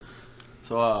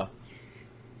So,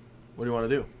 what do you want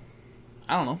to do?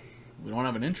 I don't know. We don't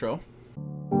have an intro.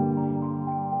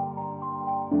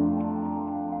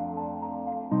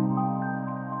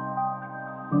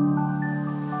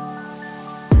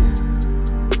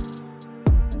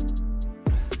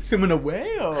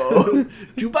 Semanaweo.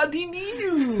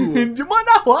 Jupadinidu.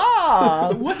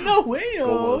 Jumanawa. Wanaweo.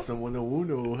 Como someone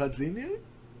uno hasinu?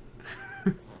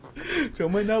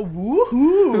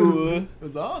 Semanawoohoo.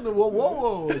 It's on the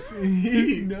whoa.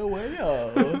 No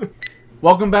way.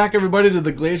 Welcome back, everybody, to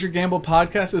the Glacier Gamble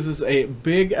podcast. This is a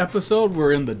big episode.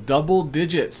 We're in the double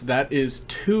digits. That is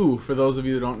 2, for those of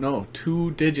you that don't know.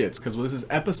 2 digits, because this is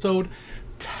episode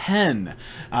 10.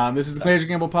 This is the Glacier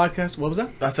Gamble podcast. What was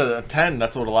that? I said a 10.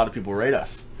 That's what a lot of people rate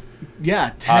us.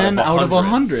 Yeah, 10 out of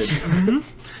 100. Mm-hmm.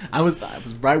 I was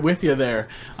right with you there.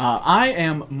 I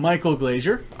am Michael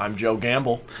Glacier. I'm Joe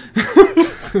Gamble.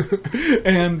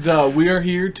 And we are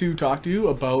here to talk to you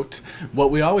about what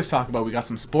we always talk about. We got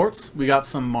some sports, we got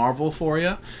some Marvel for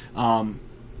you, and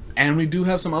we do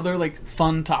have some other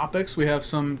fun topics. We have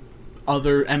some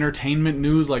other entertainment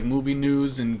news, like movie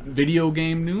news and video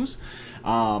game news.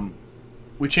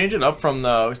 We change it up from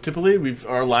typically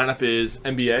our lineup is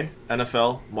NBA,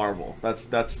 NFL, Marvel.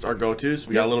 That's our go-tos.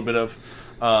 We got a little bit of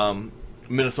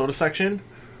Minnesota section.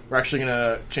 We're actually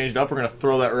gonna change it up. We're gonna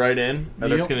throw that right in.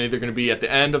 And it's either gonna be at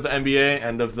the end of the NBA,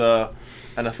 end of the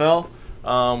NFL.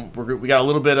 We got a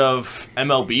little bit of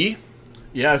MLB.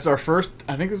 Yeah, it's our first.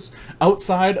 I think it's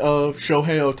outside of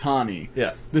Shohei Ohtani.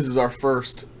 Yeah, this is our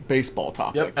first baseball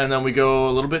topic. Yep, and then we go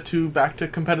a little bit back to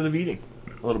competitive eating.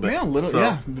 A little bit.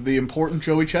 Yeah, the important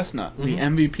Joey Chestnut, the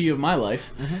MVP of my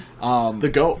life. Mm-hmm. The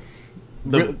GOAT.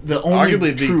 The only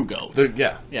arguably true GOAT.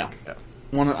 Yeah.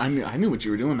 I knew what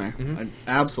you were doing there. Mm-hmm.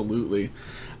 Absolutely.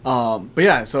 But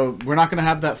yeah, so we're not going to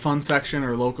have that fun section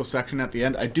or local section at the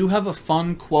end. I do have a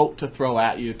fun quote to throw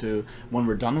at you when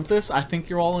we're done with this. I think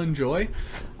you'll all enjoy.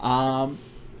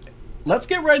 Let's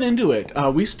get right into it.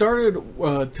 We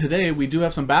started today. We do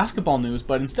have some basketball news,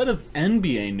 but instead of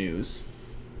NBA news,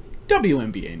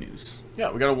 WNBA news.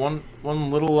 Yeah, we got one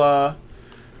little.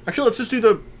 Actually, let's just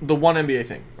do the one NBA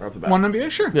thing right off the bat. One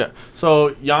NBA, sure. Yeah.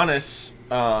 So Giannis,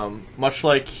 much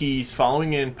like he's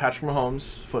following in Patrick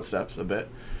Mahomes' footsteps a bit,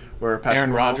 where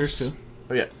Aaron Rodgers too.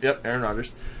 Oh yeah, yep, Aaron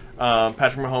Rodgers.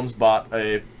 Patrick Mahomes bought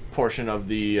a portion of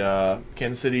the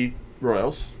Kansas City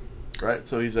Royals, right?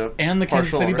 So he's and the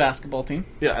Kansas City basketball team.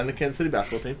 Yeah, and the Kansas City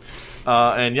basketball team.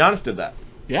 And Giannis did that.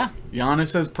 Yeah,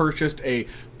 Giannis has purchased a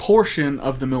portion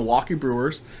of the Milwaukee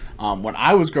Brewers. When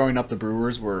I was growing up, the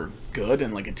Brewers were good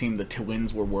and a team the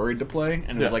Twins were worried to play,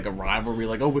 and it was like a rivalry,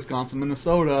 Wisconsin,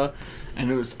 Minnesota, and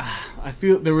it was. I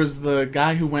feel there was the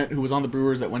guy who was on the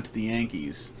Brewers that went to the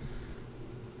Yankees.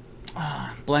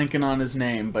 Blanking on his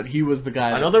name, but he was the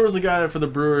guy. I know there was a guy for the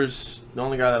Brewers. The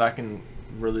only guy that I can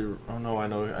really. Oh no, I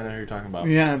know who you're talking about.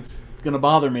 Yeah, it's gonna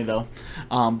bother me though.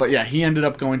 But yeah, he ended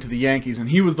up going to the Yankees, and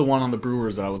he was the one on the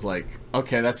Brewers that I was like,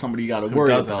 okay, that's somebody you got to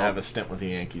worry about. Who doesn't have a stint with the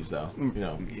Yankees though?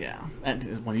 Yeah, and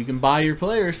it's when you can buy your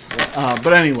players.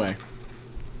 But anyway,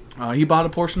 he bought a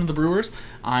portion of the Brewers.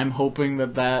 I'm hoping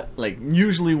that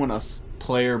usually when a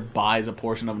player buys a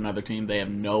portion of another team, they have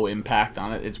no impact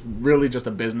on it. It's really just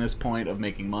a business point of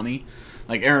making money.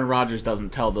 Aaron Rodgers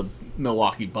doesn't tell the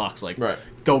Milwaukee Bucks right.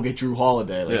 Go get Drew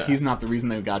Holiday. He's not the reason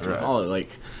they got Drew Holiday.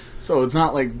 So it's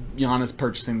not like Giannis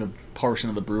purchasing the portion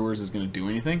of the Brewers is going to do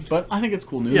anything, but I think it's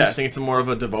cool news. Yeah, I think it's more of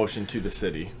a devotion to the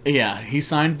city. Yeah, he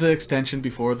signed the extension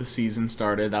before the season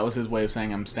started. That was his way of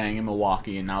saying I'm staying in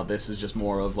Milwaukee, and now this is just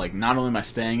more of not only am I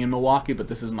staying in Milwaukee, but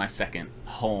this is my second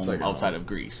home outside of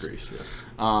Greece.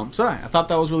 So I thought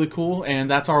that was really cool, and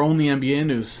that's our only NBA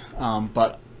news.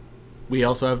 But we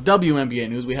also have WNBA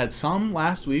news. We had some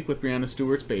last week with Breanna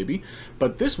Stewart's baby,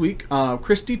 but this week,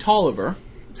 Kristi Tolliver,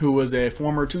 who was a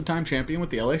former 2-time champion with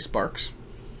the LA Sparks,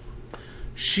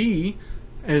 she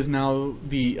is now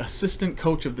the assistant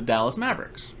coach of the Dallas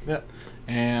Mavericks. Yeah.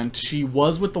 And she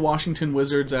was with the Washington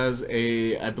Wizards as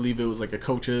I believe it was a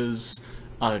coach's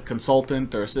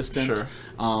consultant or assistant. Sure.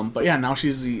 But yeah, now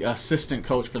she's the assistant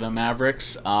coach for the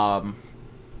Mavericks. I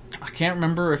can't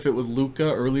remember if it was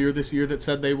Luka earlier this year that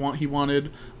said he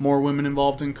wanted more women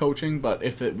involved in coaching, but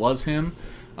if it was him,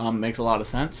 makes a lot of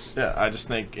sense. Yeah, I just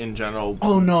think in general.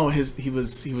 Oh no, he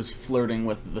was flirting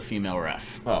with the female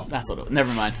ref. Oh, that's what it was.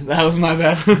 Never mind. That was my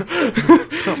bad.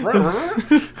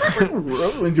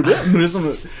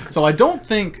 So I don't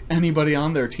think anybody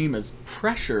on their team is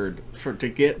pressured to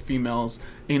get females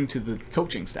into the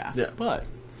coaching staff. Yeah, but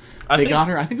they got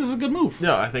her. I think this is a good move.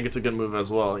 Yeah, I think it's a good move as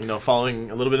well.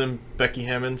 Following a little bit in Becky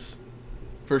Hammond's,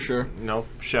 for sure.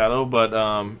 shadow,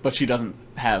 but she doesn't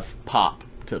have pop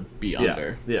to be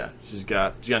under. Yeah. She's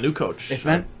got a new coach. If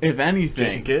anything,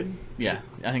 Jason Kidd. Yeah,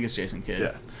 I think it's Jason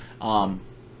Kidd. Yeah.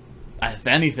 If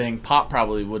anything, Pop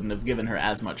probably wouldn't have given her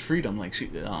as much freedom. Like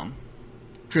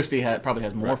Christy probably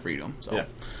has more freedom.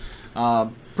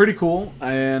 So, pretty cool.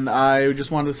 And I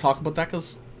just wanted to talk about that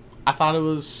because I thought it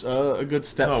was a good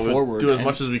step forward. Do as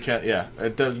much as we can. Yeah,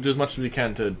 do as much as we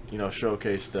can to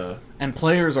showcase the. And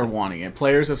players are wanting it.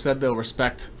 Players have said they'll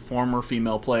respect former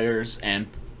female players, and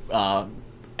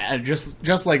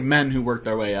just like men who work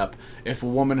their way up. If a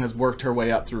woman has worked her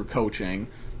way up through coaching,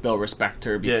 they'll respect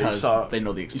her because they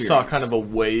know the experience. You saw kind of a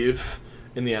wave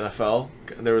in the NFL.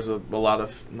 There was a lot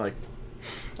of like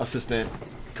assistant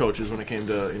coaches when it came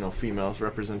to females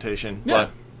representation. Yeah.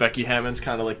 But Becky Hammond's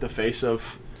kind of like the face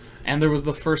of. And there was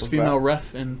the first female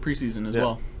ref in preseason as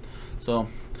well. So,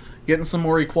 getting some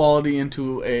more equality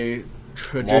into a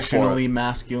traditionally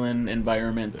masculine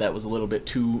environment that was a little bit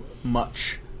too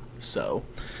much. So,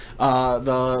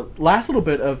 the last little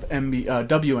bit of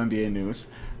WNBA news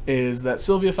is that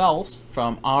Sylvia Fowles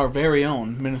from our very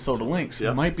own Minnesota Lynx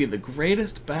might be the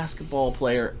greatest basketball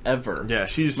player ever. Yeah,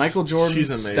 Michael Jordan.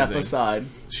 She's amazing. Step aside.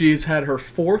 She's had her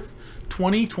 4th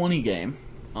 2020 game.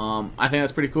 I think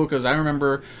that's pretty cool because I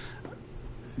remember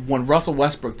when Russell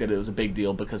Westbrook did it, it was a big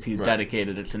deal because he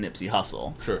dedicated it to Nipsey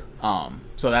Hussle. Sure.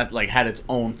 So that had its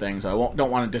own thing. So I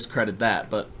don't want to discredit that,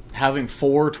 but having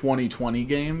 4 2020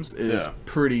 games is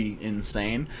pretty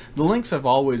insane. The Lynx have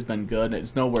always been good.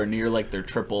 It's nowhere near like their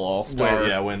triple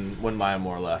all-star. When Maya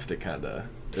Moore left, it kind of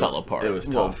fell apart. It was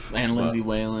tough. And Lindsay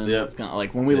Whalen. It's kind of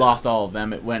like when we lost all of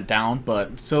them, it went down.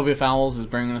 But Sylvia Fowles is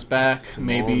bringing us back.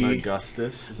 Simone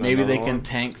Augustus. Maybe they can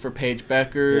tank for Paige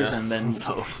Beckers and then.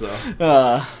 So.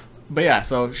 But yeah,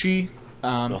 so she.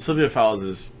 Sylvia Fowles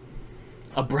is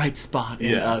a bright spot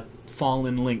in a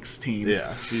fallen Lynx team.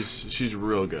 Yeah, she's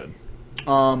real good.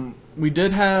 We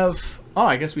did have.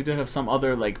 I guess we did have some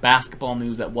other like basketball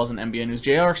news that wasn't NBA news.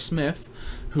 J.R. Smith,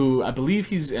 who I believe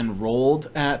he's enrolled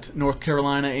at North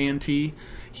Carolina A&T.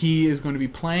 He is going to be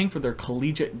playing for their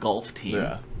collegiate golf team.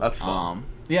 Yeah, that's fun.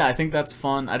 Yeah, I think that's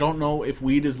fun. I don't know if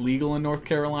weed is legal in North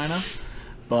Carolina,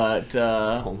 but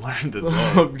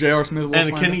J.R. Smith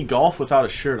will can he golf without a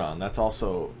shirt on? That's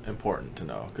also important to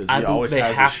know because they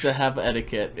have to have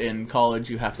etiquette in college.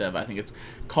 You have to have, I think it's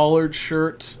collared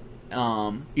shirt,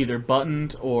 either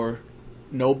buttoned or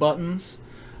no buttons.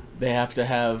 They have to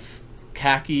have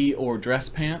khaki or dress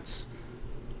pants,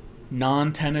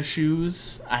 non-tennis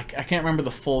shoes. I can't remember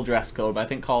the full dress code, but I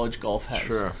think college golf has.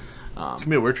 Sure. It's going to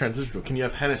be a weird transition. Can you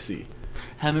have Hennessy?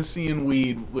 Hennessy and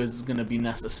weed was going to be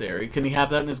necessary. Can he have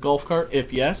that in his golf cart?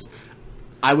 If yes,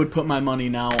 I would put my money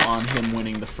now on him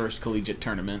winning the first collegiate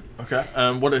tournament. Okay.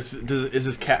 What is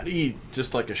his caddy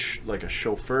just like a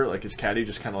chauffeur? Like his caddy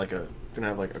just kind of like going to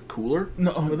have like a cooler?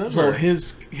 No. With him, so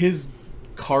his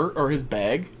cart or his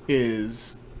bag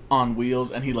is on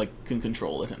wheels, and he can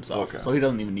control it himself. Okay. So he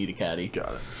doesn't even need a caddy.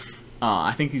 Got it.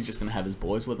 I think he's just gonna have his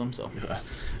boys with him. So,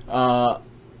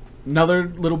 another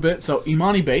little bit. So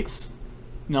Imani Bates,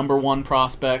 #1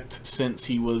 prospect since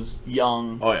he was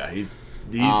young. Oh yeah,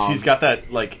 he's got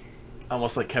that like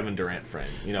almost like Kevin Durant frame.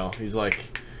 He's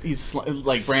like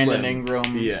like Brandon slim.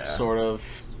 Ingram, sort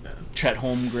of. Chet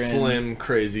Holmgren. Slim,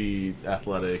 crazy,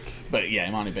 athletic. But yeah,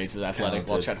 Imani Bates is athletic,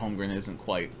 while Chet Holmgren isn't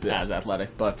quite as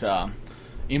athletic. But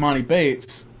Imani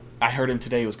Bates, I heard him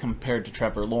today, was compared to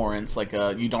Trevor Lawrence. Like,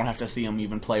 you don't have to see him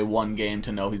even play one game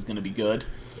to know he's going to be good.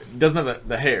 He doesn't have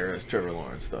the hair as Trevor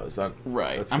Lawrence does.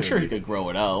 Right. I'm sure he could grow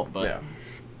it out, but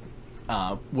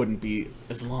wouldn't be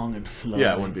as long and flowing.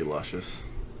 Yeah, it wouldn't be luscious.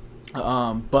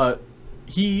 But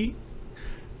a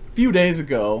few days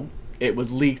ago, it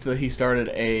was leaked that he started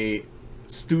a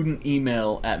student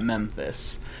email at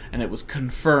Memphis, and it was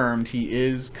confirmed he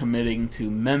is committing to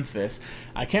Memphis.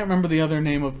 I can't remember the other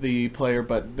name of the player,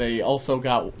 but they also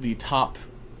got the top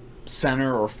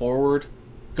center or forward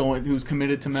who's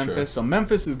committed to Memphis. Sure. So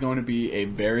Memphis is going to be a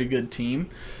very good team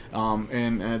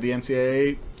in the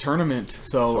NCAA tournament.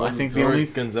 So I think the only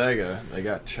Gonzaga, they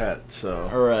got Chet. So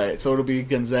all right, so it'll be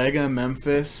Gonzaga,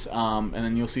 Memphis, and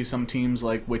then you'll see some teams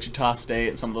like Wichita State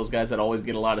and some of those guys that always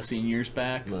get a lot of seniors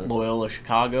back. Right. Loyola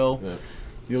Chicago. Yeah.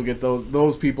 You'll get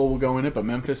those people will go in it, but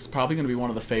Memphis is probably going to be one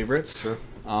of the favorites. Sure.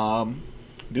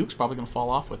 Duke's probably going to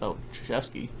fall off without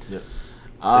Krzyzewski. Yeah.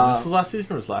 Is this his last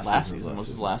season or his last season? Last season was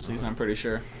his last season, I'm pretty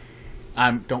sure.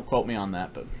 Don't quote me on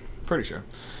that, but pretty sure.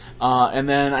 And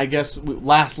then I guess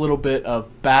last little bit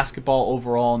of basketball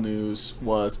overall news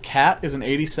was Cat is an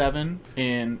 87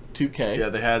 in 2K. Yeah,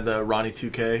 they had the Ronnie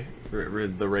 2K,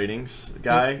 the ratings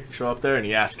guy, show up there, and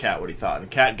he asked Cat what he thought, and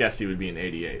Cat guessed he would be an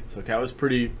 88. So Cat was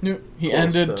pretty. He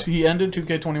ended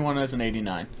 2K21 as an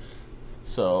 89.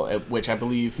 So, which I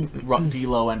believe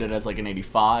D'Lo ended as like an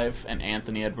 85, and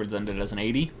Anthony Edwards ended as an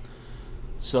 80.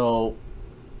 So,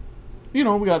 we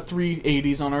got 3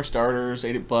 80s on our starters,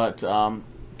 but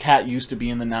Cat used to be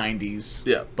in the 90s.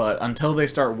 Yeah. But until they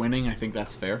start winning, I think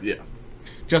that's fair. Yeah.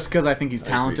 Just because I think he's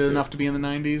talented enough to be in the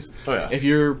 90s. Oh, yeah. If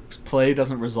your play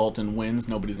doesn't result in wins,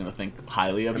 nobody's going to think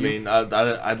highly of you. I mean,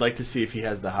 I'd like to see if he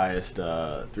has the highest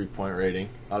 3-point rating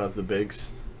out of the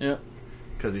bigs. Yeah.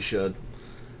 Because he should.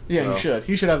 Yeah, he should.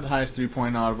 He should have the highest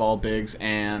 3-point out of all bigs,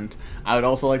 and I would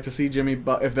also like to see Jimmy.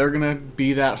 But if they're gonna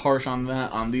be that harsh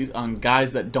on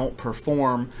guys that don't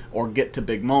perform or get to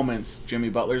big moments, Jimmy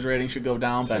Butler's rating should go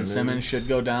down. Ben Simmons should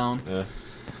go down.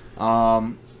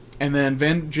 Yeah. And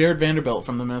then Jared Vanderbilt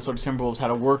from the Minnesota Timberwolves had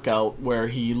a workout where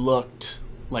he looked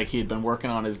like he had been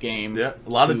working on his game. Yeah, a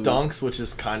lot of dunks, which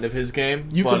is kind of his game.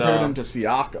 You compared him to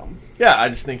Siakam. Yeah, I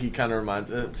just think he kind of reminds.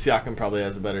 Siakam probably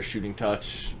has a better shooting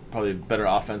touch. Probably a better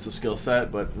offensive skill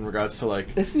set, but in regards to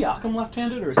like... Is Siakam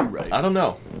left-handed or is he right? I don't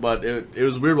know, but it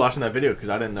was weird watching that video because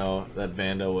I didn't know that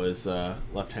Vanda was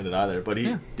left-handed either. But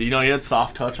he had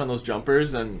soft touch on those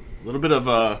jumpers and a little bit of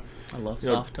I love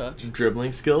soft touch.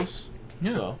 Dribbling skills.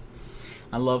 Yeah. So.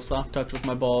 I love soft touch with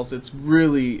my balls. It's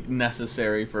really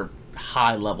necessary for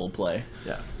high-level play.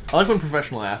 Yeah. I like when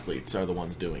professional athletes are the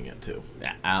ones doing it too.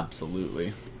 Yeah,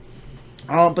 absolutely.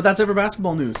 But that's it for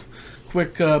basketball news.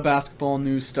 Quick basketball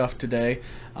news stuff today.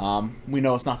 We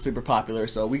know it's not super popular,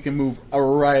 so we can move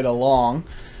right along.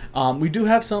 We do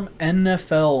have some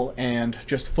NFL and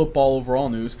just football overall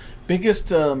news.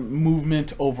 Biggest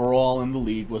movement overall in the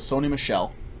league was Sony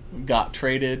Michel got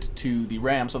traded to the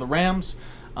Rams. So the Rams,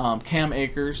 Cam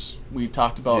Akers, we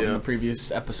talked about in the previous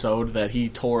episode that he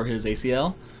tore his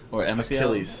ACL. Or MCL.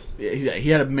 Achilles. He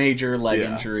had a major leg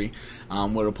injury,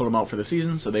 would have put him out for the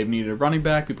season, so they've needed a running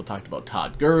back. People talked about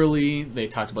Todd Gurley. They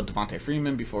talked about Devontae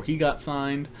Freeman before he got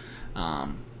signed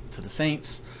to the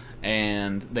Saints.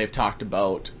 And they've talked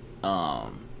about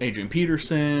Adrian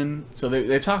Peterson. So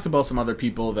they've talked about some other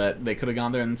people that they could have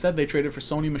gone there, and instead they traded for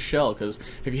Sony Michel, because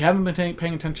if you haven't been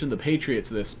paying attention to the Patriots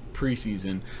this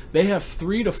preseason, they have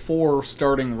 3 to 4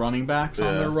 starting running backs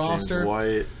on their roster. James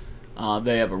White.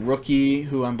 They have a rookie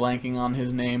who I'm blanking on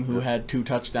his name who had 2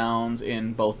 touchdowns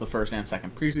in both the first and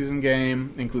second preseason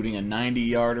game, including a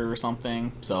 90-yarder or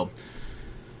something. So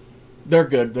they're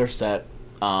good. They're set.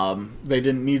 They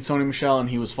didn't need Sony Michel, and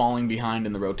he was falling behind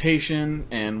in the rotation.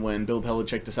 And when Bill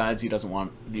Belichick decides he doesn't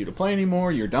want you to play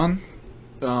anymore, you're done.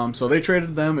 So they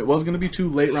traded them. It was going to be 2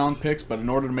 late-round picks, but in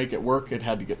order to make it work, it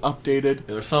had to get updated.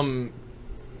 Yeah, there's some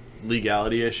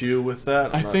legality issue with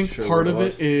that. I think part of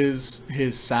it is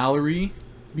his salary,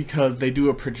 because they do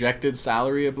a projected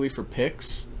salary, I believe, for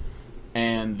picks,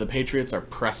 and the Patriots are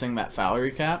pressing that salary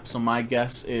cap. So my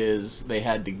guess is they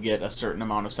had to get a certain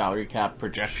amount of salary cap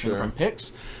projection from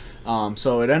picks.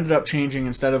 So it ended up changing.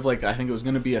 Instead of, like, I think it was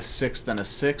going to be a 6th and a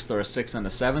 6th or a 6th and a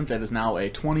 7th, it is now a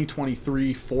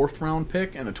 2023 4th round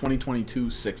pick and a 2022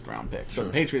 6th round pick. So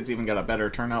the Patriots even got a better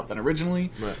turnout than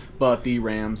originally, but the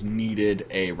Rams needed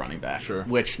a running back,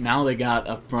 which now they got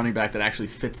a running back that actually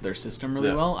fits their system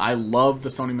really well. I love the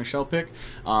Sony Michel pick.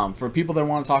 For people that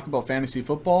want to talk about fantasy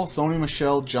football, Sony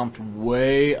Michel jumped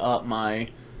way up my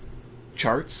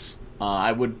charts.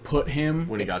 I would put him...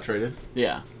 When he got traded?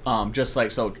 Yeah. Just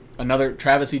like, so another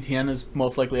Travis Etienne is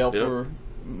most likely out for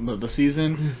the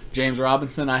season. James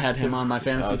Robinson, I had him on my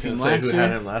fantasy team last year. Who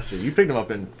had him last year? You picked him up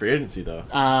in free agency, though.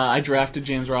 I drafted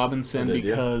James Robinson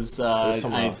because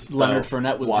Leonard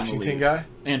Fournette was Washington guy?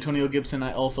 Antonio Gibson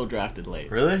I also drafted late.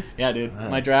 Really? Yeah, dude.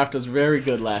 My draft was very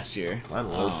good last year. Mine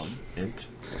was int.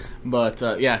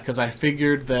 But, yeah, because I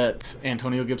figured that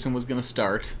Antonio Gibson was going to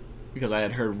start, because I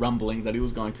had heard rumblings that he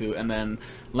was going to, and then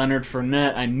Leonard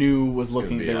Fournette I knew was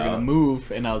looking, they were going to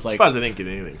move, and I was like... I didn't get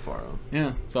anything for him.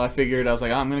 Yeah, so I figured, I was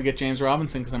like, I'm going to get James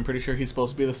Robinson, because I'm pretty sure he's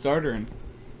supposed to be the starter, and...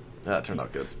 That turned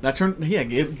out good.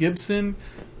 Gibson,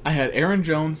 I had Aaron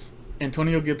Jones,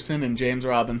 Antonio Gibson, and James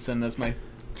Robinson as my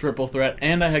triple threat,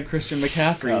 and I had Christian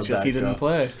McCaffrey, just he didn't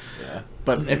play. Yeah.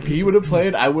 But if he would have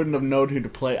played, I wouldn't have known who to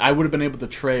play. I would have been able to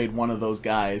trade one of those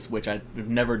guys, which I've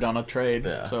never done a trade.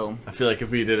 Yeah. So I feel like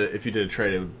if you did a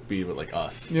trade, it would be with like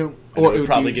us. You know, or it would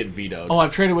probably get vetoed. Oh,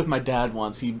 I've traded with my dad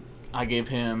once. I gave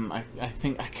him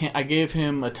I gave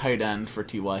him a tight end for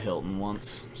T.Y. Hilton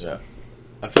once. So. Yeah.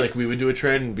 I feel like we would do a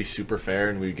trade and be super fair,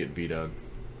 and we'd get vetoed.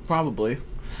 Probably.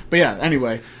 But yeah,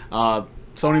 anyway,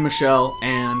 Sony Michel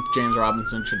and James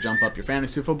Robinson should jump up your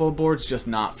fantasy football boards, just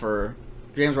not for...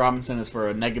 James Robinson is for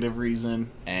a negative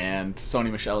reason, and Sony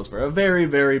Michel is for a very,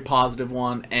 very positive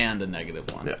one and a negative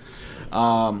one. Yeah.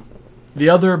 The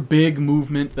other big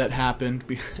movement that happened,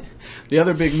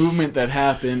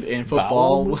 in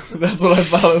football, that's what I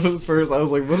thought of at first. I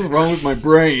was like, what is wrong with my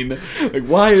brain? Like,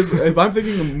 if I'm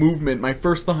thinking of movement, my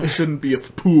first thought shouldn't be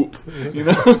of poop, you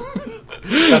know?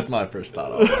 That's my first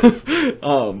thought.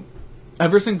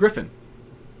 Everson Griffin.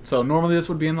 So normally this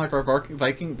would be in like our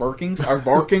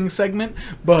Varking segment,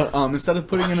 but instead of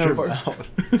putting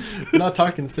We're not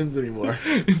talking Sims anymore.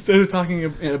 Instead of talking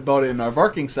about it in our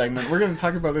Varking segment, we're going to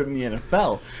talk about it in the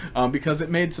NFL because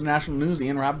it made some national news.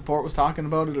 Ian Rappaport was talking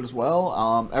about it as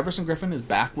well. Everson Griffin is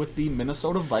back with the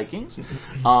Minnesota Vikings.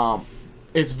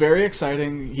 It's very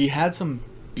exciting. He had some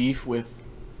beef with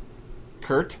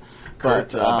Kurt,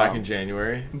 back in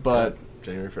January. But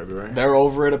January, February. They're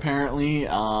over it apparently.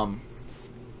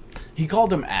 He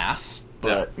called him ass,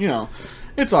 but you know,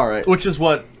 it's all right. Which is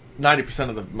what 90%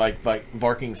 of the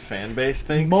Vikings fan base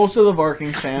thinks. Most of the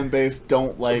Vikings fan base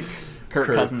don't like Kirk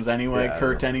Cousins anyway.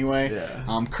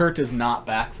 Yeah, Kurt is not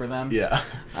back for them. Yeah,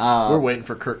 we're waiting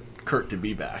for Kurt to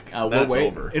be back. That's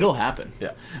over. It'll happen.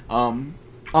 Yeah.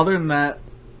 Other than that,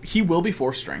 he will be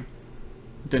fourth string.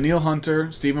 Danielle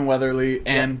Hunter, Stephen Weatherly,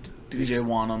 and DJ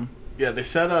Wanham. Yeah, they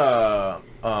said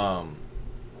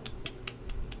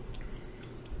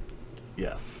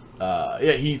yes.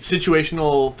 He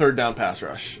situational third down pass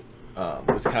rush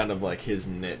was kind of like his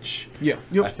niche. Yeah.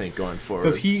 I think going forward.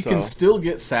 Because he can still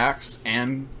get sacks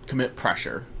and commit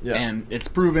pressure. Yeah. And it's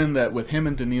proven that with him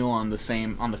and Danielle on the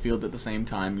field at the same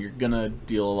time, you're gonna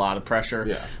deal a lot of pressure.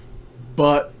 Yeah.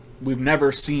 But we've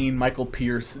never seen Michael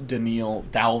Pierce, Danielle,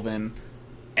 Dalvin,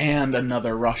 and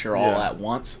another rusher all at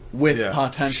once with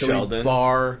potentially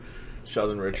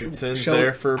Sheldon Richardson's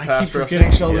there for pass rushing. I keep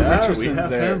forgetting Sheldon Richardson's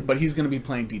there, but he's going to be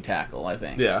playing D-tackle, I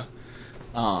think. Yeah.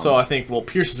 So I think,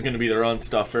 Pierce is going to be the run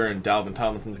stuffer, and Dalvin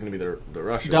Tomlinson's going to be the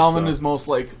rusher. Dalvin is most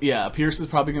Pierce is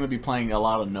probably going to be playing a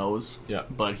lot of nose,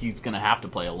 but he's going to have to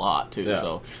play a lot, too. Yeah.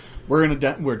 So we're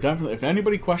definitely, if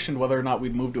anybody questioned whether or not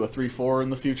we'd move to a 3-4 in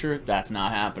the future, that's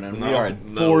not happening. We are at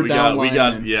four down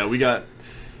line.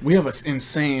 We have an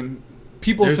insane...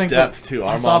 People There's think depth that too.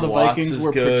 I saw the Vikings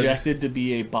were projected to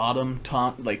be a bottom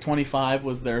top, like 25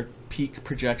 was their peak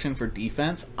projection for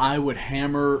defense. I would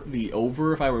hammer the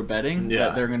over if I were betting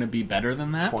that they're going to be better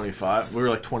than that. 25. We were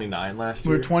like 29 last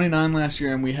year. We were 29 last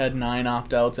year, and we had 9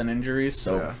 opt-outs and injuries.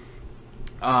 So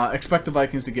expect the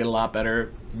Vikings to get a lot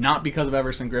better, not because of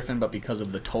Everson Griffin, but because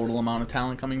of the total amount of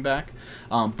talent coming back.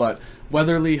 But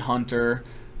Weatherly, Hunter,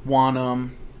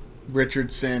 Wanham,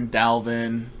 Richardson,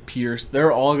 Dalvin, Pierce,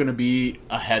 they're all going to be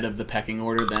ahead of the pecking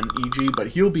order than EG, but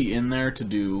he'll be in there to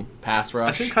do pass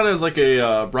rush. I think kind of as like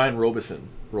a Brian Robeson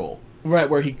role. Right,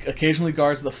 where he occasionally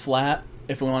guards the flat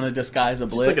if we want to disguise a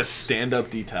blitz. It's like a stand-up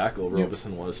D-tackle,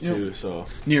 Robeson was too. So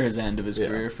near his end of his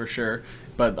career, for sure.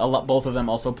 But both of them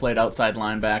also played outside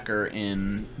linebacker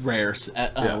in rare,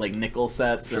 like nickel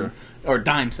sets, or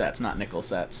dime sets, not nickel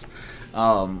sets.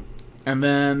 And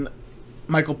then...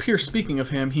 Michael Pierce, speaking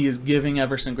of him, he is giving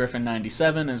Everson Griffin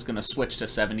 97 and is going to switch to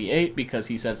 78 because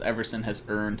he says Everson has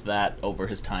earned that over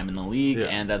his time in the league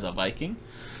and as a Viking.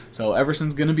 So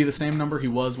Everson's going to be the same number he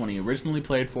was when he originally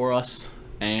played for us.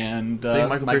 And I think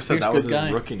Michael Pierce said that was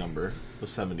his rookie number, was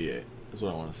 78, is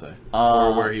what I want to say.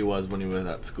 Or where he was when he was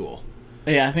at school.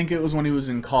 Yeah, I think it was when he was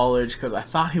in college because I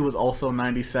thought he was also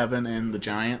 97 in the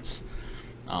Giants.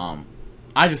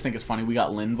 I just think it's funny. We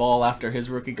got Linval after his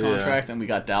rookie contract, and we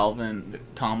got Dalvin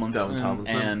Tomlinson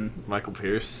and Michael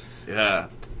Pierce. Yeah.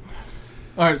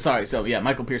 All right, sorry. So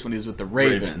Michael Pierce when he was with the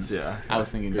Ravens. I was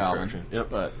thinking Dalvin. Yep.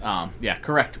 But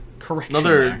correct.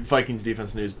 Another Vikings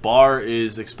defense news: Barr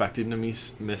is expected to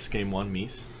miss game one.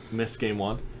 Miss game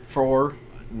one for.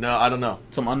 No, I don't know.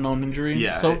 Some unknown injury.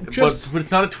 Yeah. So but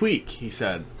it's not a tweak. He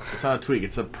said it's not a tweak.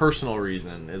 It's a personal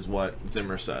reason, is what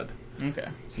Zimmer said. Okay.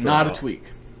 It's not a tweak.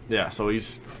 Yeah, so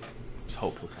he's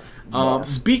hopeful.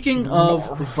 Speaking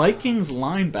of Vikings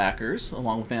linebackers,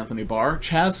 along with Anthony Barr,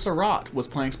 Chaz Surratt was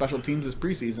playing special teams this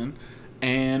preseason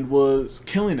and was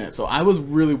killing it. So I was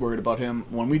really worried about him.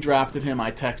 When we drafted him,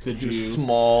 I texted you. He's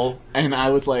small. And I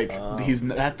was like,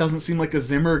 that doesn't seem like a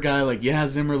Zimmer guy. Like,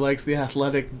 Zimmer likes the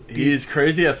athletic. He's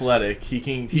crazy athletic.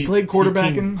 He played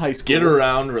quarterback in high school. Get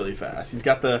around really fast. He's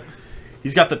got the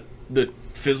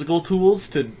physical tools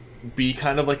to be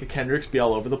kind of like a Kendricks, be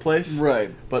all over the place.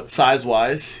 Right. But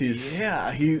size-wise, he's...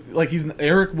 Yeah, he's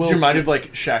Eric Wilson. Does he remind you of,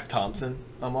 like, Shaq Thompson,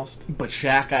 almost? But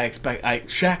Shaq,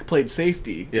 Shaq played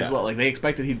safety as well. Like, they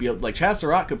expected he'd be... Like, Chaz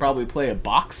Surratt could probably play a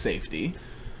box safety.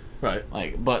 Right.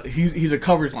 Like, but he's a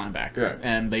coverage linebacker. Right.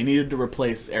 And they needed to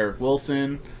replace Eric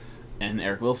Wilson. And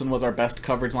Eric Wilson was our best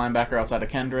coverage linebacker outside of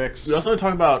Kendricks. We also want to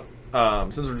talk about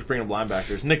since we're just bringing up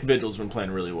linebackers, Nick Vigil's been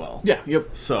playing really well. Yeah, yep.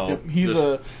 So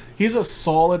he's a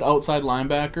solid outside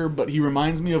linebacker, but he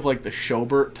reminds me of like the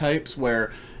Schobert types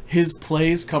where his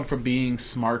plays come from being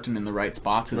smart and in the right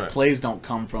spots. His plays don't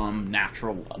come from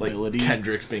natural ability.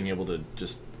 Kendricks being able to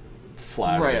just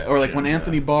fly. Right, or like when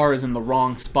Anthony Barr is in the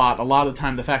wrong spot, a lot of the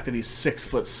time the fact that he's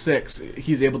 6'6",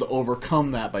 he's able to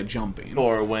overcome that by jumping.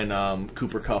 Or when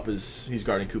Cooper Kupp he's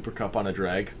guarding Cooper Kupp on a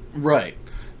drag. Right.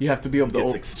 You have to be able to...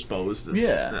 Gets exposed.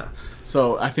 Yeah.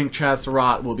 So I think Chaz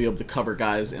Surratt will be able to cover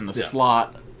guys in the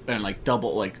slot and like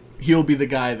double... Like he'll be the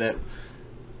guy that...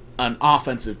 An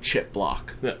offensive chip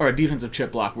block. Yeah. Or a defensive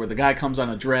chip block where the guy comes on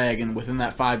a drag and within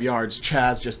that 5 yards,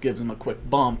 Chaz just gives him a quick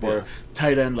bump. Or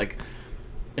tight end, like...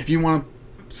 If you want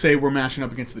to say we're matching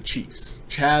up against the Chiefs,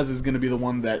 Chaz is going to be the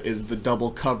one that is the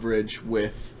double coverage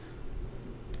with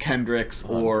Kendricks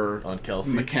or on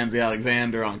Kelsey. Mackenzie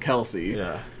Alexander on Kelsey.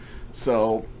 Yeah.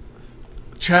 So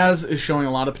Chaz is showing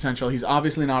a lot of potential. He's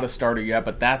obviously not a starter yet,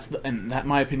 but in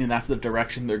my opinion, that's the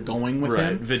direction they're going with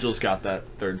him. Vigil's got that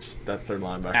third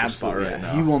linebacker Absolutely, spot right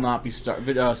now. He will not be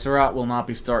Surratt will not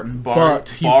be starting,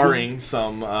 barring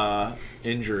some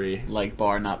injury, like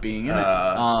Barr not being in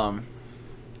it.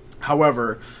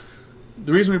 However,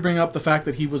 the reason we bring up the fact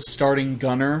that he was starting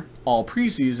gunner all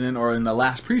preseason or in the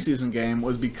last preseason game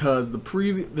was because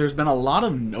there's been a lot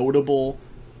of notable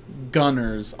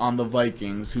gunners on the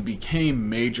Vikings who became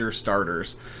major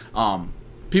starters.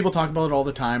 People talk about it all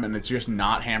the time, and it's just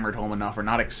not hammered home enough or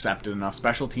not accepted enough.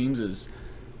 Special teams is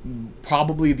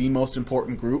probably the most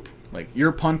important group. Like,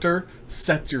 your punter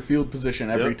sets your field position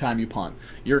every time you punt.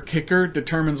 Your kicker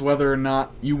determines whether or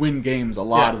not you win games a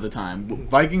lot of the time.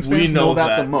 Vikings fans know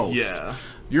that the most. Yeah.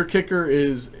 Your kicker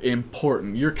is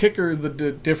important. Your kicker is the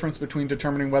difference between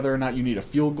determining whether or not you need a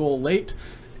field goal late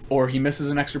or he misses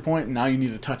an extra point and now you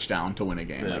need a touchdown to win a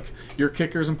game. Like, your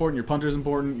kicker is important, your punter is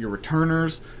important, your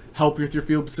returners help with your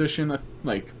field position.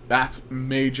 Like, that's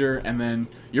major. And then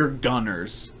your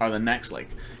gunners are the next. Like,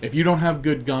 if you don't have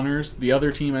good gunners, the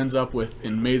other team ends up with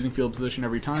an amazing field position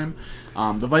every time.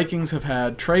 The Vikings have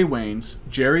had Trey Waynes,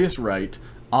 Jarius Wright,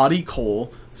 Audie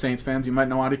Cole. Saints fans, you might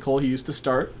know Audie Cole. He used to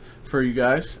start for you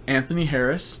guys. Anthony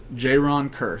Harris,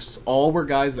 Jaron Kearse. All were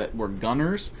guys that were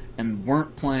gunners and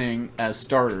weren't playing as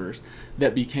starters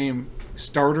that became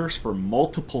starters for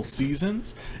multiple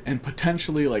seasons and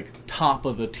potentially like top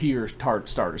of the tier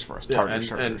starters for us.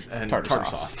 Tartar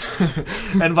sauce.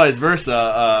 And vice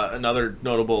versa. Another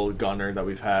notable gunner that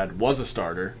we've had was a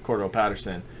starter, Cordell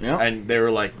Patterson. Yeah. And they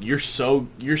were like, you're so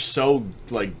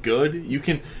like good. You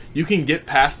can get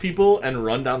past people and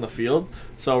run down the field.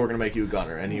 So we're gonna make you a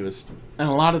gunner. And he was. And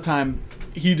a lot of time,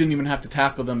 he didn't even have to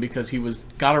tackle them because he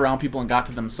got around people and got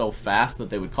to them so fast that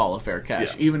they would call a fair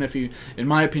catch. Yeah. Even if he, in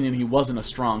my opinion, he wasn't a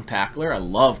strong tackler. I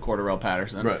love Cordell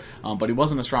Patterson, right. But he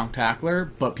wasn't a strong tackler.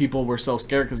 But people were so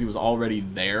scared because he was already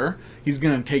there. He's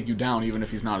going to take you down even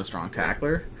if he's not a strong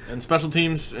tackler. And special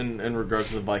teams, in regards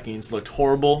to the Vikings, looked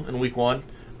horrible in Week 1.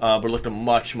 But looked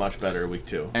much better Week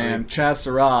 2. And Chaz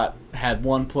Surratt had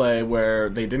one play where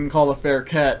they didn't call a fair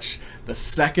catch. The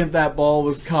second that ball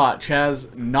was caught,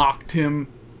 Chaz knocked him.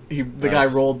 The guy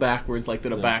rolled backwards, like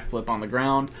did a backflip on the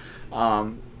ground.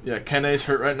 Kenne's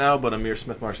hurt right now, but Amir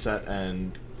Smith-Marset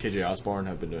and KJ Osborne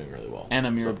have been doing really well. And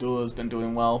Amir Abdullah has been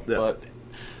doing well, but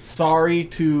sorry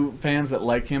to fans that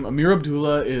like him. Amir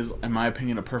Abdullah is, in my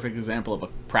opinion, a perfect example of a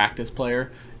practice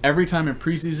player. Every time in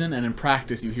preseason and in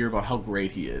practice, you hear about how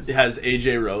great he is. Has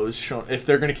A.J. Rose shown... If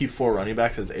they're going to keep 4 running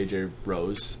backs, has A.J.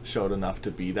 Rose showed enough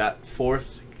to be that 4th?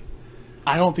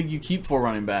 I don't think you keep 4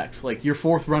 running backs. Like, your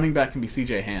 4th running back can be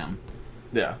C.J. Ham.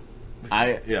 Yeah.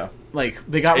 Like,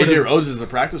 they got rid of... A.J. Rose is a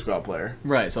practice squad player.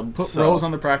 Right, so put Rose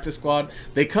on the practice squad.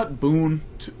 They cut Boone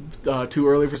too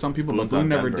early for some people, but Boone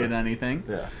never did anything.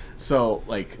 Yeah. So,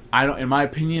 like, in my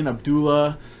opinion,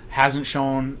 Abdullah hasn't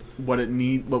shown what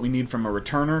we need from a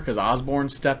returner because Osborne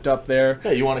stepped up there.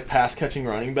 Yeah, you want a pass-catching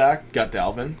running back? Got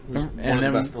Dalvin, who's one of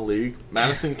the best in the league.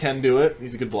 Madison can do it.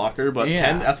 He's a good blocker, but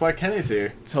that's why Kenny's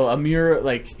here. So Amir,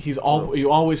 like,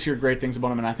 you always hear great things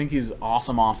about him, and I think he's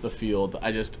awesome off the field.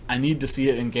 I need to see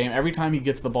it in game. Every time he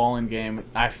gets the ball in game,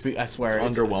 I swear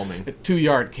it's underwhelming. A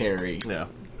 2-yard carry. Yeah,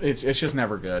 it's just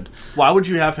never good. Why would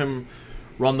you have him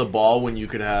run the ball when you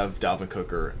could have Dalvin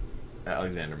Cook or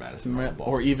Alexander Madison on the ball?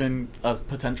 Or even a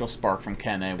potential spark from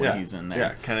Kenne when he's in there.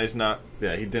 Yeah, Kenne's not...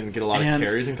 Yeah, he didn't get a lot of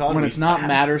carries in college. When it's not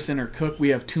Madison or Cook, we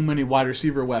have too many wide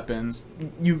receiver weapons.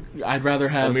 I'd rather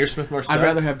have... Amir Smith-Marset. I'd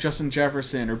rather have Justin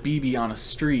Jefferson or BB on a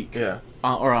streak. Yeah.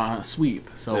 Or on a sweep.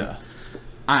 So...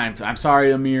 I'm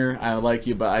sorry, Amir. I like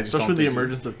you, but I just Especially with the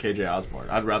emergence of KJ Osborne.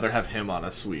 I'd rather have him on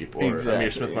a sweep or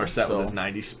Amir Smith-Marset with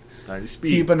his 90 speed.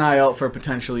 Keep an eye out for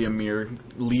potentially Amir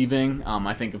leaving.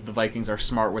 I think if the Vikings are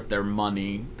smart with their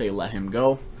money, they let him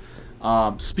go.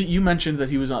 You mentioned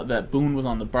that that Boone was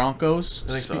on the Broncos. I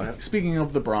think so. Yeah. Speaking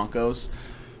of the Broncos,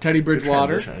 Teddy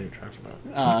Bridgewater.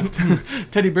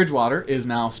 Teddy Bridgewater is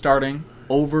now starting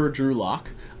over Drew Lock.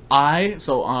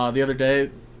 The other day,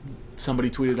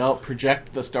 somebody tweeted out,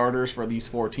 project the starters for these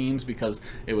 4 teams, because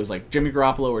it was like Jimmy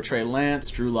Garoppolo or Trey Lance,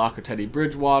 Drew Lock or Teddy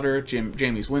Bridgewater,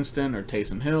 Jameis Winston or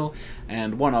Taysom Hill,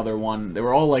 and one other one. They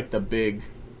were all like the big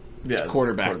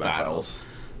quarterback battles.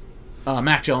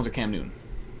 Mac Jones or Cam Newton.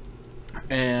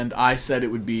 And I said it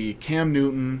would be Cam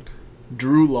Newton,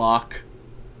 Drew Lock,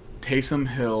 Taysom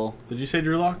Hill. Did you say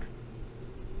Drew Lock?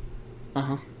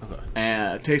 Uh-huh. Okay.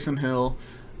 Taysom Hill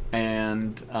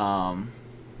and...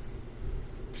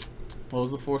 what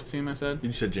was the 4th team I said?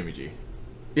 You said Jimmy G.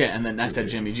 Yeah, and then I said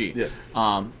Jimmy G.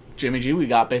 Yeah. Jimmy G, we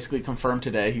got basically confirmed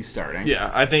today he's starting.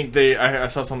 Yeah, I think I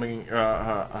saw something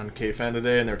on K-Fan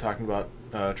today, and they were talking about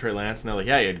Trey Lance, and they're like,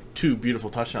 yeah, he had 2 beautiful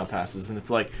touchdown passes, and it's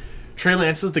like, Trey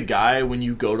Lance is the guy when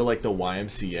you go to like the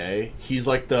YMCA, he's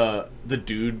like the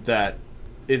dude that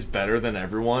is better than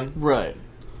everyone. Right.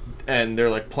 And they're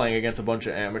like playing against a bunch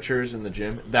of amateurs in the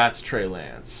gym. That's Trey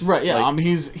Lance. Right, yeah. Like,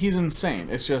 he's insane.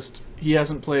 It's just he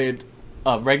hasn't played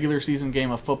a regular season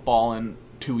game of football in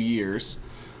 2 years.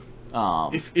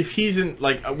 If he's in,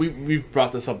 like, we've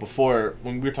brought this up before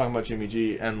when we were talking about Jimmy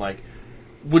G, and like,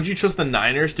 would you trust the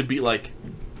Niners to beat like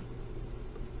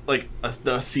the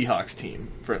Seahawks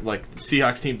team, for like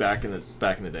Seahawks team back in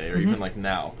the day, or even like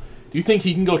now? Do you think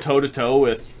he can go toe to toe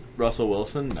with Russell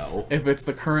Wilson? No. If it's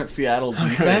the current Seattle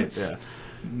defense,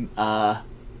 I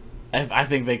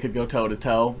think they could go toe to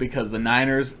toe, because the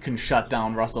Niners can shut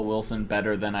down Russell Wilson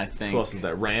better than I think. Who else is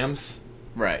that? Rams.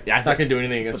 Right. Yeah, I think not gonna do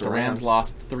anything against the Rams.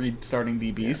 Lost 3 starting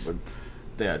DBs. Yeah,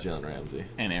 they had Jalen Ramsey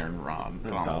and Aaron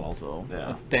Donald. So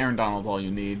yeah. Aaron Donald's all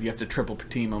you need. You have to triple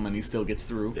team him, and he still gets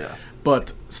through. Yeah.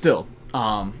 But still,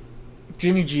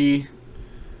 Jimmy G,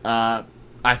 I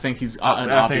think he's an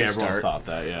obvious start. I think everyone thought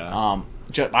that. Yeah.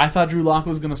 I thought Drew Lock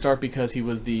was going to start because he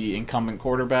was the incumbent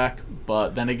quarterback,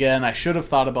 but then again, I should have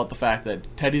thought about the fact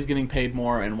that Teddy's getting paid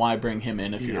more, and why bring him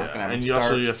in if you're not going to have him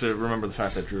start. And you have to remember the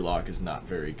fact that Drew Lock is not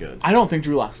very good. I don't think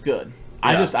Drew Lock's good.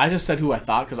 Yeah. I just said who I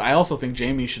thought, because I also think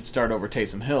Jamie should start over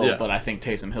Taysom Hill, but I think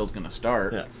Taysom Hill's going to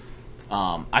start. Yeah.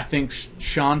 I think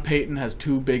Sean Payton has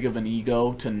too big of an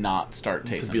ego to not start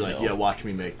Taysom Hill. To be like, yeah, watch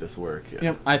me make this work. Yeah.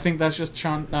 Yep, I think that's just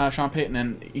Sean Payton,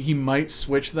 and he might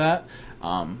switch that.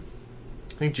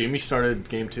 I think Jamie started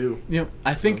game 2. Yep,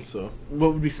 I think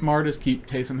what would be smart is keep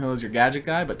Taysom Hill as your gadget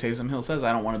guy, but Taysom Hill says,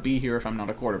 I don't want to be here if I'm not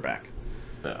a quarterback.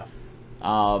 Yeah.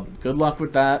 Good luck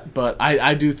with that, but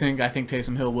I think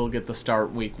Taysom Hill will get the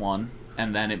start week 1,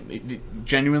 and then it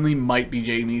genuinely might be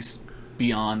Jamie's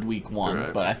beyond week 1,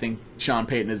 right. But I think Sean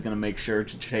Payton is going to make sure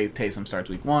Taysom starts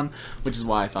week 1, which is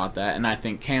why I thought that, and I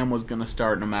think Cam was going to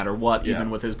start no matter what, even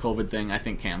with his COVID thing. I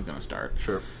think Cam's going to start.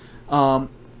 Sure.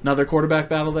 Another quarterback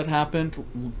battle that happened.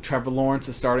 Trevor Lawrence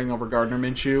is starting over Gardner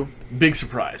Minshew. Big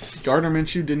surprise. Gardner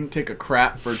Minshew didn't take a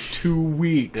crap for 2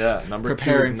 weeks. Yeah, number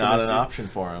 2 is not an option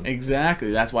for him.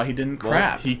 Exactly. That's why he didn't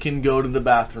crap. He can go to the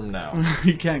bathroom now.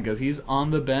 He can, because he's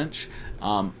on the bench.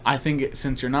 I think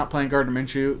since you're not playing Gardner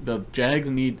Minshew, the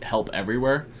Jags need help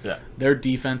everywhere. Yeah. Their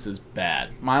defense is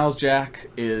bad. Miles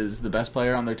Jack is the best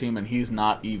player on their team, and he's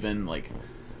not even, like...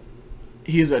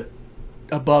 He's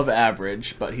above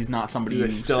average, but he's not somebody you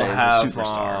still say have, is a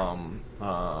superstar.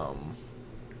 I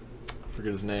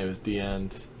forget his name. It's the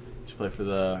end. He's played for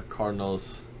the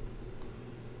Cardinals.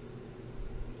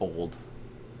 Old.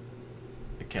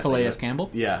 Calais Campbell?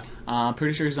 Yeah. I'm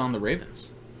pretty sure he's on the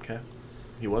Ravens. Okay.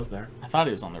 He was there. I thought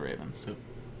he was on the Ravens.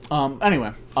 Yep.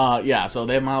 Anyway, so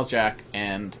they have Miles Jack,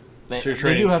 and they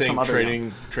do have some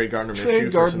other... Trade Gardner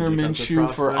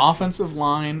Minshew for offensive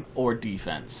line or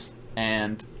defense.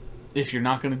 And... if you're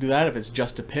not going to do that, if it's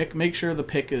just a pick, make sure the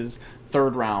pick is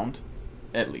 3rd round,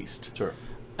 at least. Sure.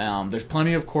 There's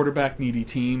plenty of quarterback-needy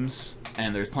teams,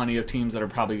 and there's plenty of teams that are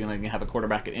probably going to have a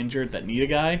quarterback get injured that need a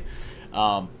guy.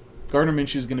 Gardner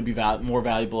Minshew is going to be more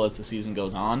valuable as the season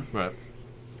goes on. Right.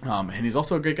 And he's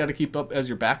also a great guy to keep up as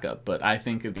your backup, but I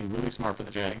think it'd be really smart for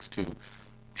the Jags to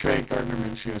trade Gardner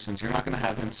Minshew, since you're not going to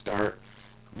have him start.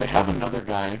 They have another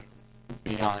guy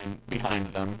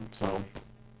behind them, so...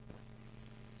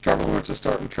 Trevor Lawrence is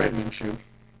starting, trade Minshew.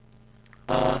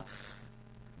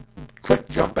 Quick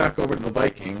jump back over to the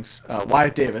Vikings.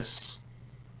 Wyatt Davis,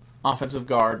 offensive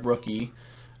guard, rookie,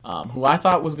 who I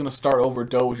thought was going to start over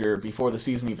Dozier before the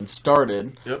season even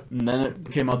started. Yep. And then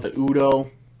it came out that Udo,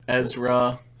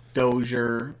 Ezra,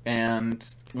 Dozier, and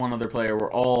one other player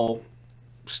were all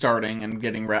starting and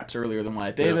getting reps earlier than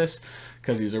Wyatt Davis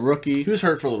because he's a rookie. He was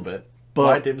hurt for a little bit.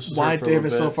 But Wyatt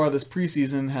Davis so far this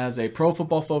preseason has a Pro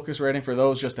Football Focus rating. For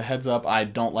those, just a heads up, I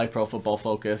don't like Pro Football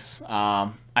Focus.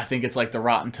 I think it's like the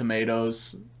Rotten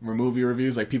Tomatoes movie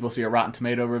reviews. Like, people see a Rotten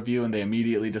Tomato review and they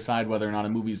immediately decide whether or not a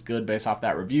movie's good based off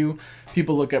that review.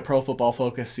 People look at Pro Football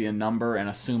Focus, see a number, and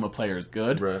assume a player is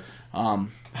good. Right.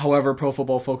 However, Pro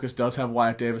Football Focus does have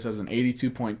Wyatt Davis as an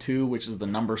 82.2, which is the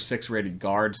number 6 rated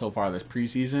guard so far this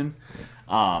preseason.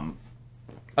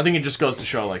 I think it just goes to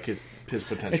show like his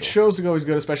potential. It shows to go he's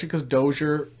good, especially because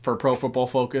Dozier for Pro Football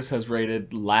Focus has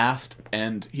rated last,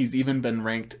 and he's even been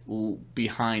ranked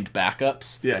behind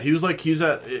backups. Yeah,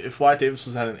 if Wyatt Davis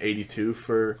was at an 82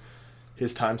 for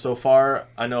his time so far,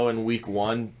 I know in week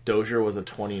 1 Dozier was a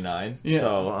 29. Yeah,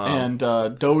 so, and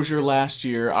Dozier last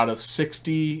year out of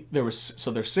 60, there's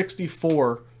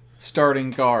 64 starting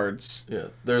guards. Yeah,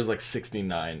 there's like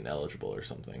 69 eligible or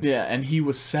something. Yeah, and he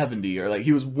was 70, or like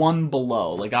he was one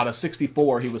below. Like out of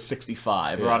 64, he was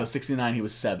 65, or out of 69, he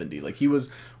was 70. Like he was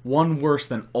one worse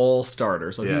than all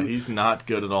starters. Like he's not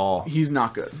good at all. He's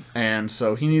not good, and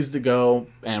so he needs to go.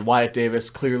 And Wyatt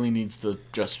Davis clearly needs to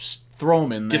just throw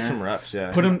him in there, get some reps.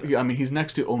 Yeah, put him. I mean, he's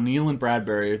next to O'Neal and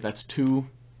Bradbury. That's 2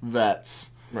 vets,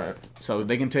 right? So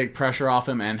they can take pressure off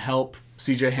him and help.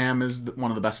 CJ Ham is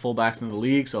one of the best fullbacks in the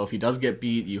league, so if he does get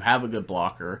beat, you have a good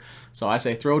blocker. So I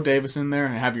say throw Davis in there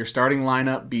and have your starting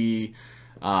lineup be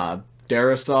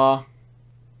Darrisaw,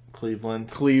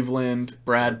 Cleveland,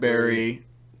 Bradbury,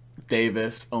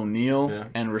 Davis, O'Neal,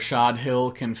 and Rashad Hill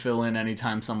can fill in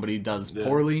anytime somebody does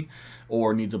poorly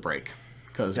or needs a break.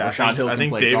 Because Rashad Hill can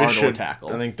play guard or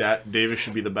tackle. I think that Davis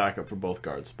should be the backup for both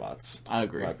guard spots. I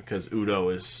agree. Right, because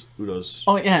Udo's.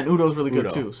 Oh yeah, and Udo's really good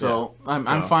too. So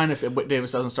I'm fine if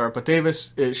Davis doesn't start, but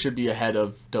Davis should be ahead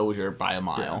of Dozier by a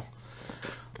mile. Yeah.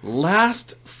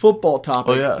 Last football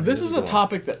topic. Oh, yeah. This is a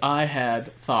topic that I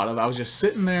had thought of. I was just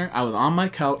sitting there. I was on my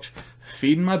couch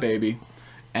feeding my baby,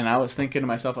 and I was thinking to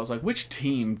myself, I was like, which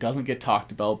team doesn't get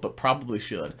talked about but probably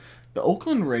should? The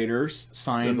Oakland Raiders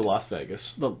signed... The Las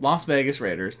Vegas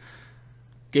Raiders,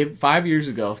 5 years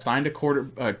ago, signed a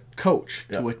coach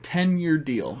to a 10-year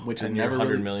deal, which has never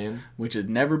 $100 million. Which has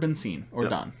never been seen or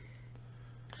done.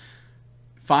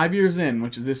 5 years in,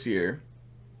 which is this year,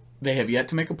 they have yet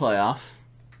to make a playoff.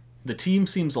 The team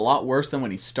seems a lot worse than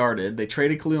when he started. They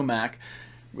traded Khalil Mack.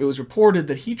 It was reported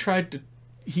that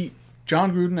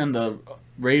John Gruden and the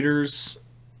Raiders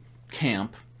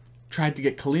camp tried to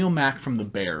get Khalil Mack from the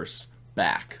Bears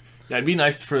back. Yeah, it'd be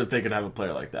nice if they could have a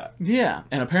player like that. Yeah,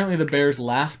 and apparently the Bears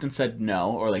laughed and said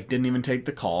no, or like didn't even take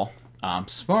the call.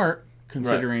 Smart,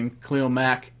 considering Khalil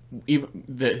Mack. Even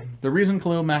the reason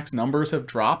Khalil Mack's numbers have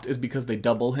dropped is because they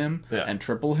double him and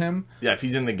triple him. Yeah, if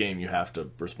he's in the game, you have to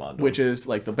respond to Which him. is,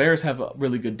 like, the Bears have a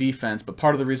really good defense, but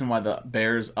part of the reason why the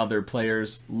Bears' other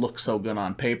players look so good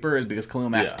on paper is because Khalil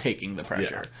Mack's taking the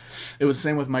pressure. Yeah. It was the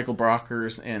same with Michael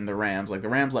Brockers and the Rams. Like, the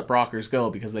Rams let Brockers go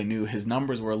because they knew his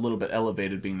numbers were a little bit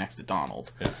elevated being next to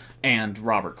Donald and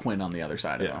Robert Quinn on the other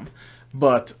side of him.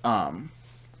 But,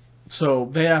 so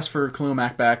they asked for Khalil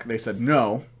Mack back. They said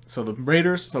no. So the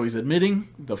Raiders, so he's admitting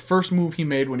the first move he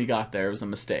made when he got there was a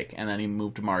mistake. And then he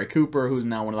moved to Amari Cooper, who's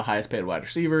now one of the highest paid wide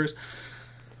receivers.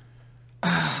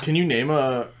 Can you name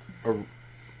a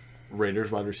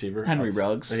Raiders wide receiver? Henry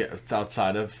Ruggs. Yeah, it's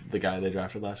outside of the guy they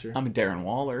drafted last year. I mean, Darren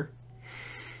Waller.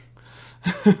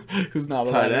 Who's not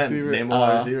a wide receiver. Name a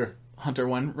wide receiver. Hunter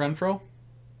Renfrow?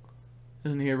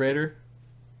 Isn't he a Raider?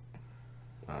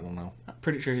 I don't know. I'm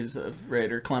pretty sure he's a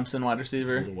Raider. Clemson wide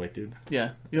receiver. He's a white dude.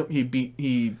 Yeah. Yep.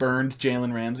 He burned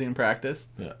Jalen Ramsey in practice.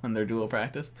 Yeah. In their dual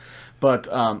practice. But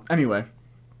anyway,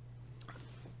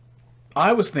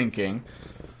 I was thinking,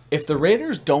 if the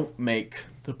Raiders don't make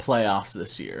the playoffs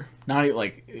this year,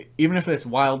 even if it's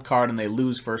wild card and they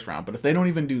lose first round, but if they don't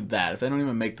even do that, if they don't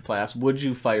even make the playoffs, would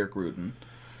you fire Gruden?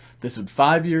 This would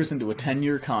 5 years into a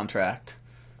 10-year contract.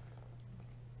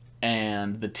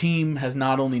 And the team has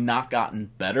not only not gotten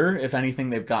better, if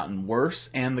anything, they've gotten worse,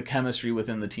 and the chemistry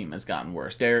within the team has gotten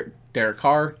worse. Derek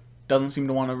Carr doesn't seem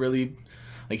to want to really...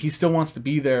 Like, he still wants to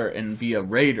be there and be a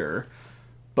Raider,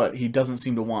 but he doesn't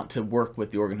seem to want to work with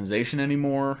the organization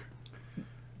anymore.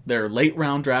 Their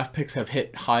late-round draft picks have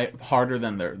hit harder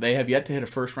than they have yet to hit a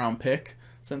first-round pick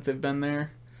since they've been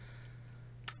there.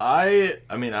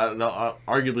 Arguably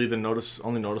the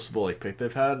only noticeable pick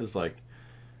they've had is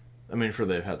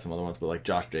they've had some other ones, but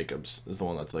Josh Jacobs is the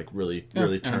one that's really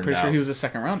turned out. I'm pretty sure he was a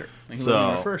second rounder. He wasn't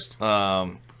even a first.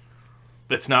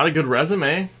 It's not a good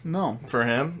resume. No, for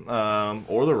him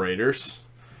or the Raiders.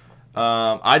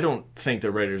 I don't think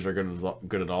the Raiders are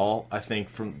good at all. I think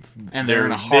and they're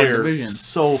in a hard division,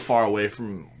 so far away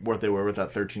from what they were with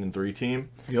that 13-3 team.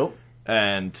 Yep.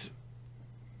 And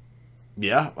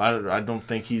yeah, I don't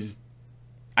think he's.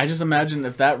 I just imagine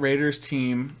if that Raiders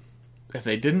team, if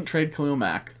they didn't trade Khalil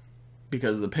Mack,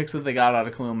 because the picks that they got out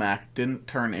of Khalil Mack didn't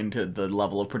turn into the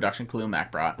level of production Khalil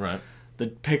Mack brought. Right. The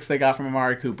picks they got from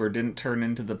Amari Cooper didn't turn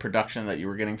into the production that you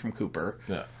were getting from Cooper.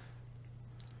 Yeah.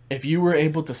 If you were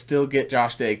able to still get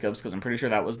Josh Jacobs, because I'm pretty sure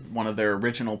that was one of their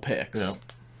original picks. Yeah.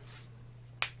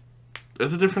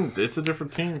 It's a different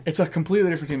team. It's a completely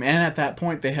different team. And at that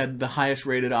point, they had the highest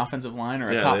rated offensive line,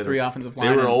 or a top 3 offensive line.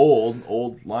 They were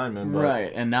old linemen. But...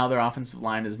 Right. And now their offensive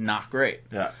line is not great.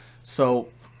 Yeah. So,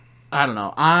 I don't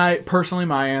know. Personally,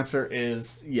 my answer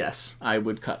is yes. I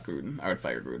would cut Gruden. I would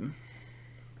fire Gruden.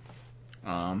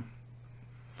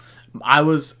 I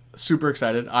was super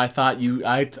excited. I thought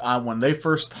when they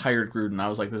first hired Gruden, I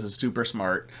was like, this is super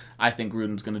smart. I think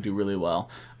Gruden's going to do really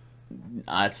well.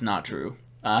 It's not true.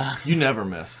 You never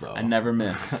miss, though. I never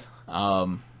miss.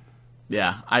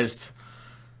 Yeah, I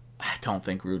don't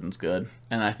think Gruden's good.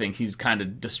 And I think he's kind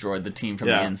of destroyed the team from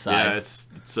the inside. Yeah,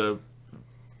 it's a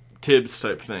Tibbs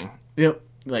type thing. Yep.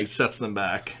 Like sets them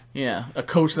back. Yeah, a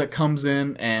coach that comes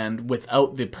in and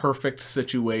without the perfect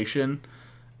situation,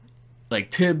 like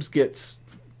Tibbs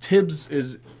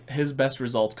is his best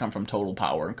results come from total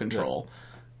power and control. Yeah.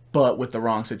 But with the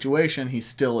wrong situation, he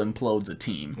still implodes a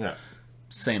team. Yeah.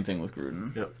 Same thing with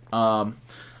Gruden. Yep.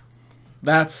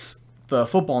 That's the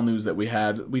football news that we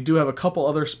had. We do have a couple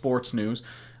other sports news.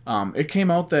 It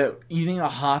came out that eating a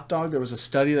hot dog, there was a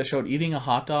study that showed eating a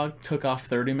hot dog took off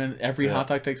 30 minutes. Every hot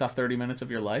dog takes off 30 minutes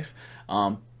of your life.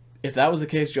 If that was the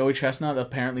case, Joey Chestnut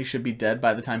apparently should be dead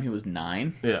by the time he was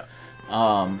 9. Yeah.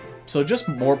 So just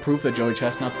more proof that Joey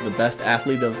Chestnut's the best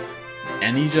athlete of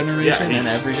any generation and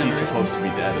every generation. He's supposed to be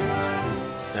dead and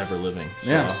he's never living. So.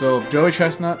 Yeah, so Joey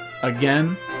Chestnut,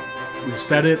 again, we've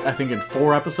said it, I think in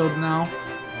 4 episodes now,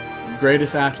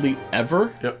 greatest athlete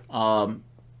ever. Yep.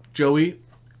 Joey,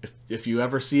 if you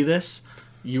ever see this,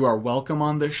 you are welcome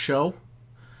on this show.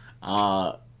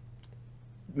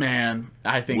 Man,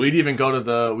 I think we'd even go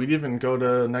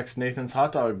to next Nathan's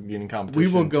hot dog eating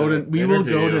competition. We will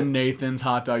go to Nathan's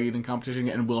hot dog eating competition,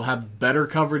 and we'll have better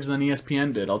coverage than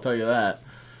ESPN did. I'll tell you that.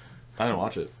 I didn't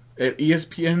watch it.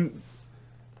 ESPN,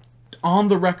 on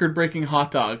the record-breaking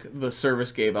hot dog the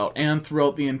service gave out, and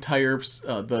throughout the entire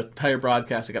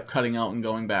broadcast, it kept cutting out and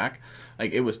going back.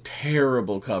 Like, it was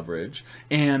terrible coverage.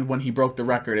 And when he broke the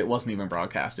record, it wasn't even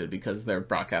broadcasted because their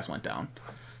broadcast went down.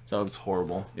 So it's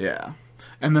horrible. Yeah.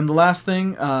 And then the last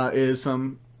thing is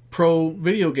some pro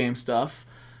video game stuff.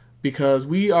 Because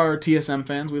we are TSM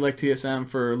fans. We like TSM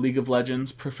for League of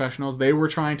Legends professionals. They were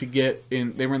trying to get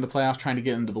in. They were in the playoffs trying to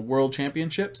get into the World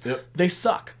Championships. Yep. They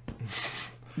suck.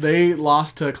 They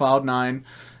lost to Cloud9,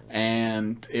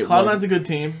 and Cloud9's a good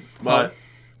team, but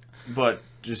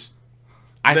just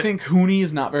I think Huni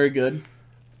is not very good.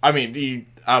 I mean, you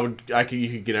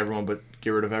could get everyone, but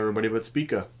get rid of everybody but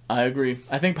Spica. I agree.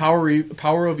 I think Power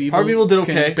of Evil did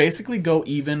okay. Can basically go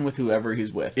even with whoever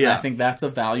he's with. Yeah. And I think that's a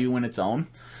value in its own.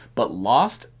 But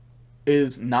Lost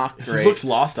is not great. He looks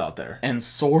lost out there. And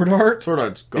Sword Art's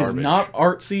garbage. Is not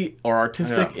artsy or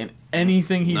artistic in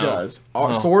anything he does.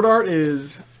 Sword Art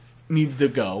needs to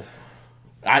go.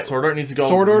 Sword Art needs to go.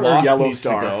 Sword Art Lost or Yellow needs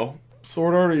Star. To go.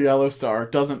 Sword Art or Yellow Star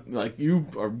doesn't you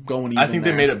are going. Even I think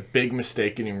they made a big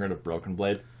mistake getting rid of Broken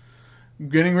Blade.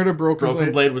 Getting rid of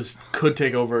Broken Blade could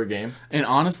take over a game. And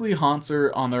honestly, Hauntzer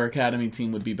on their academy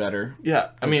team would be better. Yeah,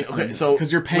 I mean, okay, so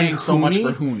because you're paying so much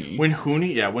for Huni. When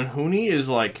Huni is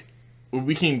like, when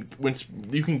you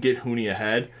can get Huni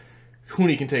ahead,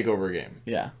 Huni can take over a game.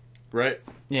 Yeah. Right.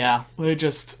 Yeah,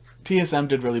 TSM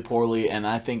did really poorly, and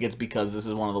I think it's because this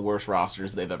is one of the worst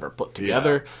rosters they've ever put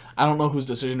together. Yeah. I don't know whose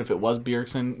decision, if it was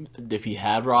Bjergsen, if he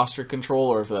had roster control,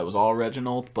 or if that was all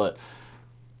Reginald, but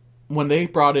when they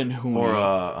brought in Huni...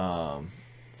 Or,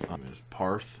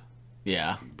 Parth.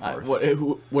 Yeah.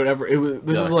 Whatever.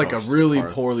 This is like a really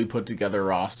poorly put together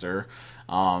roster.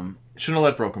 Shouldn't have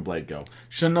let Broken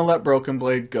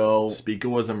Blade go. Spica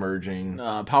was emerging.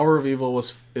 Power of Evil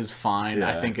is fine. Yeah.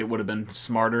 I think it would have been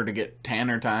smarter to get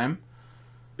Tanner time.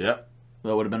 Yep.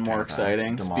 That would have been more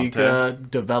exciting. Spica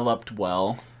developed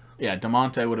well. Yeah,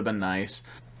 DeMonte would have been nice.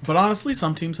 But honestly,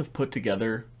 some teams have put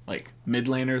together like mid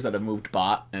laners that have moved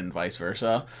bot and vice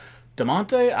versa.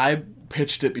 DeMonte, I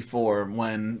pitched it before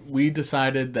when we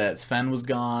decided that Sven was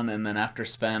gone, and then after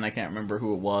Sven, I can't remember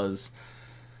who it was.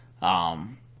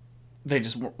 They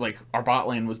just like our bot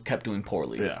lane kept doing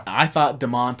poorly. Yeah. I thought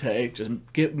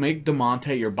DeMonte, make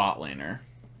DeMonte your bot laner.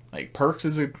 Like, Perks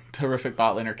is a terrific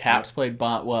bot laner. Caps played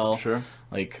bot well. Sure.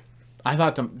 Like, I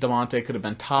thought Damonte could have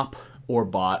been top or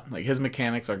bot. Like, his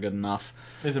mechanics are good enough.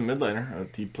 He's a mid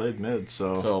laner. He played mid,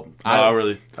 so I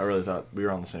really thought we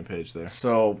were on the same page there.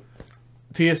 So,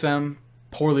 TSM,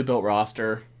 poorly built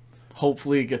roster.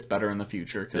 Hopefully it gets better in the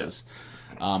future, because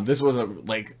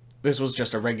this was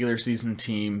just a regular season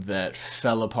team that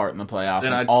fell apart in the playoffs,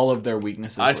 and all of their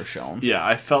weaknesses were shown. Yeah,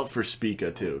 I felt for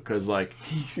Spica too, because like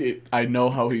I know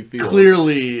how he feels.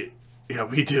 Clearly, yeah,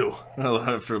 we do.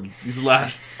 For this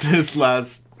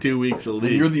last 2 weeks of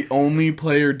league, you're the only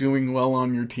player doing well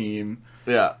on your team.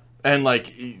 Yeah, and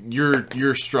like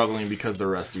you're struggling because the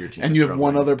rest of your team. And you have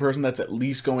one other person that's at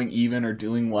least going even or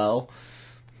doing well.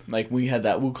 Like, we had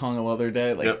that Wukong the other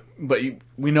day. Like, but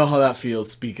we know how that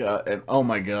feels, Spica. And oh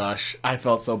my gosh, I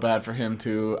felt so bad for him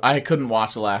too. I couldn't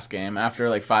watch the last game. After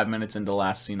like 5 minutes into the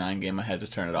last C9 game, I had to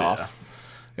turn it off.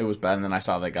 It was bad, and then I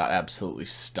saw they got absolutely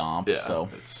stomped. Yeah, so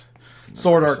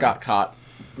Sword Art got caught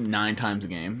 9 times a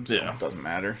game, so it doesn't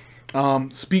matter.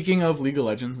 Speaking of League of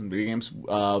Legends and video games,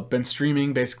 been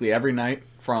streaming basically every night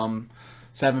from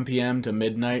 7 p.m. to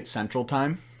midnight Central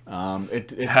Time.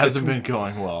 It hasn't been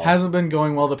going well. Hasn't been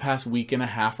going well the past week and a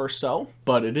half or so,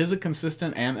 but it is a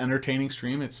consistent and entertaining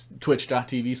stream. It's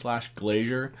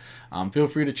twitch.tv/Glazier. Feel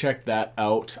free to check that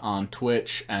out on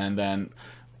Twitch, and then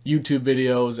YouTube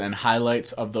videos and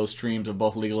highlights of those streams of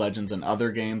both League of Legends and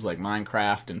other games like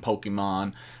Minecraft and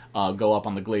Pokemon go up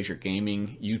on the Glazier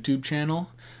Gaming YouTube channel.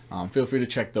 Feel free to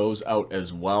check those out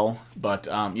as well. But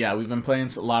yeah, we've been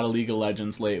playing a lot of League of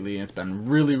Legends lately, and it's been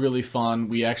really, really fun.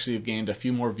 We actually have gained a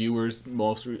few more viewers.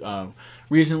 Most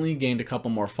recently, gained a couple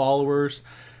more followers,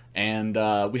 and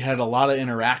we had a lot of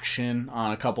interaction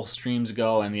on a couple streams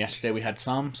ago, and yesterday we had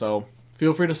some. So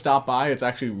feel free to stop by. It's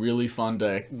actually really fun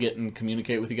to get and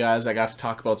communicate with you guys. I got to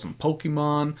talk about some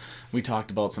Pokemon. We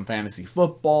talked about some fantasy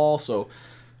football. So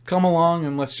come along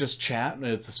and let's just chat.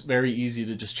 It's very easy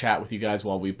to just chat with you guys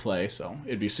while we play, so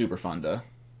it'd be super fun to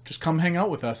just come hang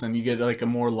out with us, and you get like a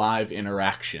more live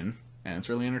interaction, and it's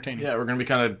really entertaining. Yeah, we're gonna be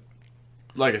kind of,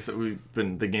 like I said,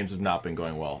 the games have not been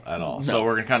going well at all, so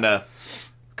we're gonna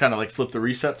kind of like flip the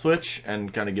reset switch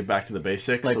and kind of get back to the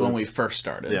basics, like when we first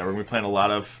started. Yeah, we're gonna be playing a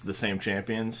lot of the same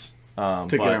champions to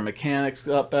get our mechanics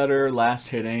up better, last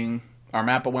hitting. Our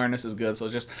map awareness is good, so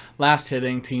just last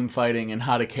hitting, team fighting, and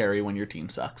how to carry when your team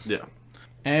sucks. Yeah.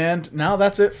 And now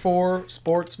that's it for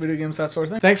sports, video games, that sort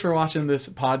of thing. Thanks for watching this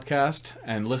podcast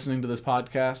and listening to this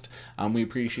podcast. We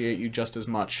appreciate you just as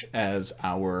much as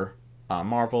our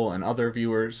Marvel and other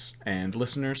viewers and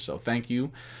listeners, so thank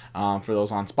you. For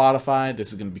those on Spotify,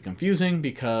 this is going to be confusing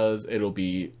because it'll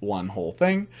be one whole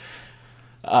thing.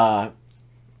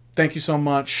 Thank you so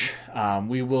much.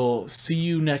 We will see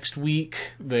you next week.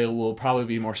 There will probably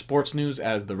be more sports news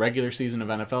as the regular season of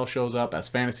NFL shows up, as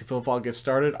fantasy football gets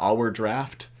started. Our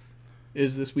draft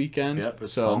is this weekend. Yep,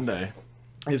 it's Sunday.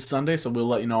 It's Sunday, so we'll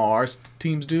let you know how our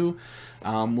teams do.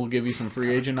 We'll give you some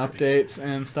free agent updates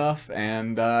and stuff.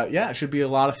 And yeah, it should be a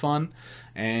lot of fun.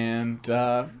 And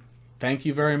thank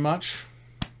you very much.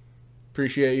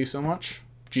 Appreciate you so much.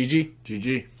 GG.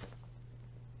 GG.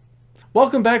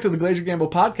 Welcome back to the Glazier Gamble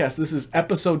podcast. This is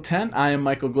episode 10. I am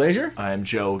Michael Glazier. I am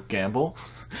Joe Gamble.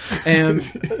 And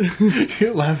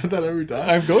you laugh at that every time.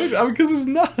 I'm going to, because it's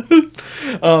not.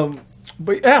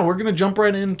 But yeah, we're going to jump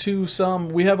right into some.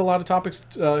 We have a lot of topics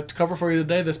to cover for you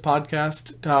today. This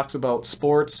podcast talks about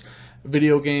sports,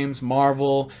 video games,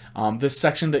 Marvel. This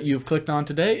section that you've clicked on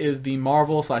today is the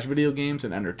Marvel/video games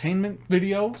and entertainment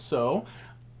video. So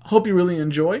hope you really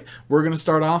enjoy. We're going to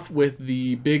start off with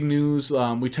the big news.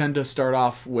 We tend to start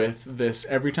off with this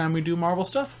every time we do Marvel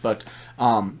stuff, but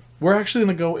we're actually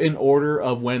going to go in order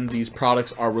of when these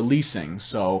products are releasing.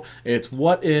 So it's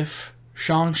What If,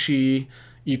 Shang-Chi,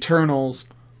 Eternals,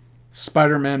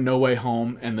 Spider-Man No Way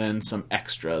Home, and then some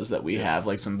extras that we have,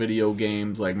 like some video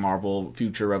games like Marvel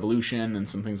Future Revolution and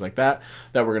some things like that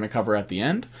we're going to cover at the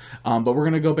end. But we're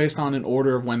going to go based on an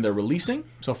order of when they're releasing.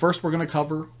 So first we're going to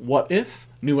cover What If.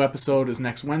 New episode is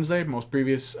next Wednesday. Most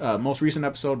recent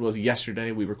episode was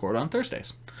yesterday. We record on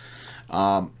Thursdays.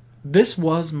 This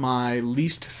was my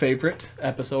least favorite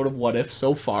episode of What If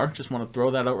so far. Just want to throw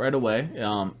that out right away.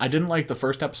 I didn't like the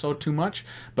first episode too much,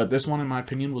 but this one, in my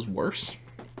opinion, was worse.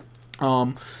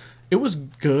 It was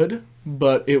good,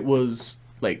 but it was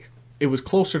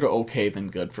closer to okay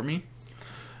than good for me.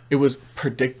 It was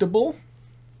predictable,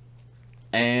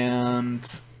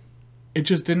 and it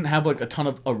just didn't have like a ton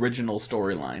of original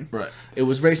storyline. Right. It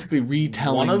was basically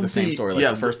retelling the same story like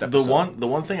the first episode. The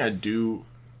one thing I do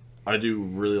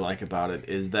really like about it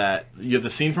is that you have the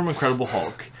scene from Incredible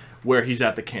Hulk where he's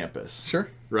at the campus.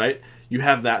 Sure. right? You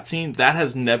have that scene that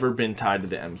has never been tied to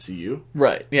the MCU,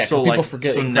 right? Yeah, so people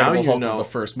forget Incredible Hulk was the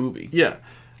first movie. Yeah,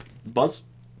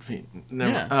 BuzzFeed.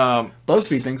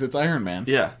 BuzzFeed thinks it's Iron Man.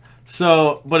 Yeah.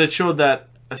 So, but it showed that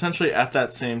essentially at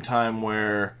that same time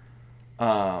where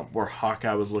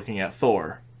Hawkeye was looking at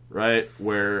Thor, right,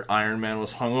 where Iron Man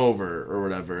was hungover or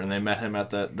whatever, and they met him at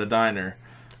the diner.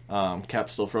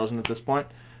 Cap's still frozen at this point,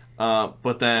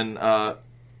 but then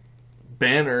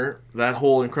Banner, that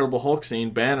whole Incredible Hulk scene,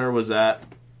 Banner was at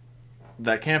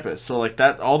that campus. So like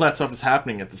that, all that stuff is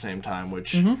happening at the same time,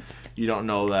 which you don't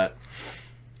know that.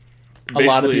 A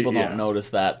lot of people don't notice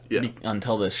that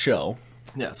until this show.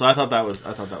 Yeah, so I thought that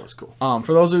was cool.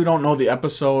 For those who don't know, the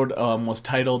episode was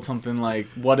titled something like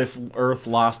 "What if Earth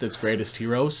lost its greatest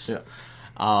heroes?"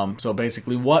 Yeah. So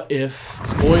basically, what if,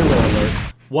 spoiler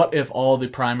alert, what if all the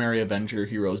primary Avenger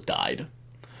heroes died?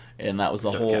 And that was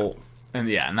the whole, and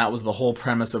that was the whole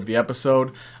premise of the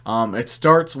episode. It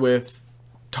starts with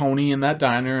Tony in that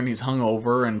diner, and he's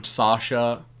hungover, and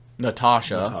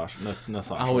Natasha.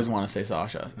 I always want to say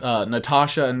Sasha.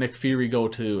 Natasha and Nick Fury go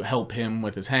to help him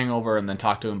with his hangover and then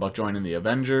talk to him about joining the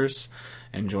Avengers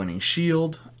and joining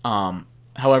S.H.I.E.L.D.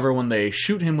 However, when they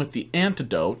shoot him with the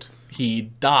antidote,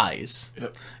 he dies.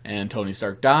 Yep. And Tony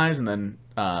Stark dies, and then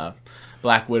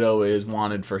Black Widow is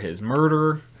wanted for his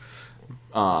murder.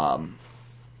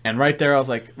 And right there, I was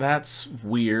like, "That's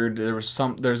weird." There's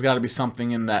got to be something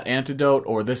in that antidote,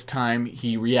 or this time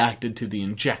he reacted to the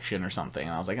injection or something.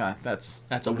 And I was like, "That's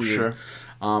a weird."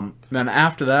 Sure. Then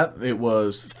after that, it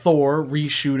was Thor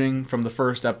reshooting from the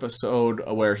first episode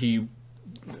where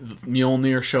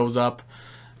Mjolnir shows up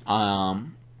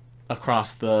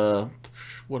across the,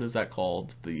 what is that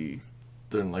called?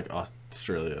 They're in like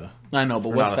Australia. I know, but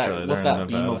what's that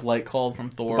beam of light called from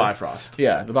Thor? The Bifrost.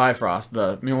 Yeah, the Bifrost.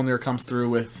 The Mjolnir comes through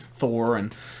with Thor,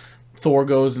 and Thor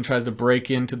goes and tries to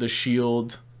break into the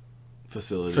S.H.I.E.L.D.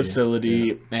 facility.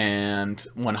 Yeah. And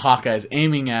when Hawkeye's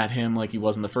aiming at him like he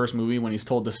was in the first movie, when he's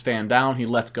told to stand down, he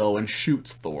lets go and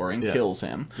shoots Thor and kills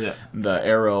him. Yeah. The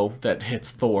arrow that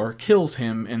hits Thor kills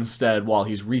him instead while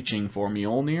he's reaching for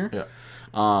Mjolnir. Yeah.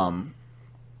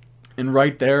 And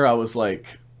right there, I was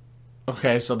like,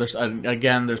 okay, so there's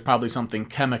probably something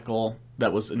chemical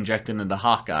that was injected into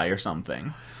Hawkeye or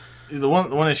something. The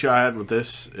one issue I had with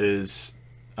this is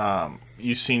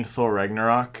you've seen Thor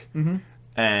Ragnarok,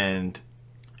 and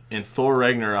in Thor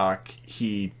Ragnarok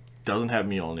he doesn't have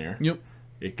Mjolnir. Yep.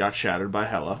 It got shattered by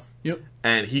Hela. Yep.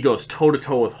 And he goes toe to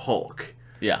toe with Hulk.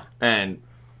 Yeah. And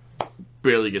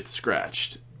barely gets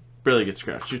scratched.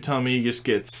 You're telling me he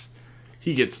gets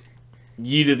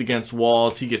yeeted against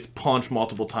walls, he gets punched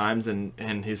multiple times,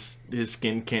 and his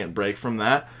skin can't break from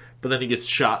that, but then he gets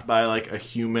shot by like a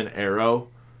human arrow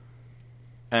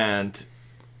and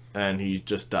he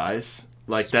just dies.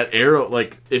 Like that arrow,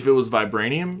 like if it was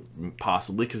vibranium,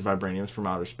 possibly, because vibranium's from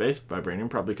outer space, vibranium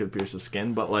probably could pierce his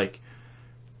skin, but like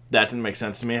that didn't make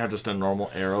sense to me how just a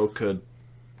normal arrow could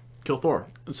kill Thor.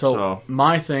 So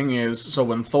my thing is, so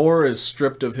when Thor is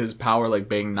stripped of his power, like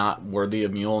being not worthy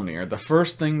of Mjolnir, the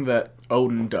first thing that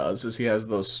Odin does is he has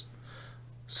those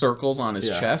circles on his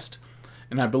chest,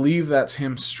 and I believe that's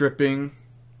him stripping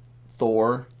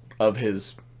Thor of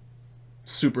his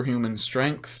superhuman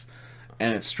strength,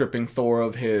 and it's stripping Thor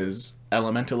of his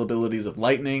elemental abilities of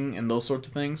lightning and those sorts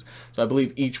of things. So I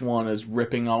believe each one is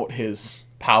ripping out his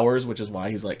powers, which is why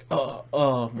he's like,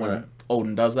 when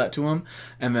Odin does that to him.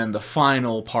 And then the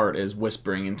final part is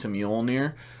whispering into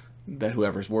Mjolnir that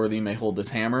whoever's worthy may hold this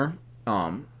hammer.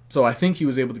 So I think he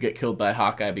was able to get killed by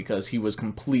Hawkeye because he was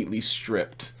completely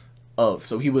stripped of.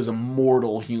 So he was a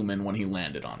mortal human when he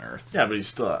landed on Earth. Yeah, but he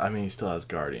still has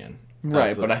Guardian.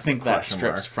 Right, but I think that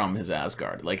strips from his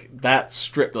Asgard. Like, that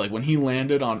stripped, like, when he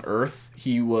landed on Earth,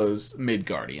 he was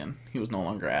Midgardian. He was no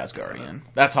longer Asgardian.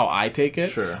 That's how I take it.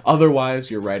 Sure.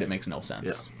 Otherwise, you're right, it makes no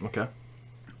sense. Yeah, okay.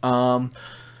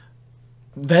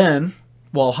 Then,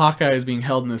 while Hawkeye is being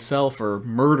held in his cell for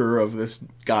murder of this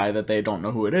guy that they don't know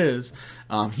who it is,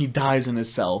 he dies in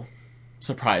his cell,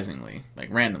 surprisingly,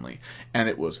 like, randomly. And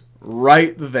it was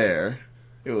right there.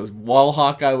 It was while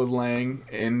Hawkeye was laying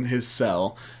in his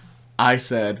cell. I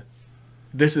said,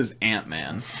 this is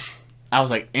Ant-Man. I was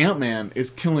like, Ant-Man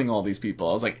is killing all these people.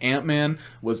 I was like, Ant-Man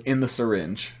was in the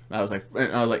syringe. I was like,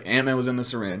 Ant-Man was in the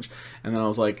syringe. And then I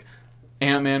was like,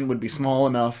 Ant-Man would be small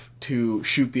enough to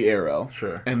shoot the arrow.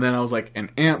 Sure. And then I was like, and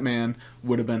Ant-Man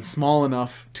would have been small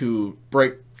enough to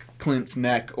break Clint's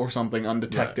neck or something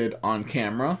undetected on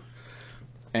camera.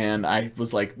 And I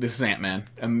was like, this is Ant-Man.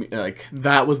 And like,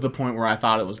 that was the point where I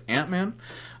thought it was Ant-Man.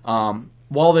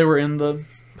 While they were in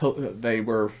they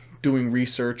were doing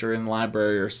research or in the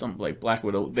library or something, like Black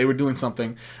Widow, they were doing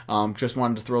something. Just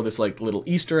wanted to throw this like little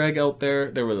Easter egg out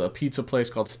there. There was a pizza place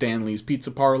called Stanley's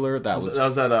Pizza Parlor. That was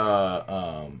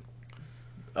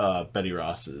at Betty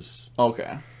Ross's.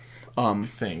 Okay.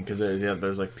 Thing, because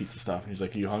there's like pizza stuff, and he's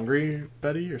like, "Are you hungry,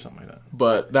 Betty?" or something like that.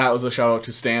 But that was a shout out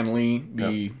to Stan Lee,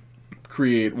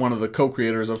 one of the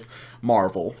co-creators of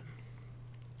Marvel.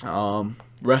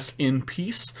 Rest in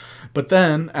peace. But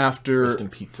then after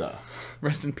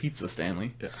rest in pizza,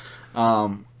 Stanley.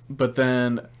 Yeah. But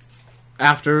then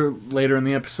after later in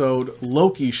the episode,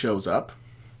 Loki shows up.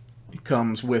 He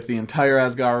comes with the entire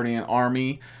Asgardian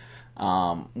army.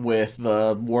 With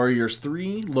the Warriors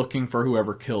 3 looking for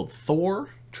whoever killed Thor,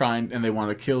 and they want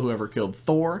to kill whoever killed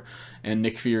Thor. And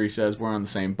Nick Fury says we're on the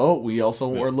same boat. We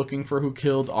also are looking for who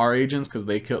killed our agents because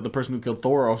they killed the person who killed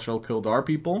Thor also killed our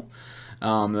people.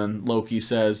 Then Loki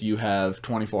says you have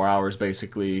 24 hours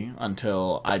basically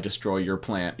until I destroy your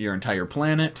entire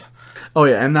planet. Oh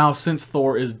yeah, and now since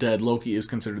Thor is dead, Loki is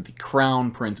considered the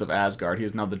crown prince of Asgard. He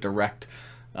is now the direct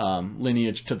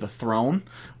lineage to the throne,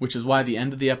 which is why the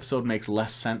end of the episode makes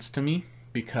less sense to me,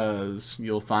 because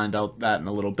you'll find out that in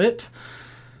a little bit.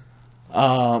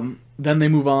 Then they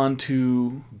move on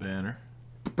to Banner,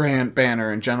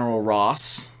 and General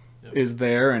Ross is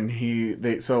there,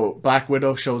 and so Black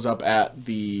Widow shows up at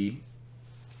the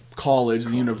college.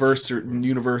 The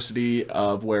university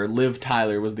of where Liv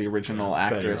Tyler was the original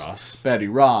actress. Betty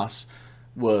Ross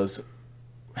was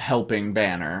helping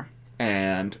Banner,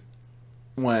 and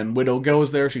when Widow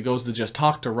goes there, she goes to just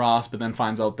talk to Ross, but then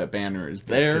finds out that Banner is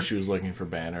there. Because she was looking for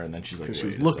Banner, and then she's like, she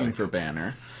was looking for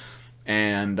Banner.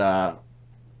 And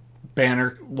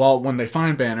Banner, when they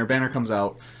find Banner, Banner comes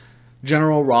out.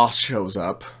 General Ross shows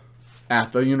up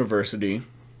at the university.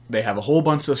 They have a whole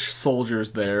bunch of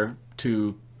soldiers there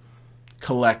to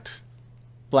collect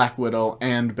Black Widow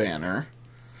and Banner.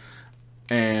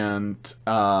 And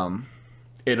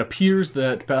it appears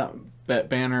that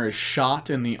Banner is shot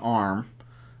in the arm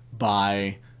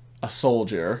by a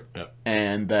soldier,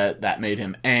 and that made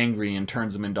him angry and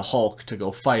turns him into Hulk to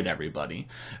go fight everybody.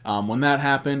 When that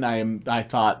happened, I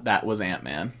thought that was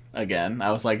Ant-Man again.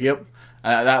 I was like, yep,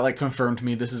 that like confirmed to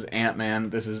me this is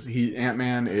Ant-Man.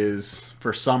 Ant-Man is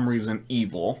for some reason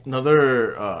evil.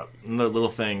 Another little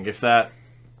thing, if that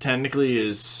technically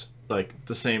is like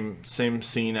the same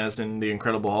scene as in the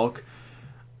Incredible Hulk,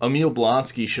 Emil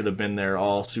Blonsky should have been there,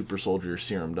 all super soldiers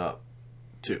serumed up,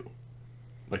 too.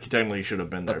 Like, he technically should have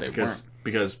been there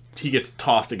because he gets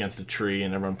tossed against a tree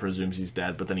and everyone presumes he's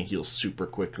dead, but then he heals super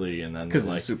quickly, and then because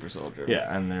he's a super soldier.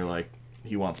 Yeah, and they're like,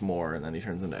 he wants more, and then he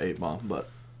turns into 8-Bomb. But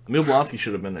Emil Blonsky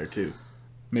should have been there too.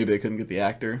 Maybe they couldn't get the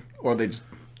actor, or this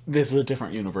is a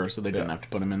different universe, so they didn't have to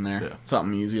put him in there. Yeah.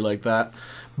 Something easy like that.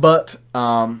 But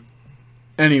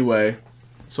anyway,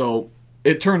 so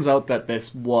it turns out that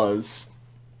this was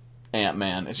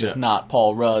Ant-Man. It's just not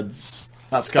Paul Rudd's.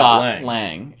 Not Scott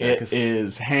Lang. It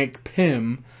is Hank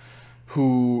Pym,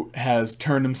 who has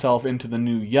turned himself into the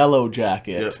new Yellow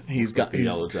Jacket. Yep. He's got the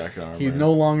Yellow Jacket armor. He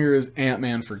no longer is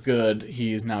Ant-Man for good.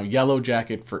 He is now Yellow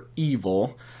Jacket for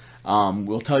evil.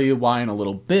 We'll tell you why in a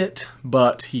little bit,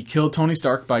 but he killed Tony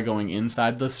Stark by going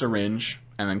inside the syringe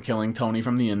and then killing Tony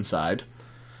from the inside.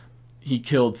 He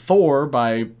killed Thor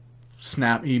by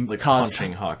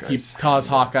punching Hawkeye. He caused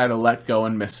Hawkeye to let go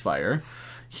and misfire.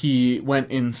 He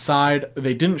went inside.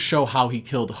 They didn't show how he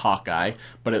killed Hawkeye,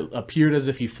 but it appeared as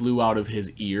if he flew out of his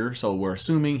ear, so we're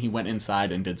assuming he went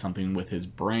inside and did something with his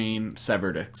brain,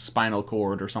 severed a spinal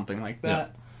cord or something like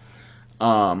that.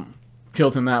 Yeah.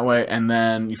 Killed him that way, and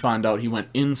then you find out he went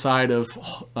inside of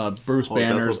Bruce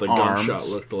Banner's that's what the arms. Gunshot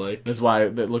looked like. That's why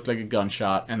it looked like a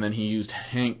gunshot, and then he used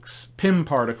Hank's Pym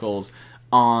particles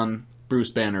on Bruce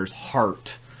Banner's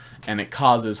heart, and it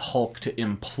causes Hulk to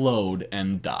implode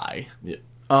and die. Yeah.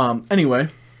 Anyway,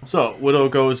 so Widow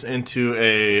goes into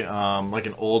a like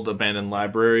an old abandoned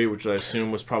library, which I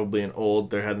assume was probably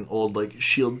they had an old like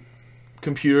SHIELD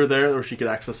computer there where she could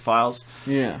access files.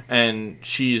 Yeah. And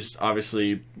she's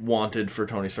obviously wanted for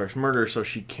Tony Stark's murder, so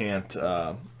she can't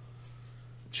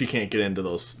get into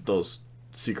those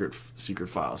secret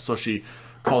files. So she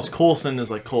calls Coulson, is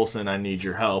like, Coulson, I need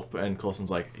your help, and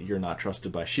Coulson's like, you're not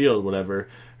trusted by SHIELD, whatever.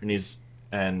 And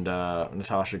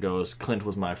Natasha goes, Clint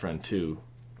was my friend too.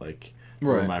 Like,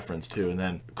 we're my friends too. And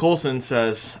then Coulson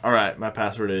says, all right, my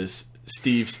password is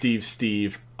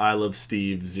Steve, I love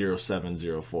Steve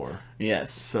 0704.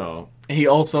 Yes. So he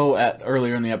also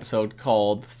earlier in the episode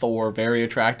called Thor very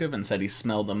attractive and said he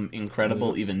smelled him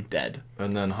incredible, even dead.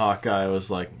 And then Hawkeye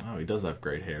was like, oh, he does have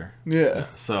great hair. Yeah.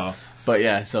 So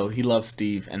he loves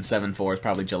Steve, and 7/4 is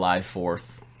probably July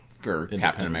 4th. for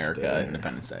Captain America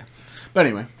Independence Day. But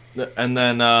anyway. And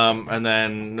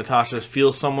then Natasha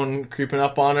feels someone creeping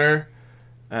up on her,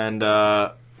 and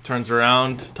turns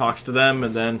around, talks to them,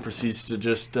 and then proceeds to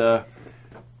just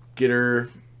get her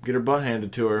butt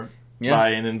handed to her by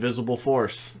an invisible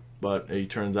force. But it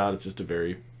turns out it's just a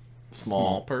very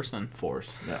small person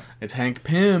force. Yeah, it's Hank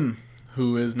Pym,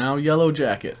 who is now Yellow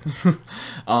Jacket.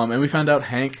 And we find out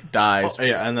Hank dies. Oh,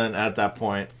 yeah, and then at that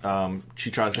point,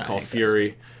 she tries to call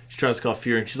Fury. She tries to call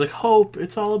Fury, and she's like, "Hope!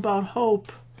 It's all about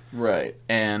hope." Right,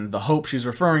 and the hope she's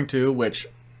referring to, which,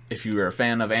 if you are a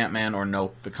fan of Ant-Man or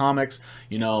know the comics,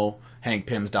 you know Hank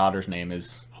Pym's daughter's name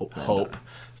is Hope.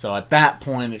 So at that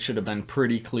point, it should have been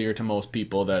pretty clear to most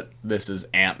people that this is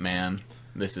Ant-Man.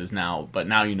 But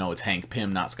now you know it's Hank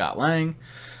Pym, not Scott Lang.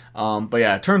 But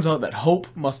yeah, it turns out that Hope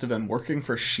must have been working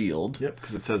for S.H.I.E.L.D. Yep,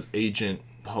 because it says Agent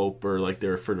Hope, or like they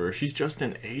refer to her. She's just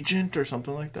an agent or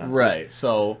something like that. Right,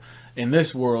 so in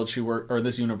this world,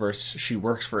 this universe, she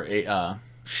works for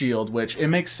S.H.I.E.L.D., which it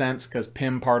makes sense because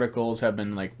Pym Particles have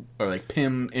been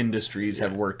Pym Industries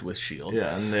have worked with S.H.I.E.L.D.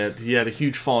 Yeah, and he had a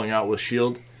huge falling out with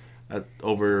S.H.I.E.L.D.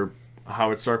 Over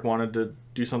Howard Stark wanted to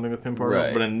do something with Pym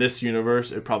Particles, but in this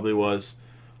universe, it probably was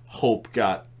Hope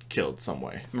got killed some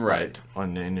way. Right.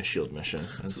 In a S.H.I.E.L.D. mission.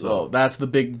 And so that's the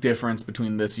big difference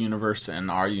between this universe and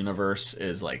our universe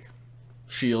is like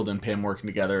S.H.I.E.L.D. and Pym working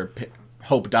together.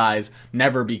 Hope dies,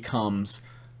 never becomes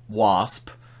Wasp.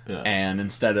 Yeah. And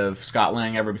instead of Scott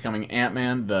Lang ever becoming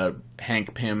Ant-Man, the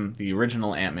Hank Pym, the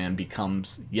original Ant-Man,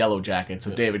 becomes Yellow Jacket.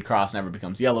 So David Cross never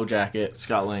becomes Yellow Jacket.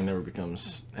 Scott Lang never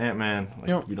becomes Ant-Man.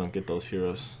 We don't get those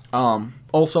heroes.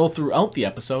 Also, throughout the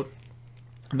episode,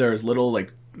 there's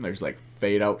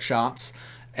fade out shots.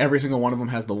 Every single one of them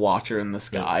has the Watcher in the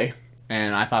sky. Yep.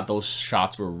 And I thought those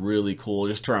shots were really cool,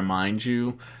 just to remind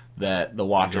you that the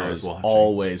Watcher is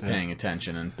always paying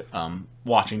attention and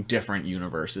watching different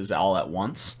universes all at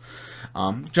once.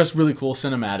 Just really cool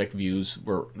cinematic views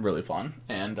were really fun.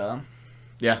 And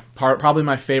probably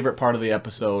my favorite part of the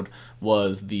episode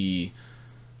was the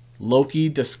Loki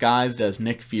disguised as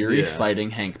Nick Fury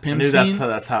fighting Hank Pym. I knew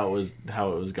that's how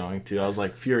it was going to. I was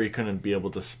like, Fury couldn't be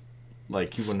able to he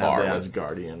wouldn't have the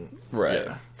Asgardian. Right.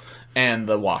 Yeah. And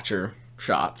the Watcher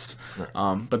shots.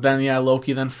 Right. But then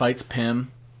Loki then fights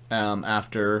Pym.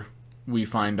 After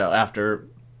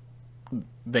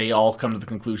they all come to the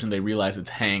conclusion, they realize it's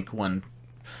Hank when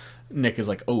Nick is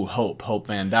like, "Oh, Hope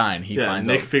Van Dyne."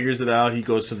 Nick figures it out. He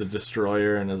goes to the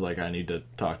Destroyer and is like, "I need to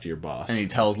talk to your boss." And he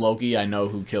tells Loki, "I know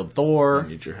who killed Thor. I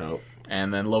need your help."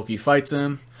 And then Loki fights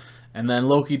him. And then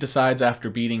Loki decides, after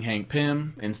beating Hank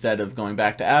Pym, instead of going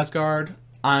back to Asgard,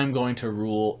 I'm going to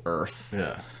rule Earth.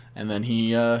 Yeah. And then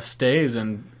he stays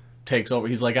and takes over.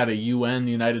 He's like at a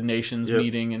United Nations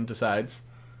meeting and decides,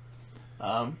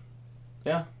 I'm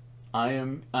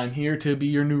here to be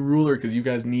your new ruler because you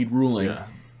guys need ruling.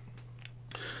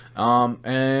 Yeah.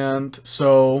 And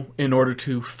so in order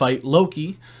to fight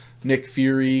Loki, Nick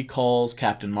Fury calls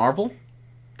Captain Marvel.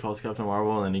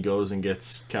 And then he goes and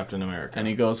gets Captain America. And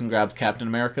he goes and grabs Captain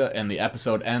America, and the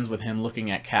episode ends with him looking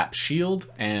at Cap's shield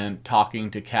and talking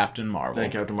to Captain Marvel.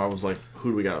 Then Captain Marvel's like, "Who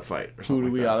do we gotta fight?" Or something.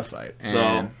 Who do we gotta fight? And so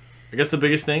I guess the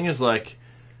biggest thing is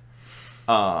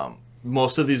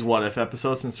most of these What If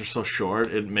episodes, since they're so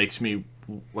short, it makes me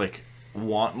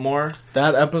want more.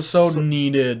 That episode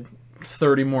needed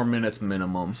 30 more minutes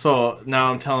minimum. So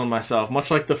now I'm telling myself, much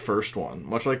like the first one,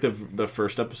 much like the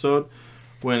first episode,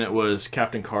 when it was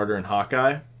Captain Carter and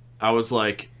Hawkeye, I was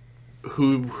like,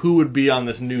 who would be on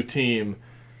this new team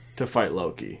to fight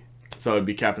Loki? So it'd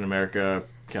be Captain America,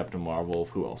 Captain Marvel,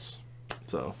 who else?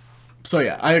 So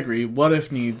yeah, I agree. What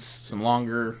If needs some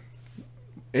longer.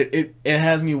 It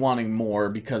has me wanting more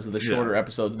because of the shorter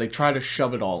episodes. They try to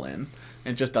shove it all in.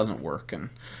 It just doesn't work. And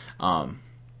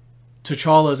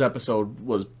T'Challa's episode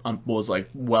was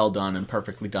well done and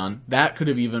perfectly done. That could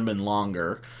have even been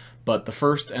longer, but the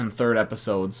first and third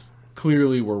episodes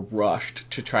clearly were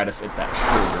rushed to try to fit that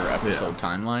shorter episode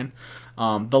timeline.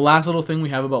 The last little thing we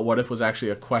have about What If was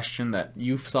actually a question that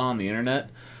you saw on the internet,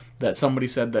 that somebody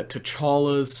said that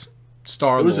T'Challa's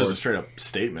Star-Lord... It was just a straight-up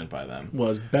statement by them.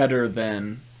 ...was better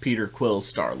than Peter Quill's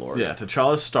Star-Lord. Yeah,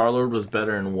 T'Challa's Star-Lord was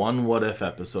better in one What If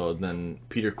episode than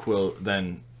Peter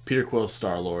Quill's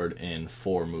Star-Lord in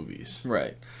 4 movies.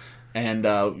 Right. And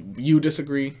you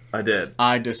disagree. I did.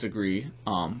 I disagree.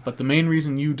 But the main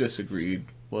reason you disagreed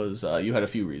was you had a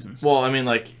few reasons. Well, I mean,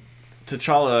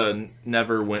 T'Challa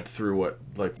never went through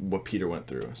what Peter went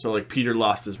through. So, Peter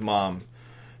lost his mom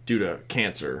due to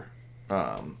cancer.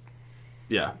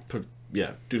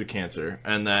 Due to cancer.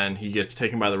 And then he gets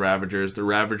taken by the Ravagers. The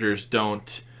Ravagers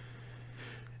don't...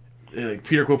 like,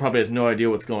 Peter Quill probably has no idea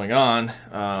what's going on.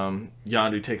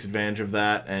 Yondu takes advantage of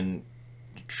that and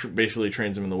basically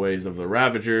trains him in the ways of the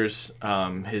Ravagers.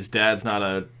 His dad's not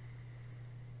a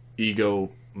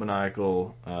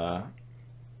egomaniacal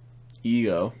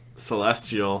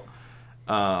celestial.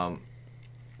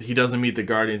 He doesn't meet the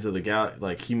Guardians of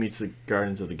the he meets the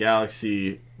Guardians of the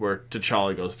Galaxy, where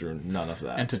T'Challa goes through none of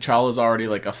that. And T'Challa's already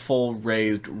like a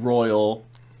full-raised royal,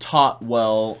 taught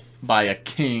well by a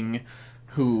king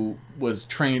who was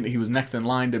trained. He was next in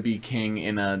line to be king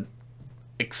in a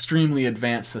extremely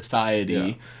advanced society.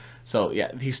 Yeah. So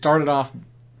yeah, he started off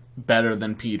better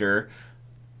than Peter,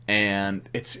 and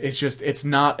it's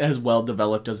not as well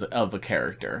developed as of a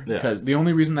character, because the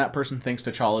only reason that person thinks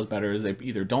T'Challa is better is they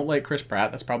either don't like Chris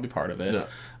Pratt, that's probably part of it,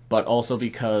 but also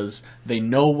because they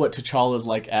know what T'Challa is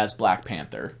like as Black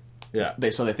Panther. Yeah.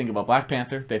 So they think about Black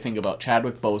Panther, they think about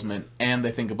Chadwick Boseman, and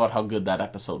they think about how good that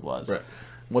episode was. Right.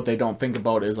 What they don't think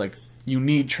about is, like, you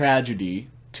need tragedy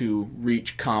to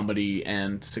reach comedy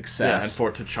and success. Yeah, and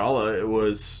for T'Challa, it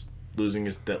was losing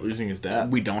his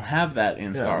dad. We don't have that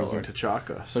in Star-Lord. Losing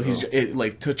T'Chaka. So he's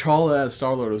like, T'Challa as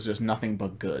Star-Lord was just nothing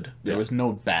but good. There was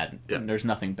no bad. Yeah. There's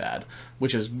nothing bad,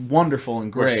 which is wonderful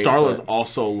and great. Star-Lord's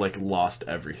also like lost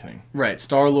everything. Right.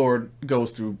 Star-Lord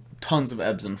goes through tons of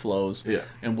ebbs and flows. Yeah.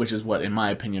 And which is what, in my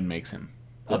opinion, makes him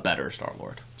a better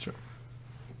Star-Lord. Sure.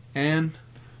 And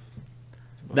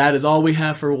that is all we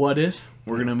have for What If.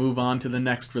 We're going to move on to the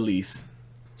next release.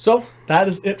 So, that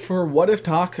is it for What If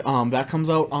Talk. That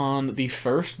comes out on the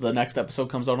 1st. The next episode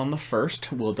comes out on the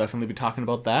 1st. We'll definitely be talking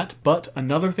about that. But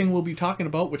another thing we'll be talking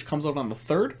about, which comes out on the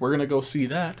 3rd, we're going to go see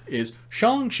that, is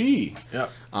Shang-Chi.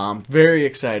 Yep. Very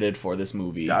excited for this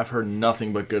movie. Yeah, I've heard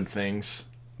nothing but good things.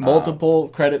 Multiple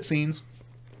credit scenes.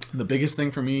 The biggest thing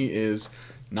for me is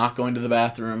not going to the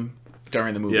bathroom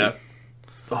during the movie. Yeah.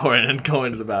 Oh, and then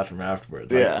going to the bathroom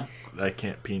afterwards. Yeah. I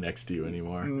can't pee next to you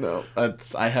anymore. No,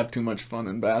 I have too much fun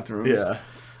in bathrooms. Yeah.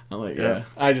 I'm like, I'm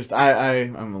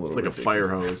a little. It's like ridiculous. A fire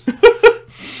hose.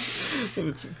 And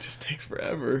it just takes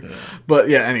forever. Yeah. But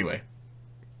yeah, anyway,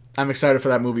 I'm excited for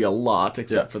that movie a lot,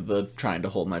 except for the trying to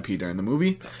hold my pee during the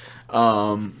movie.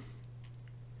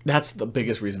 That's the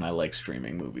biggest reason I like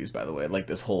streaming movies, by the way. Like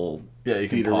this whole you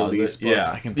theater can pause release.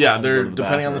 it. Yeah, they're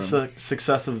depending on the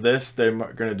success of this, they're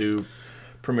going to do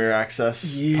premiere access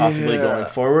possibly going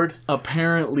forward.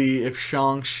 Apparently, if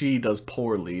Shang-Chi does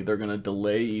poorly, they're going to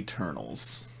delay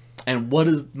Eternals. And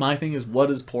my thing is, what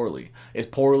is poorly? Is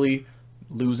poorly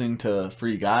losing to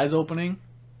Free Guys opening?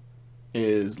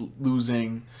 Is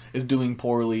doing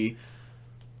poorly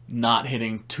not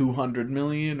hitting 200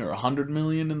 million or 100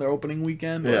 million in their opening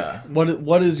weekend? Yeah. Like,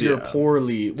 what is your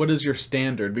poorly? What is your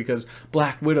standard? Because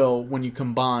Black Widow, when you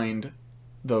combined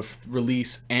the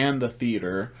release and the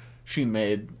theater, she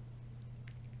made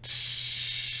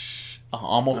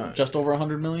almost just over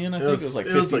 100 million. I think it was like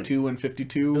 52 and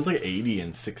 52. It was like 80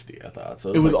 and 60, I thought.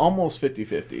 So it was almost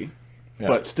 50-50. Yeah.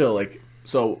 But still, like,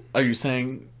 so are you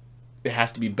saying it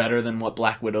has to be better than what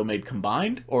Black Widow made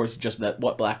combined, or is it just that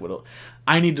what Black Widow?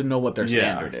 I need to know what their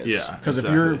standard is. Yeah, because if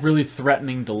you're really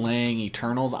threatening delaying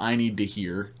Eternals, I need to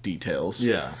hear details.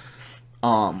 Yeah.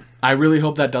 I really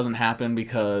hope that doesn't happen,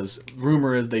 because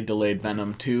rumor is they delayed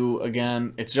Venom 2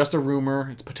 again. It's just a rumor.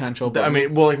 It's potential. But I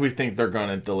mean, well, like, we think they're going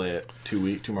to delay it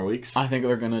 2 more weeks. I think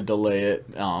they're going to delay it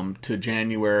to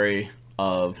January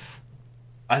of...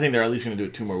 I think they're at least going to do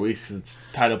it 2 more weeks, because it's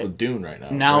tied up with Dune right now.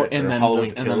 Now, right? And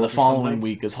then the following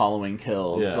week is Halloween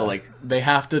Kills. Yeah. So, like, they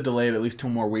have to delay it at least 2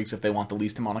 more weeks if they want the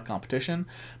least amount of competition.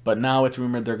 But now it's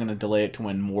rumored they're going to delay it to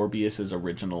when Morbius's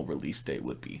original release date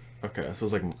would be. Okay, so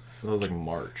it was like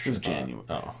March. It was January.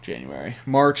 January.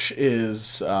 March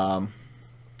is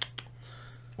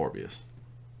Morbius.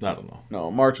 I don't know.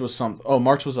 No, March was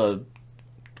March was a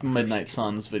Midnight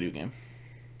Suns video game.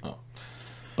 Oh.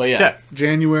 But yeah,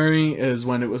 January is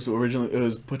when it was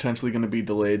potentially going to be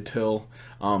delayed till.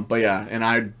 But yeah, and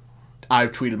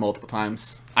I've tweeted multiple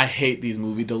times. I hate these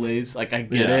movie delays. Like, I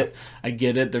get it. I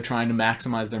get it. They're trying to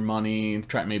maximize their money,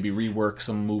 try maybe rework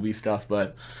some movie stuff.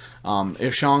 But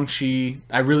if Shang-Chi,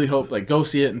 I really hope, like, go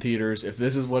see it in theaters. If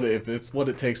it's what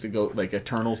it takes to go, like,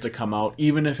 Eternals to come out,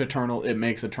 even if it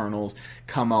makes Eternals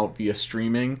come out via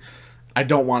streaming, I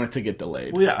don't want it to get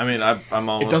delayed. Well, yeah, I mean, I'm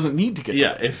almost... It doesn't need to get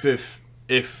delayed. Yeah,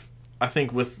 if I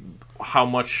think with how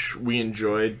much we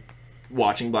enjoyed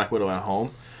watching Black Widow at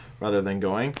home rather than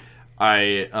going,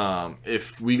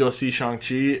 if we go see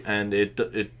Shang-Chi and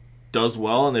it does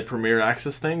well and they premiere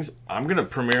access things, I'm gonna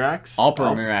premiere access. I'll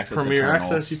premiere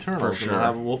access Eternals for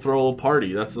sure. We'll throw a little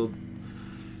party.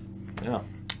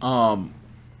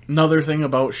 Another thing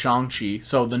about Shang-Chi.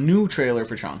 So the new trailer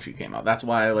for Shang-Chi came out. That's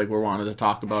why we wanted to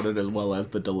talk about it as well as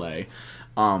the delay.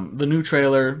 The new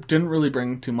trailer didn't really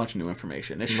bring too much new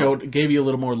information. It gave you a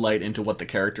little more light into what the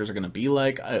characters are going to be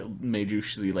like. It made you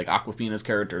see Awkwafina's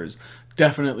character is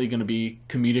definitely going to be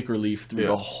comedic relief through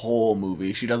the whole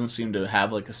movie. She doesn't seem to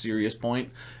have a serious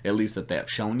point, at least that they have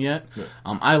shown yet. Yeah.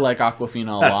 I like Awkwafina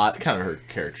a lot. That's kind of her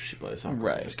character she plays.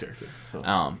 Right. Character.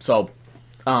 So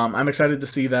I'm excited to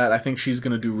see that. I think she's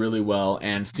going to do really well,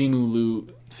 and Simu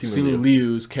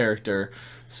Liu's character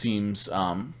seems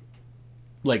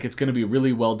like it's going to be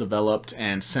really well developed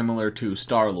and similar to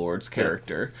Star-Lord's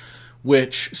character,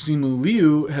 which Simu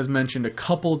Liu has mentioned a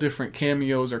couple different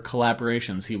cameos or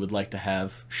collaborations he would like to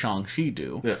have Shang-Chi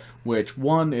do. Yeah. Which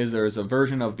one is there's a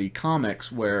version of the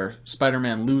comics where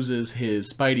Spider-Man loses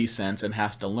his Spidey sense and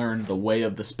has to learn the way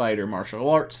of the spider martial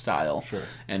arts style. Sure.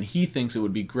 And he thinks it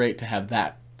would be great to have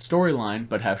that storyline,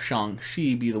 but have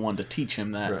Shang-Chi be the one to teach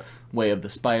him that way of the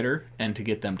spider and to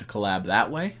get them to collab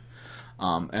that way.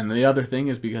 And the other thing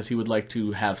is because he would like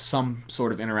to have some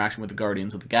sort of interaction with the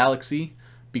Guardians of the Galaxy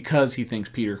because he thinks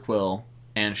Peter Quill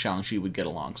and Shang-Chi would get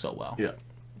along so well. Yeah.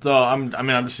 So I'm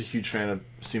just a huge fan of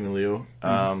Simu Liu.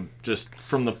 Just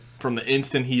from the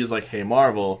instant he is like, "Hey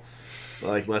Marvel,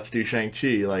 let's do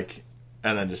Shang-Chi,"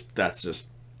 and then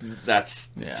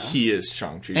he is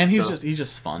Shang-Chi. And he's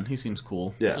just fun. He seems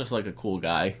cool. Yeah. Just like a cool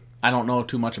guy. I don't know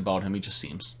too much about him. He just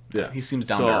seems he seems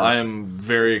down to earth. So I am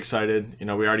very excited. We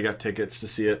already got tickets to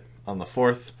see it on the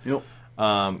 4th. Yep.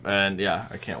 And yeah,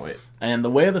 I can't wait. And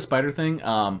the Way of the Spider thing,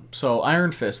 so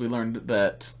Iron Fist, we learned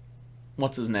that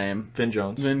what's his name? Vin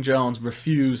Jones. Vin Jones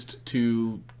refused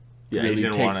to really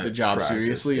take the job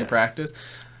seriously and practice.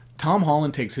 Tom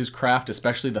Holland takes his craft,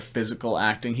 especially the physical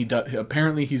acting.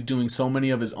 Apparently he's doing so many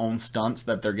of his own stunts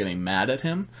that they're getting mad at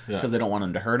him because they don't want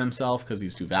him to hurt himself because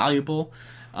he's too valuable.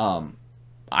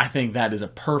 I think that is a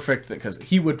perfect thing because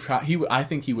I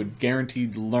think he would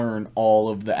guaranteed learn all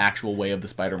of the actual way of the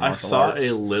spider martial arts. I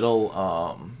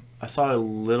saw a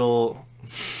little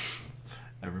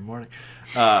every morning.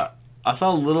 I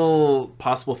saw a little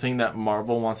possible thing that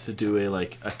Marvel wants to do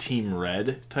a Team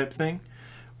Red type thing,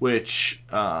 which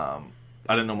I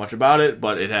didn't know much about it,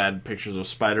 but it had pictures of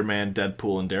Spider-Man,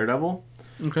 Deadpool, and Daredevil.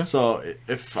 Okay. So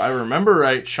if I remember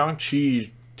right,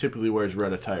 Shang-Chi typically wears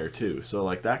red attire too.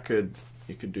 So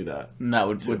you could do that. And that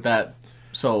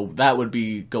would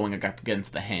be going up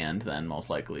against the Hand then, most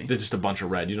likely. They're just a bunch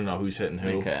of red. You don't know who's hitting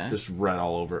who. Okay. Just red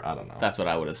all over. I don't know. That's what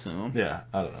I would assume. Yeah,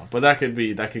 I don't know. But that could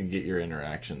get your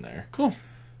interaction there. Cool.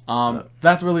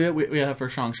 That's really it we have for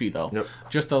Shang-Chi, though. Yep.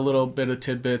 Just a little bit of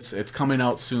tidbits. It's coming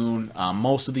out soon.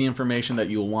 Most of the information that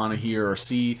you'll want to hear or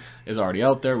see is already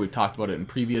out there. We've talked about it in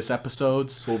previous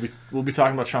episodes. So we'll be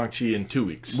talking about Shang-Chi in 2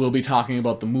 weeks. We'll be talking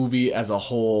about the movie as a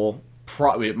whole.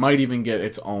 It might even get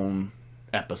its own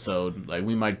episode.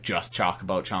 We might just talk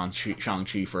about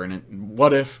Shang-Chi for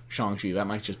what if Shang-Chi? That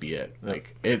might just be it.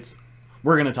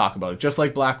 We're gonna talk about it. Just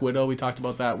like Black Widow, we talked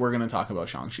about that. We're gonna talk about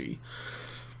Shang-Chi.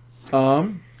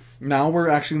 Now we're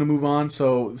actually going to move on.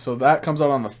 So that comes out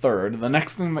on the 3rd. The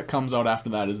next thing that comes out after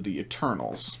that is the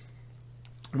Eternals.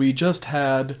 We just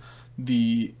had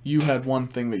you had one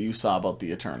thing that you saw about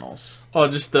the Eternals. Oh,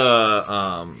 just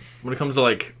the when it comes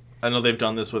to I know they've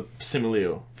done this with Simu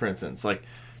Liu, for instance,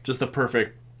 just the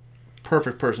perfect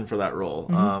person for that role.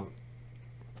 Mm-hmm.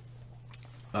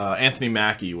 Anthony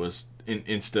Mackie was in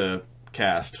Insta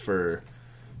cast for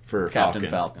Captain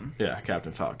Falcon. Yeah,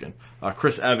 Captain Falcon.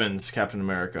 Chris Evans, Captain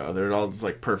America. They're all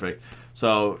just perfect.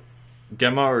 So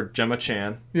Gemma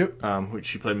Chan. Yep.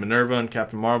 She played Minerva in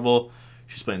Captain Marvel.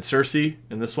 She's playing Cersei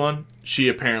in this one. She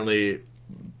apparently,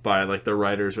 by the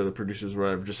writers or the producers or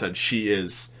whatever, just said she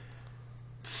is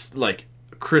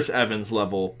Chris Evans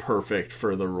level perfect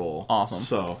for the role. Awesome.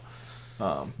 So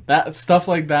that stuff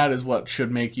like that is what should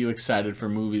make you excited for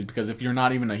movies, because if you're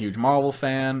not even a huge Marvel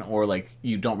fan or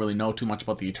you don't really know too much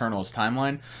about the Eternals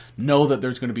timeline, know that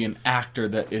there's going to be an actor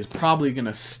that is probably going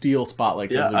to steal spotlight.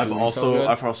 Yeah, I've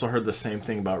also heard the same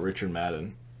thing about Richard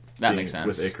Madden. That makes sense.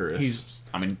 With Icarus.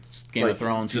 Game of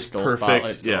Thrones, just he stole perfect.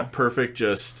 Spotlight. So. Yeah, perfect.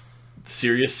 Just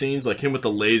serious scenes him with the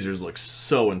lasers looks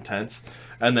so intense.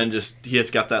 And then he has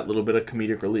got that little bit of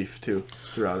comedic relief too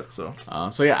throughout it. So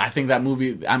yeah, I think that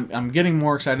movie. I'm getting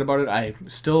more excited about it. I'm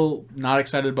still not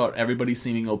excited about everybody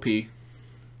seeming OP,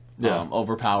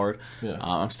 overpowered. Yeah.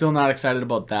 I'm still not excited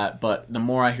about that. But the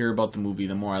more I hear about the movie,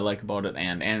 the more I like about it.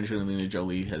 And Angelina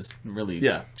Jolie has really,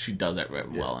 she does it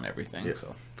well and everything. Yeah.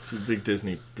 So she's a big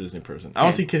Disney person. I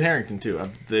want to see Kit Harington too.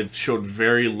 They've showed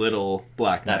very little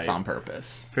Black Knight. That's on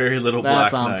purpose. Very little Black Knight.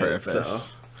 That's on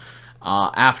purpose. So.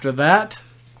 After that.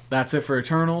 That's it for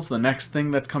Eternals. The next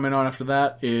thing that's coming out after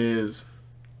that is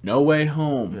No Way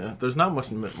Home. Yeah, there's not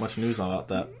much news about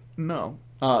that. No.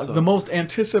 The most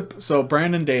So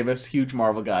Brandon Davis, huge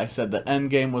Marvel guy, said that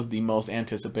Endgame was the most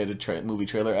anticipated movie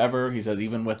trailer ever. He says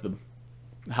even with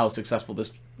how successful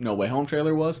this No Way Home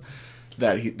trailer was,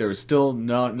 that there was still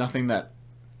nothing that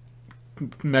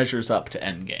measures up to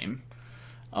Endgame.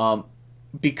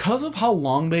 Because of how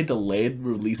long they delayed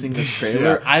releasing this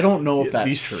trailer, I don't know if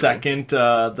that's true.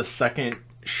 The second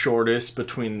shortest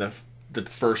between the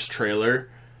first trailer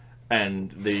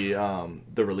and the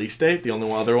release date. The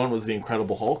only other one was The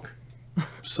Incredible Hulk.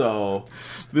 So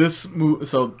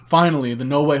finally, the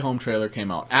No Way Home trailer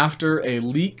came out after a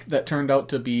leak that turned out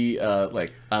to be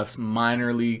like a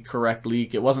minorly correct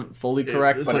leak. It wasn't fully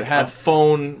correct, but like it had a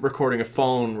phone recording a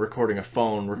phone recording a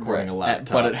phone recording a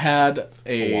laptop. But it had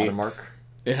a watermark.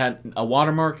 It had a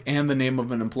watermark and the name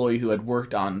of an employee who had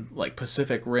worked on like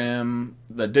Pacific Rim,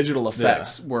 the digital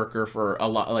effects worker for a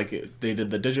lot. Like they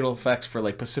did the digital effects for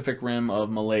like Pacific Rim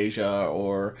of Malaysia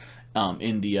or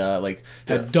India. Like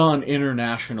had done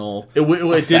international. It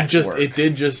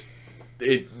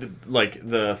like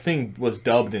the thing was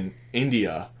dubbed in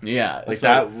India. Yeah, like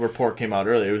that report came out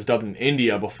earlier. It was dubbed in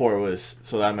India before it was.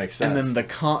 So that makes sense. And then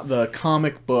the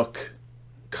comic book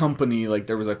company, like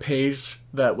there was a page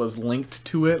that was linked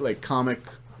to it, like comic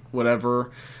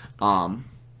whatever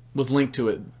was linked to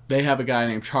it. They have a guy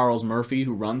named Charles Murphy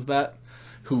who runs that,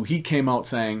 who he came out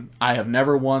saying, I have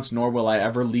never once nor will I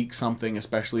ever leak something,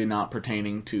 especially not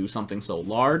pertaining to something so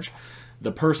large.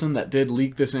 The person that did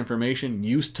leak this information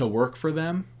used to work for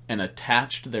them and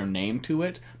attached their name to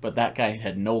it, but that guy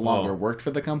had no longer worked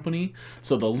for the company,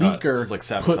 so the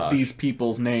leaker put these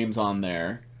people's names on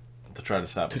there to try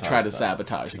to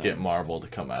sabotage them. Get Marvel to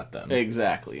come at them.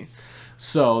 Exactly.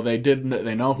 So they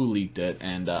know who leaked it,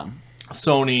 and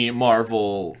Sony,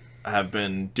 Marvel have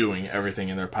been doing everything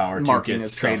in their power to get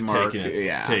its stuff trademark,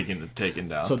 taken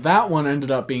down. So that one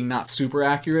ended up being not super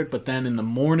accurate, but then in the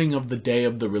morning of the day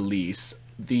of the release,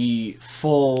 the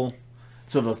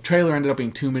trailer ended up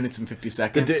being 2 minutes and 50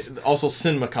 seconds. Also,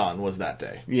 CinemaCon was that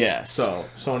day. Yes. So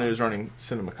Sony was running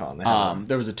CinemaCon.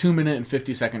 There was a 2 minute and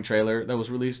 50 second trailer that was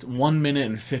released. 1 minute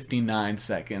and 59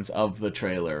 seconds of the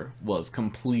trailer was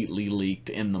completely leaked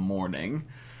in the morning,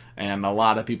 and a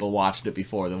lot of people watched it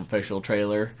before the official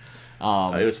trailer.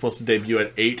 It was supposed to debut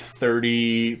at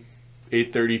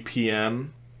 8:30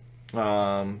 p.m.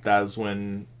 That was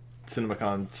when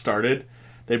CinemaCon started.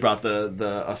 They brought a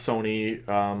Sony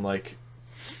like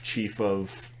chief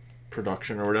of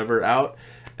production or whatever out,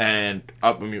 and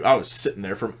I was sitting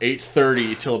there from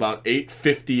 8:30 till about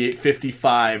 8:50,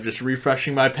 8:55, just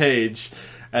refreshing my page,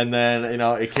 and then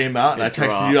it came out, and I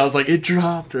texted you. I was like, it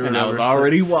dropped, or and whatever. I was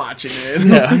already watching it.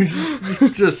 Yeah,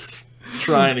 just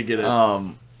trying to get it.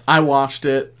 I watched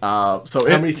it. How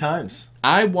many times?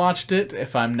 I watched it,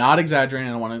 if I'm not exaggerating,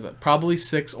 I don't want to, probably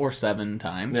 6 or 7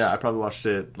 times. Yeah, I probably watched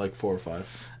it like 4 or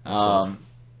 5.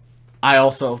 I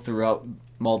also, throughout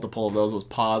multiple of those, was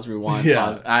pause, rewind,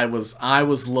 pause. I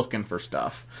was looking for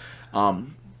stuff.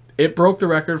 It broke the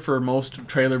record for most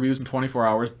trailer views in 24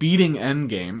 hours, beating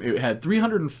Endgame. It had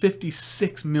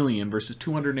 356 million versus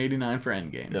 289 for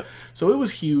Endgame. Yep. So it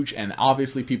was huge, and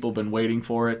obviously people have been waiting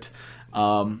for it.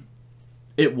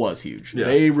 It was huge. Yeah.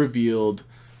 They revealed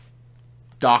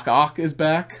Doc Ock is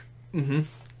back. Mm-hmm.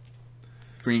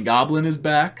 Green Goblin is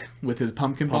back with his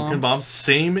pumpkin bombs.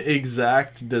 Same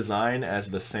exact design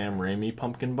as the Sam Raimi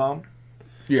pumpkin bomb.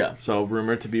 Yeah. So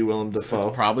rumored to be Willem Dafoe.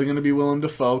 It's probably going to be Willem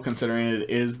Dafoe, considering it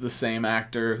is the same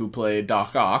actor who played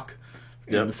Doc Ock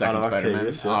in the second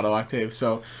Spider-Man. Otto Octavius.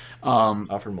 So,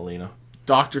 Alfred Molina.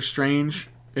 Doctor Strange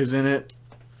is in it.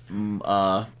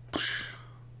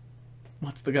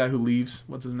 What's the guy who leaves?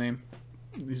 What's his name?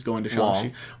 He's going to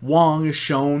Shang-Chi. Wong is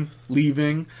shown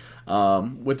leaving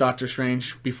with Doctor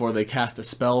Strange before they cast a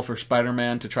spell for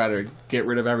Spider-Man to try to get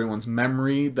rid of everyone's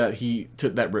memory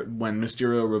when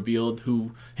Mysterio revealed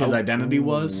who his identity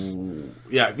was.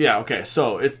 Yeah, okay.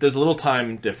 So there's a little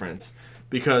time difference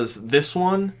because this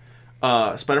one,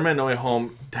 Spider-Man No Way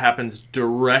Home, happens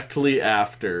directly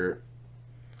after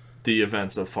the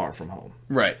events of Far From Home.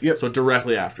 Right. Yep. So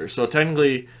directly after. So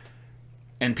technically...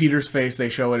 And Peter's face, they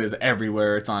show it, is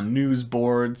everywhere. It's on news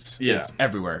boards. Yeah. It's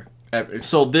everywhere.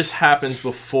 So this happens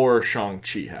before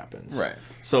Shang-Chi happens. Right.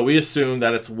 So we assume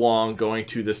that it's Wong going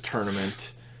to this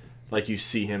tournament, like you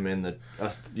see him in the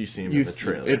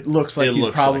trailer. It looks like he's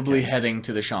probably heading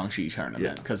to the Shang-Chi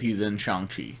tournament because he's in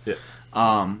Shang-Chi.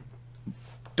 Yeah.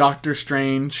 Doctor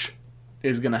Strange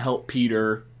is going to help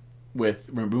Peter with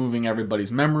removing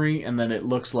everybody's memory, and then it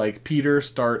looks like Peter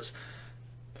starts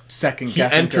second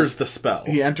guessing. He enters the spell.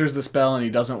 He enters the spell, and he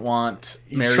doesn't want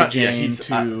Mary Jane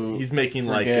to. He's making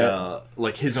forget.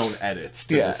 like his own edits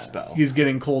to the spell. He's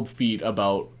getting cold feet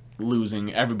about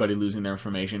everybody losing their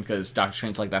information because Doctor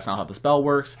Strange's like, that's not how the spell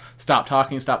works. Stop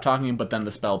talking. But then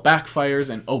the spell backfires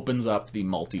and opens up the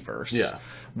multiverse. Yeah.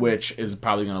 Which is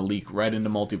probably going to leak right into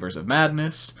Multiverse of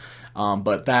Madness.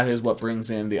 But that is what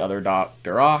brings in the other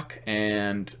Dr. Ock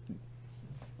and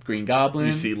Green Goblin.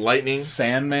 You see lightning,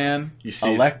 Sandman, you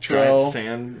see Electro,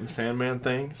 Sandman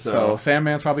thing. So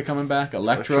Sandman's probably coming back.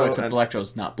 Electro, except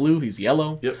Electro's not blue; he's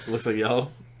yellow. Yep, looks like yellow.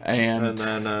 And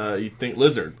then you think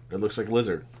lizard. It looks like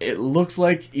lizard. It looks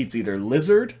like it's either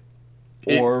lizard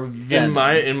or Venom.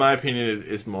 In my opinion,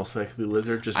 it's most likely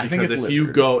lizard. Just because if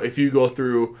lizard. you go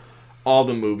through all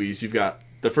the movies, you've got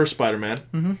the first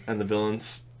Spider-Man and the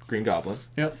villain's Green Goblin.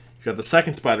 Yep. You've got the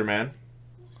second Spider-Man,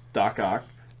 Doc Ock.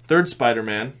 Third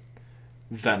Spider-Man,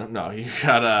 Venom. No, you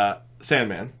got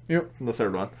Sandman. Yep. The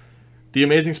third one. The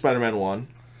Amazing Spider-Man 1,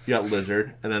 you got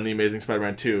Lizard. And then the Amazing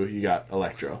Spider-Man 2, you got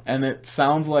Electro. And it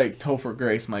sounds like Topher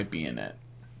Grace might be in it.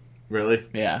 Really?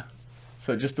 Yeah.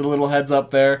 So just a little heads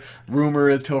up there. Rumor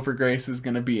is Topher Grace is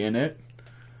going to be in it.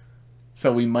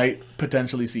 So we might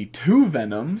potentially see 2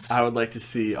 Venoms. I would like to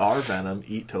see our Venom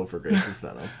eat Topher Grace's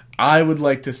Venom. I would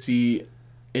like to see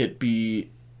it be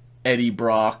Eddie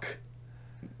Brock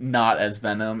not as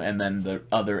Venom, and then the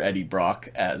other Eddie Brock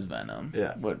as Venom.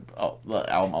 Yeah.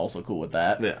 I'm also cool with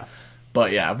that. Yeah.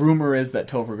 But yeah, rumor is that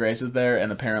Topher Grace is there,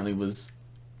 and apparently was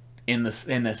he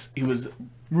was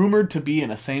rumored to be in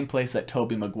the same place that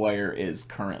Tobey Maguire is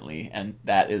currently, and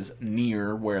that is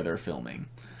near where they're filming.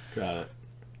 Got it.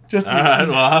 Just all right,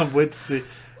 well, I'll wait to see.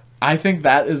 I think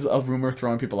that is a rumor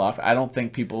throwing people off. I don't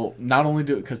think people not only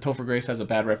do it because Topher Grace has a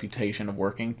bad reputation of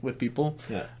working with people,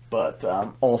 but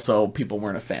also people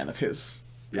weren't a fan of his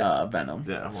Venom.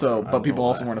 Yeah, but people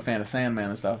also weren't a fan of Sandman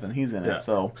and stuff, and he's in it.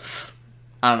 So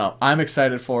I don't know. I'm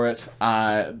excited for it.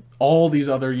 All these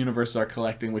other universes are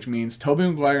collecting, which means Tobey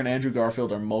Maguire and Andrew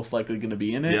Garfield are most likely going to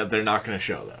be in it. Yeah, they're not going to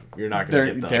show them. You're not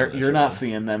going to get those. You're not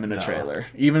seeing them in a trailer.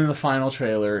 Even in the final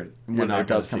trailer, when it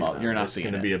does come out, you're not seeing it.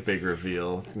 It's going to be a big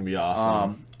reveal. It's going to be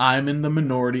awesome. I'm in the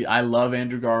minority. I love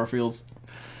Andrew Garfield's.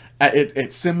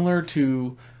 It's similar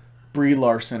to Brie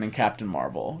Larson in Captain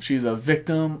Marvel. She's a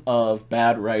victim of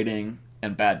bad writing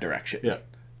and bad direction. Yeah.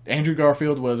 Andrew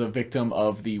Garfield was a victim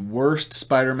of the worst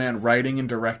Spider-Man writing and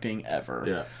directing ever.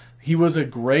 Yeah. He was a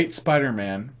great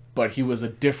Spider-Man, but he was a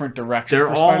different direction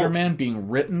for Spider-Man being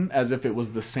written as if it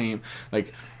was the same.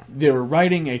 Like, they were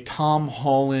writing a Tom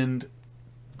Holland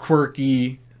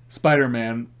quirky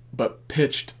Spider-Man, but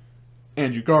pitched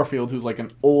Andrew Garfield, who's like an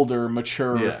older,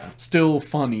 mature, still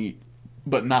funny,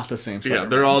 but not the same Spider-Man. Yeah,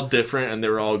 they're all different, and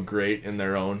they're all great in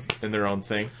their own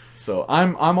thing. So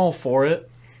I'm all for it.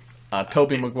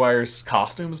 Tobey Maguire's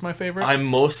costume is my favorite. I'm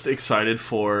most excited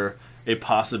for a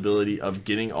possibility of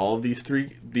getting all of these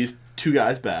 2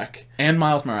 guys back. And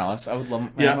Miles Morales. I would love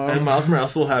and Miles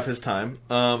Morales will have his time.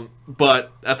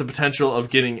 But at the potential of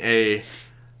getting a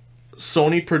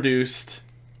Sony-produced,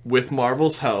 with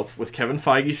Marvel's help, with Kevin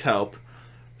Feige's help,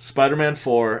 Spider-Man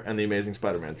 4 and The Amazing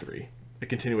Spider-Man 3. A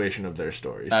continuation of their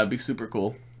stories. That would be super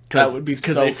cool. That would be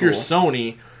so cool. Because if you're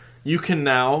Sony, you can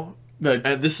now...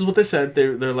 and this is what they said.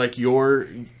 They're like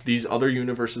these other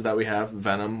universes that we have: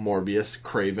 Venom, Morbius,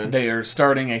 Kraven. They are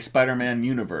starting a Spider-Man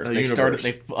universe.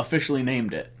 They officially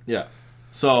named it. Yeah.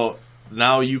 So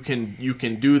now you can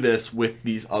do this with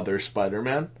these other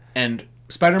Spider-Man. And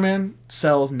Spider-Man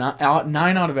sells 9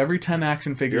 out of every 10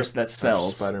 action figures that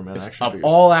sells. Spider-Man action figures.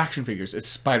 All action figures is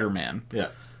Spider-Man. Yeah.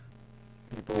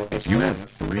 If you have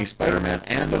 3 Spider-Man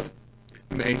and a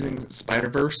Amazing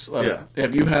Spider-Verse.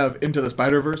 If you have Into the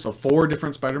Spider-Verse, so 4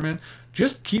 different Spider-Man,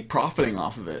 just keep profiting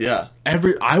off of it. Yeah.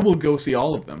 I will go see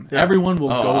all of them. Yeah. Everyone will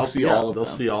go see all of them.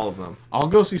 They'll see all of them. I'll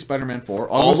go see Spider-Man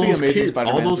 4. I'll go see Amazing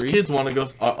Spider-Man 3. All those kids want to go,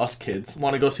 us kids,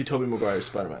 want to go see Tobey Maguire's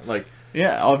Spider-Man. Like,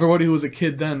 yeah, everybody who was a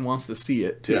kid then wants to see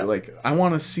it, too. Yeah. Like, I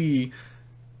want to see,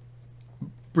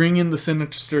 bring in the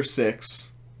Sinister Six.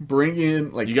 Bring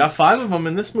in, like... You got 5 of them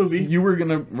in this movie. You were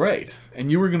gonna... Right.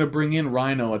 And you were gonna bring in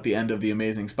Rhino at the end of The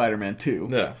Amazing Spider-Man 2.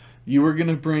 Yeah. You were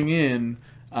gonna bring in...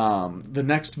 the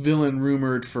next villain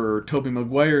rumored for Tobey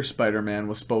Maguire's Spider-Man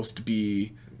was supposed to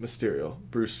be... Mysterio.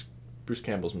 Bruce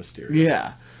Campbell's Mysterio.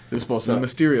 Yeah. It was supposed to be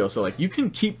Mysterio. So, like, you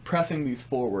can keep pressing these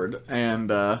forward and...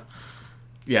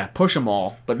 push them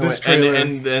all. But this trailer...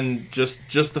 And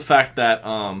just the fact that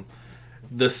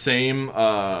the same...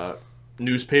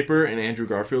 newspaper in Andrew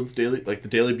Garfield's the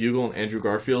Daily Bugle and Andrew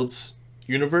Garfield's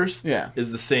universe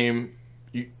is the same.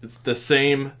 It's the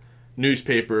same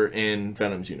newspaper in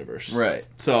Venom's universe. Right.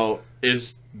 So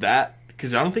is that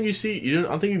because I don't think I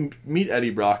don't think you meet Eddie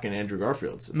Brock and Andrew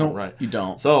Garfield's. No, right? You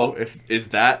don't. So is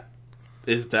that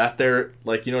their,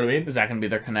 like, you know what I mean? Is that going to be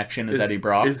their connection? Is Eddie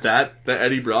Brock? Is that the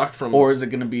Eddie Brock from? Or is it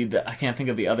going to be I can't think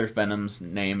of the other Venom's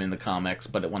name in the comics,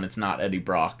 but when it's not Eddie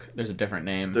Brock, there's a different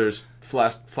name. There's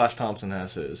Flash Thompson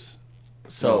has his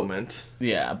moment.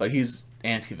 Yeah, but he's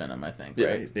anti-Venom, I think,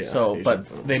 right? Yeah, so, but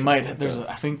they might.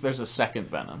 I think there's a second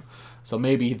Venom, so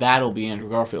maybe that'll be Andrew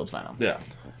Garfield's Venom. Yeah.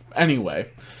 Anyway,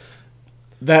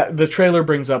 that the trailer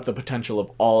brings up the potential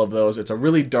of all of those. It's a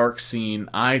really dark scene.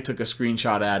 I took a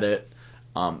screenshot at it.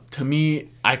 To me,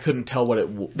 I couldn't tell what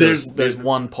it. There's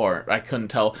one part I couldn't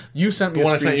tell. You sent me a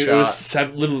screenshot. It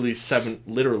was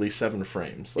literally seven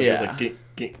frames. Like, yeah. It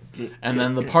was like, and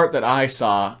then the part that I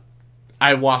saw,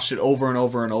 I watched it over and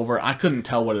over and over. I couldn't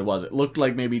tell what it was. It looked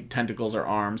like maybe tentacles or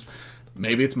arms.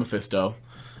 Maybe it's Mephisto.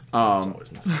 It's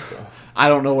always Mephisto. I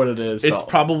don't know what it is. It's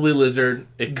probably Lizard.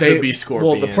 It could be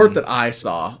Scorpion. Well, the part that I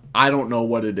saw, I don't know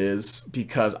what it is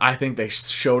because I think they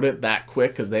showed it that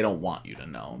quick because they don't want you to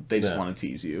know. They just want to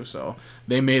tease you. So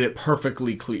they made it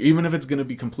perfectly clear. Even if it's going to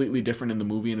be completely different in the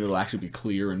movie and it'll actually be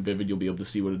clear and vivid, you'll be able to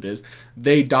see what it is.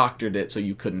 They doctored it so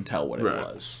you couldn't tell what it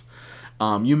was.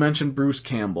 You mentioned Bruce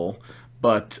Campbell,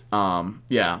 but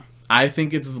yeah. I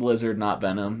think it's Lizard, not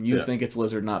Venom. You think it's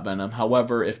Lizard, not Venom.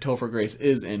 However, if Topher Grace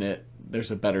is in it, there's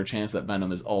a better chance that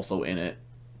Venom is also in it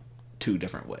 2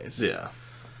 different ways. Yeah.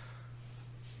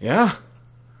 Yeah.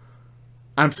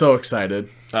 I'm so excited.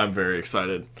 I'm very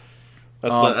excited.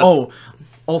 Also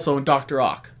in Dr.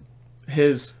 Ock,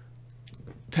 his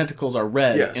tentacles are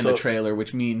red in the trailer,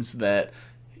 which means that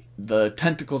the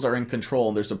tentacles are in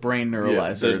control. There's a brain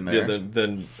neuralizer in there.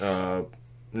 The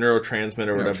neurotransmitter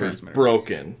or whatever is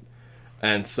broken.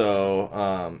 And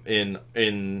so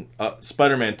in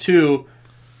Spider-Man 2,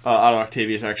 Otto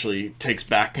Octavius actually takes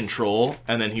back control,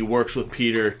 and then he works with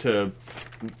Peter to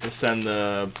send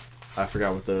I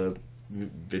forgot what the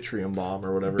Vitrium bomb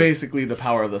or whatever. Basically the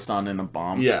power of the sun in a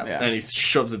bomb. Yeah. And he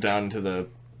shoves it down into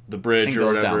the bridge or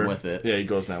whatever. He goes down with it. Yeah, he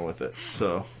goes down with it.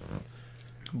 So,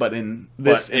 But in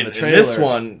the trailer, in this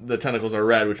one, the tentacles are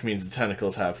red, which means the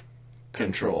tentacles have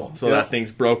control. So that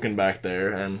thing's broken back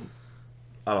there, and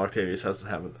Otto Octavius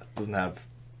doesn't have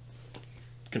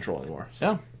control anymore.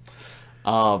 Yeah.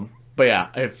 But yeah,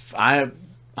 if I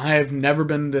have never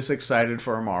been this excited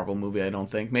for a Marvel movie. I don't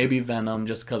think. Maybe Venom,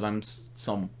 just because I'm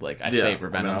I favor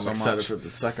Venom so much. I'm excited for the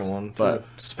second one too. But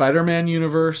Spider-Man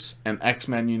universe and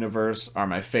X-Men universe are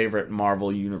my favorite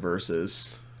Marvel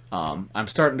universes. I'm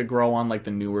starting to grow on like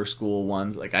the newer school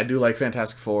ones. Like I do like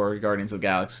Fantastic Four, Guardians of the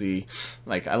Galaxy.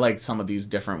 Like I like some of these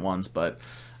different ones, but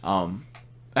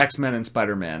X-Men and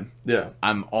Spider-Man. Yeah.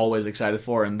 I'm always excited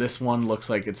for, and this one looks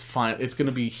like it's fine. It's going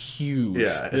to be huge.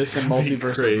 Yeah. This and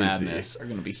Multiverse of Madness are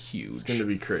going to be huge. It's going to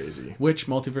be crazy. Which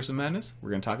Multiverse of Madness we're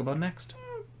going to talk about next.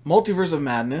 Multiverse of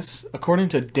Madness, according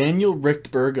to Daniel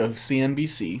Richtberg of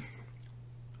CNBC,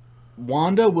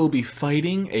 Wanda will be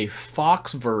fighting a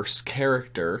Foxverse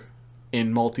character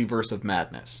in Multiverse of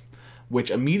Madness, which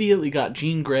immediately got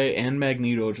Jean Grey and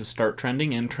Magneto to start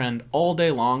trending and trend all day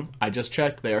long. I just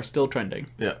checked. They are still trending.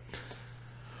 Yeah.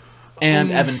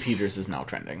 And Evan Peters is now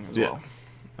trending as well.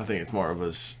 I think it's more of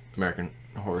his American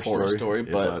Horror Story,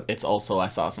 but it's also, I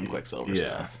saw some Quicksilver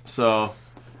stuff. So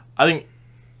I think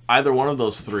either one of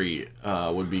those 3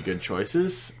 would be good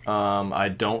choices. I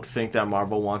don't think that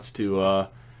Marvel wants to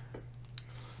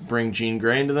bring Jean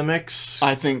Grey into the mix.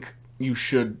 I think you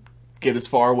should get as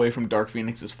far away from Dark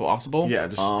Phoenix as possible. Yeah,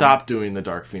 just stop doing the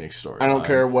Dark Phoenix story. I don't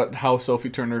care how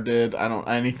Sophie Turner did. I don't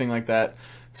anything like that.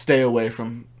 Stay away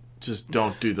from. Just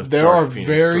don't do the. There are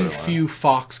very few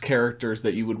Fox characters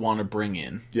that you would want to bring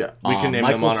in. Yeah, we can name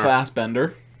Michael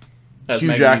Fassbender as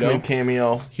Hugh Jackman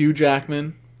cameo. Hugh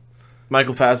Jackman,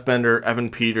 Michael Fassbender, Evan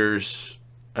Peters,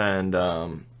 and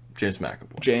James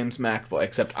McAvoy.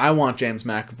 Except I want James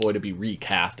McAvoy to be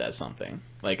recast as something.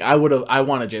 Like I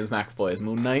wanted James McAvoy as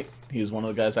Moon Knight. He's one of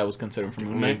the guys I was considering for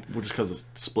Moon Knight. Just because it's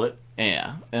split.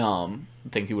 Yeah. I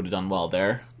think he would have done well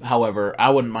there. However, I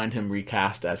wouldn't mind him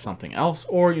recast as something else,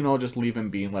 or just leave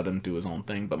him be and let him do his own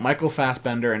thing. But Michael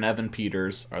Fassbender and Evan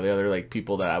Peters are the other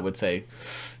people that I would say,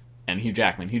 and Hugh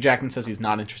Jackman. Hugh Jackman says he's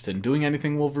not interested in doing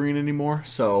anything Wolverine anymore.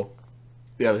 So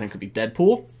the other thing could be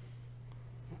Deadpool.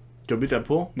 Could be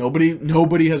Deadpool.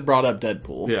 Nobody has brought up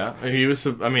Deadpool. Yeah, he was.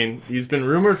 I mean, he's been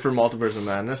rumored for Multiverse of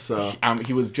Madness. So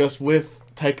he was just with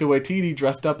Taika Waititi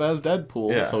dressed up as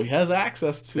Deadpool, so he has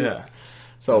access to. Yeah.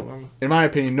 So, in my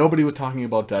opinion, nobody was talking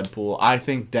about Deadpool. I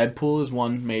think Deadpool is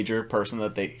one major person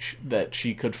that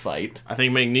she could fight. I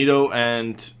think Magneto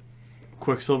and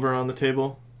Quicksilver are on the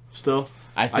table still.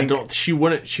 She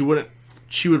would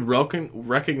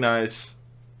recognize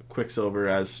Quicksilver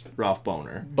as Ralph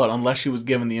Boner. But unless she was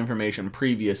given the information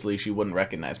previously, she wouldn't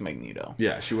recognize Magneto.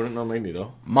 Yeah, she wouldn't know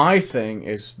Magneto. My thing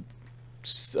is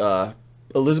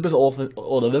Elizabeth Olsen.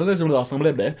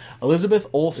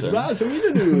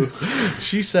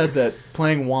 She said that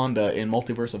playing Wanda in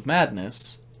Multiverse of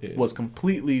Madness was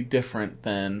completely different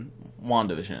than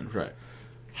WandaVision. Right.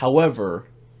 However,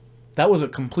 that was a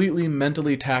completely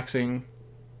mentally taxing,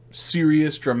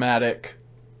 serious, dramatic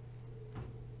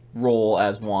role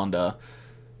as Wanda.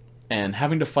 And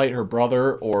having to fight her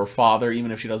brother or father,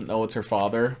 even if she doesn't know it's her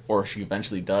father, or she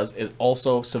eventually does, is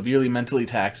also severely mentally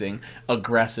taxing,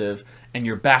 aggressive, and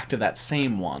you're back to that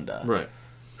same Wanda. Right.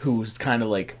 Who's kind of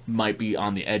like, might be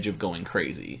on the edge of going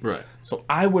crazy. Right. So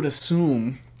I would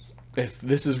assume, if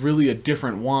this is really a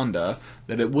different Wanda,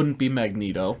 that it wouldn't be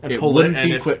Magneto. It wouldn't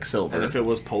be Quicksilver. And if it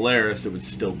was Polaris, it would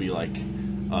still be like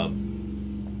a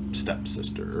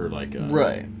stepsister or like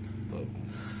a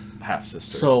half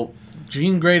sister. So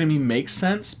Jean Grey to me makes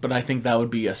sense, but I think that would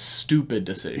be a stupid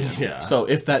decision. Yeah. So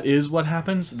if that is what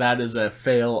happens, that is a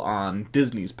fail on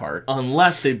Disney's part.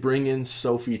 Unless they bring in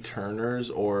Sophie Turner's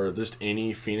or just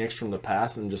any Phoenix from the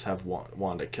past and just have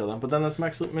Wanda kill them. But then that's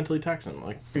mentally taxing.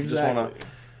 Like, you just want to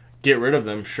get rid of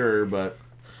them, sure, but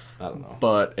I don't know.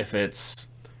 But if it's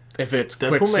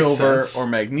Quicksilver or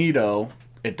Magneto,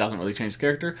 it doesn't really change the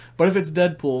character. But if it's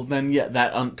Deadpool, then yeah,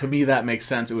 that to me that makes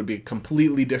sense. It would be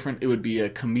completely different. It would be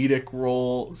a comedic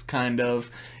role, kind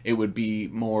of. It would be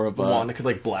more of a... Wanda could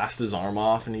like blast his arm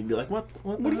off, and he'd be like, "What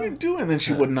are you doing?" And then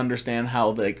she wouldn't understand how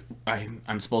like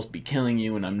I'm supposed to be killing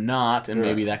you, and I'm not. And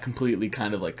maybe that completely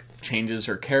kind of like changes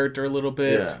her character a little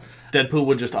bit. Yeah. Deadpool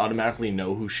would just automatically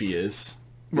know who she is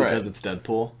because it's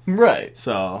Deadpool. Right.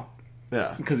 So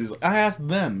yeah, because he's like, I asked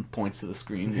them. Points to the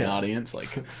screen, the audience, like.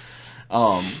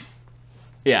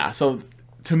 Yeah, so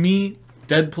to me,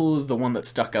 Deadpool is the one that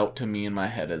stuck out to me in my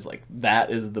head as like, that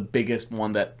is the biggest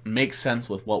one that makes sense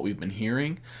with what we've been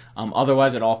hearing.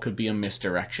 Otherwise, it all could be a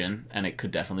misdirection, and it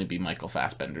could definitely be Michael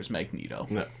Fassbender's Magneto.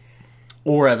 Yeah.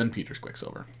 Or Evan Peters'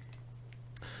 Quicksilver.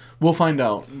 We'll find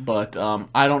out, but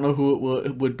I don't know who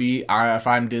it would be. If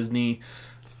I'm Disney,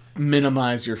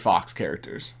 minimize your Fox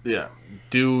characters. Yeah,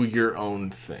 do your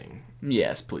own thing.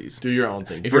 Yes, please. Do your own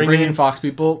thing. If you're bringing in Fox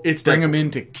people, bring them in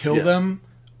to kill them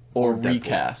or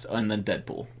recast, and then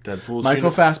Deadpool. Michael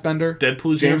Fassbender,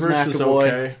 Deadpool's James universe McAvoy, is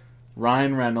okay.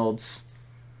 Ryan Reynolds,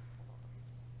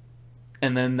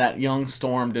 and then that young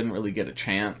Storm didn't really get a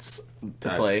chance to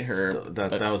play her.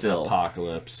 That was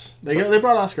Apocalypse. They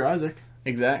brought Oscar Isaac.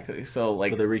 Exactly. So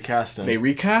like, but they recast him. They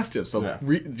recast him. So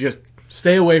just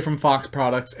stay away from Fox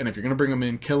products, and if you're going to bring them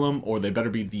in, kill them, or they better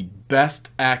be the best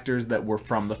actors that were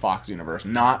from the Fox universe,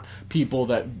 not people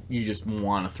that you just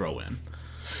want to throw in.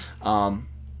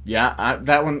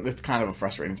 That one, it's kind of a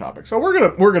frustrating topic. So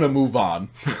we're gonna move on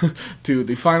to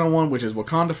the final one, which is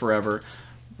Wakanda Forever.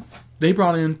 They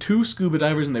brought in 2 scuba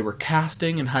divers, and they were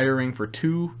casting and hiring for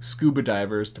 2 scuba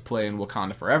divers to play in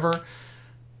Wakanda Forever,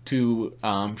 to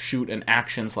shoot an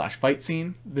action/fight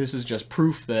scene. This is just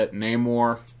proof that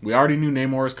Namor... We already knew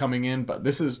Namor was coming in, but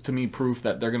this is, to me, proof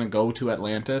that they're going to go to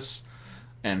Atlantis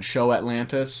and show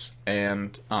Atlantis.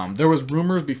 And there was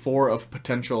rumors before of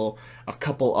a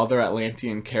couple other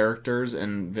Atlantean characters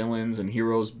and villains and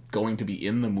heroes going to be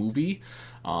in the movie.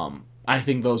 I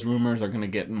think those rumors are going to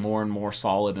get more and more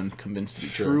solid and convinced to be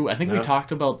true. I think we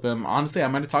talked about them. Honestly, I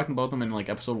might have talked about them in like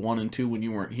episode 1 and 2 when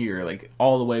you weren't here, like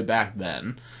all the way back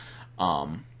then.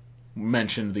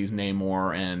 Mentioned these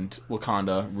Namor and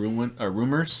Wakanda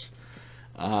rumors.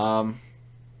 I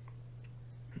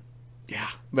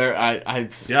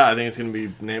think it's going to be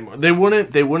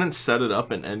Namor. They wouldn't set it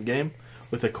up in Endgame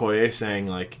with Okoye saying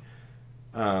like,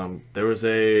 there was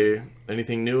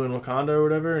anything new in Wakanda or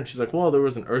whatever, and she's like, well, there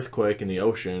was an earthquake in the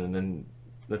ocean, and then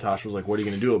Natasha was like, what are you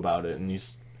going to do about it? And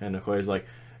Okoye's like,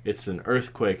 it's an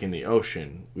earthquake in the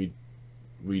ocean.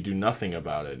 We do nothing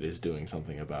about it, is doing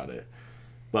something about it.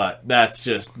 But that's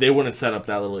just, they wouldn't set up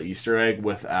that little Easter egg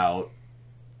without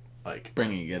like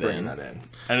bringing that in.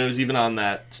 And it was even on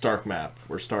that Stark map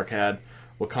where Stark had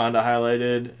Wakanda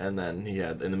highlighted, and then he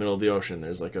had in the middle of the ocean.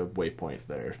 There's like a waypoint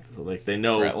there, so like they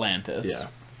know for Atlantis. Yeah,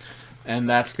 and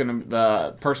that's gonna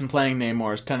the person playing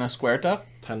Namor is Tenoch Huerta.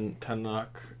 Tenoch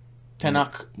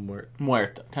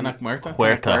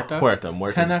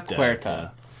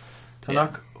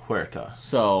Huerta.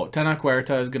 So Tenoch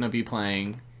Huerta is gonna be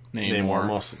playing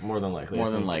Namor more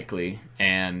than likely.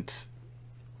 And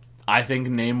I think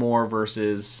Namor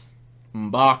versus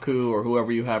M'Baku or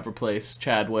whoever you have replace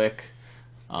Chadwick.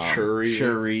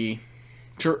 Shuri.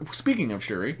 Speaking of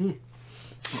Shuri,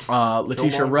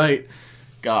 Letitia Wright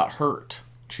got hurt.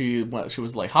 She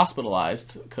was like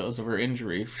hospitalized because of her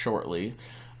injury shortly.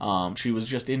 She was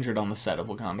just injured on the set of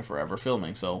Wakanda Forever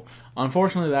filming, so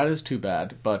unfortunately that is too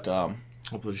bad. But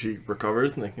hopefully she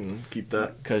recovers and they can keep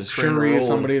that. Because Shuri is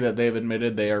somebody that they've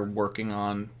admitted they are working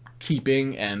on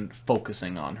keeping and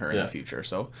focusing on her in the future.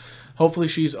 So hopefully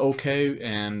she's okay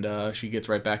and she gets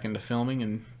right back into filming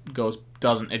and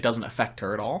it doesn't affect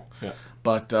her at all. Yeah.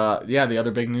 But the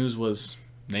other big news was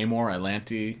Namor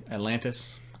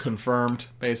Atlantis confirmed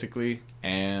basically,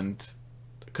 and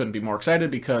couldn't be more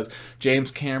excited because James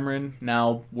Cameron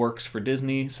now works for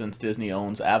Disney since Disney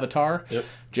owns Avatar. Yep.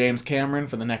 James Cameron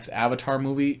for the next Avatar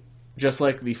movie, just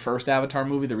like the first Avatar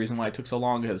movie, the reason why it took so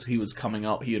long is he was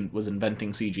was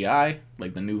inventing CGI,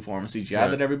 like the new form of CGI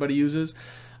that everybody uses.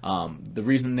 The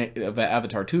reason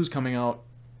Avatar 2 is coming out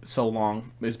so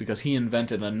long is because he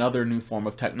invented another new form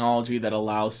of technology that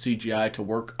allows CGI to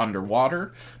work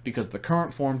underwater, because the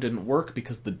current form didn't work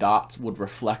because the dots would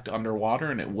reflect underwater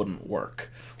and it wouldn't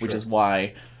work, which is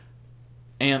why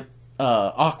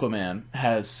Aquaman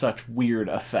has such weird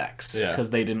effects,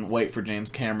 because they didn't wait for James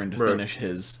Cameron to finish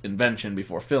his invention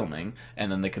before filming,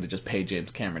 and then they could have just paid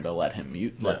James Cameron to let them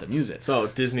use it. So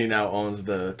Disney now owns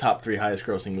the top 3 highest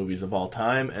grossing movies of all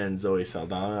time, and Zoe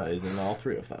Saldana is in all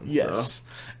 3 of them. Yes. So.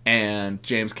 And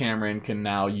James Cameron can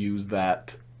now use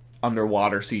that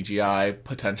underwater CGI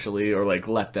potentially, or like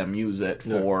let them use it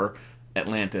for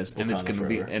Atlantis, and it's going to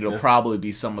be, it'll probably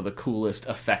be some of the coolest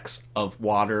effects of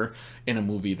water in a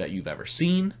movie that you've ever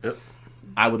seen. Yep.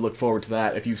 I would look forward to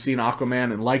that. If you've seen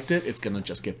Aquaman and liked it, it's going to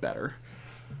just get better.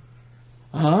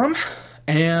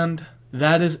 And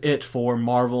that is it for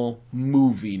Marvel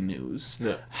movie news.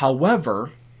 Yeah.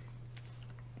 However,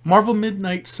 Marvel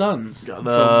Midnight Suns.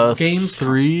 So games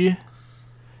 3.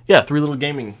 Yeah, 3 little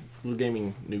gaming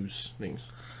news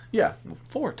things. Yeah,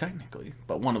 4 technically,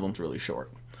 but one of them's really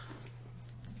short.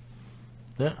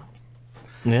 Yeah.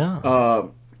 Yeah.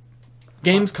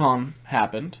 Gamescom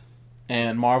happened,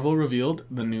 and Marvel revealed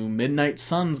the new Midnight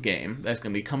Suns game that's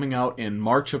going to be coming out in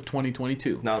March of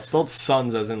 2022. Now, it's spelled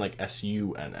Suns as in like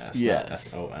S-U-N-S, yes. not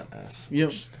S-O-N-S.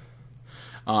 Yep.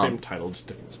 Same title,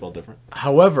 just spelled different.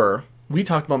 However, we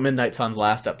talked about Midnight Suns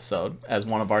last episode as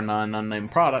one of our non-unnamed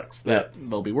products that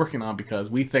they'll be working on, because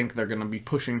we think they're going to be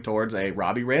pushing towards a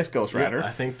Robbie Reyes Ghost Rider. Yeah,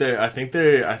 I think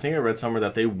I read somewhere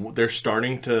that they're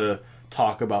starting to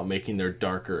talk about making their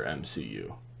darker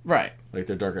MCU. Right. Like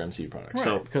their darker MCU products. Right.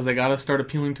 So because they got to start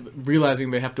appealing to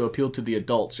realizing they have to appeal to the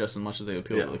adults just as much as they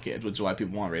appeal to the kids, which is why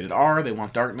people want rated R, they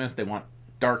want darkness, they want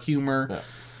dark humor.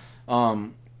 Yeah.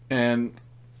 And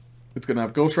it's going to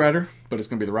have Ghost Rider, but it's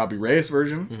going to be the Robbie Reyes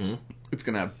version. Mm-hmm. It's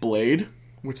going to have Blade,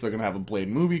 which they're going to have a Blade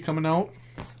movie coming out.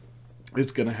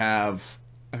 It's going to have,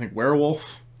 I think,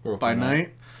 Werewolf by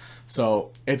Night.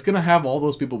 So it's going to have all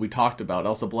those people we talked about,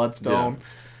 Elsa Bloodstone. Yeah.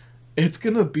 It's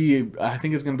going to be, I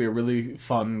think it's going to be a really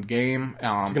fun game. It's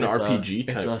like an RPG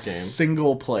type game. It's a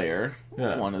single player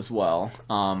one as well.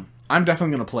 I'm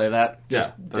definitely going to play that.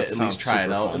 Just at least try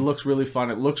it out. Fun. It looks really fun.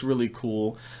 It looks really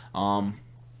cool.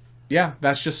 Yeah,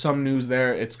 that's just some news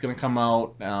there. It's going to come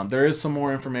out. There is some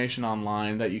more information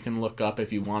online that you can look up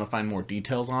if you want to find more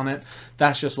details on it.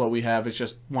 That's just what we have. It's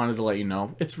just wanted to let you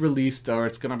know. It's released, or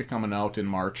it's going to be coming out in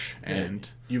March. And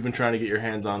you've been trying to get your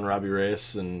hands on Robbie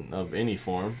Reyes of any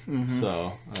form,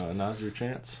 so now's your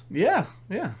chance. Yeah,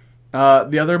 yeah.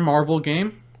 The other Marvel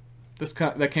game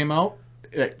that came out,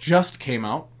 it just came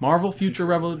out, Marvel Future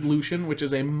Revolution, which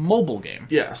is a mobile game.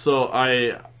 Yeah, so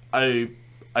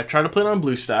I tried to play it on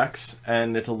BlueStacks,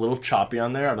 and it's a little choppy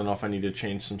on there. I don't know if I need to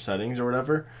change some settings or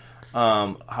whatever.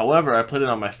 However, I played it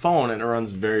on my phone, and it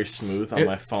runs very smooth on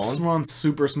my phone. It runs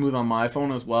super smooth on my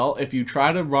phone as well. If you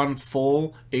try to run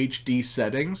full HD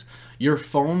settings, your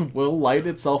phone will light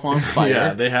itself on fire.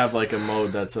 Yeah, they have like a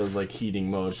mode that says like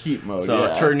heating mode. Heat mode,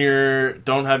 so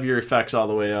don't have your effects all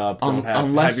the way up. Don't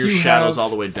have your shadows all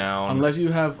the way down. Unless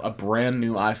you have a brand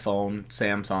new iPhone,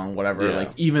 Samsung, whatever.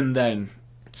 Like even then,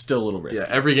 still a little risky.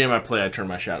 Yeah, every game I play, I turn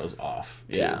my shadows off.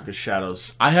 Too, because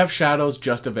shadows. I have shadows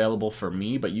just available for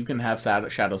me, but you can have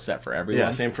shadows set for everyone.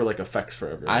 Yeah, same for like effects for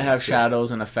everyone. I have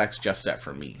shadows and effects just set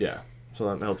for me. Yeah, so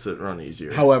that helps it run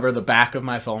easier. However, the back of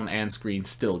my phone and screen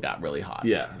still got really hot.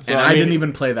 Yeah, so, and I didn't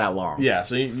even play that long. Yeah,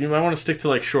 so you might want to stick to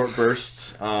like short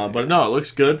bursts. But no, it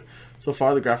looks good so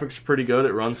far. The graphics are pretty good.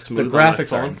 It runs smooth. The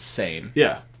graphics are insane.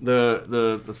 Yeah,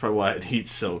 that's probably why it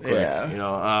heats so quick. Yeah, you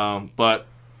know, but.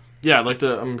 Yeah,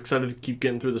 I'm excited to keep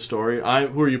getting through the story.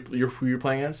 Who are you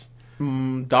playing as?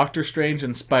 Doctor Strange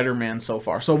and Spider-Man so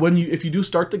far. So if you do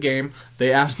start the game,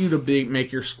 they ask you to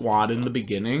make your squad in the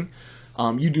beginning.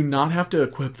 You do not have to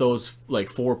equip those like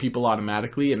 4 people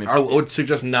automatically. And I would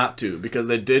suggest not to, because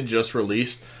they did just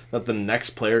release that the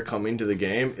next player coming to the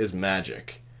game is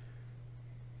Magic.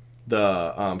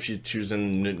 She's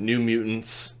choosing New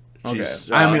Mutants. Okay.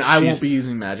 I won't be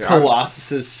using magic.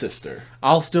 Colossus's sister.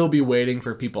 I'll still be waiting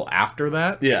for people after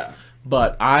that. Yeah.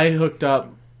 But I hooked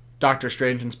up Doctor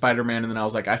Strange and Spider-Man, and then I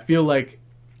was like, I feel like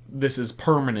this is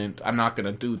permanent. I'm not going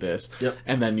to do this. Yep.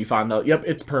 And then you find out, yep,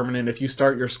 it's permanent. If you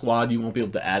start your squad, you won't be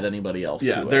able to add anybody else to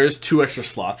it. Yeah, there's 2 extra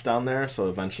slots down there, so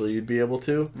eventually you'd be able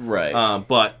to. Right.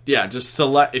 But yeah, just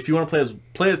select, if you want to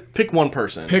play as pick one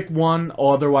person. Pick one.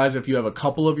 Otherwise, if you have a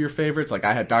couple of your favorites, like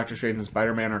I had Doctor Strange and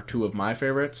Spider-Man are 2 of my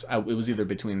favorites. It was either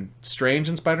between Strange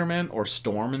and Spider-Man or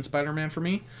Storm and Spider-Man for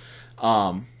me.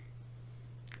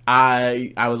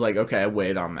 I was like, okay, I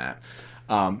wait on that.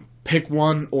 Pick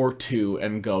 1 or 2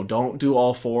 and go. Don't do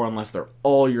all 4 unless they're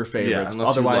all your favorites. Yeah,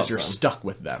 otherwise, you're stuck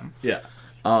with them. Yeah.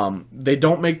 They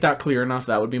don't make that clear enough.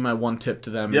 That would be my one tip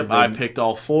to them. Yep, I picked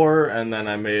all 4, and then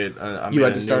I made. You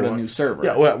had to start a new server.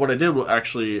 Yeah, what I did was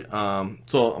actually,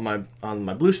 so on my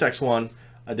BlueStacks one,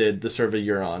 I did the server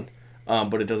you're on,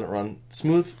 but it doesn't run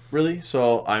smooth really.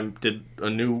 So I did a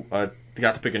new.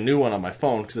 Got to pick a new one on my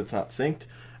phone because it's not synced,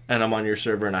 and I'm on your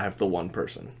server, and I have the 1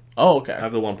 person. Oh, okay. I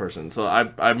have the 1 person. So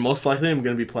I most likely am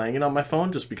going to be playing it on my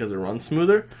phone just because it runs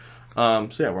smoother. So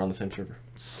yeah, we're on the same server.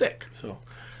 Sick. So you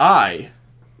want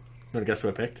to guess who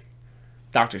I picked?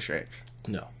 Doctor Strange.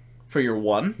 No. For your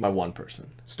 1? My 1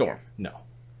 person. Storm. No.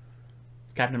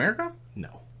 Captain America?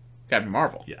 No. Captain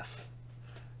Marvel. Yes.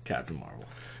 Captain Marvel.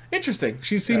 Interesting.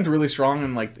 She seemed really strong,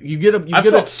 and like I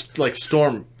felt like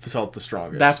Storm felt the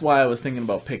strongest. That's why I was thinking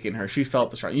about picking her. She felt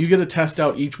the strongest. You get to test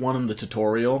out each one in the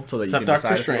tutorial so that Except you can Doctor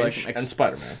decide Strange and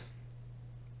Spider-Man.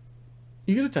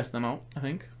 You get to test them out, I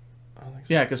think. I don't think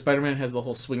so. Yeah, because Spider-Man has the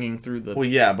whole swinging through the. Well,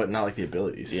 yeah, but not like the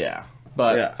abilities. Yeah,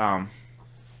 but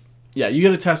yeah, you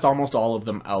get to test almost all of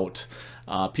them out.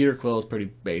 Peter Quill is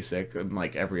pretty basic, and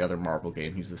like every other Marvel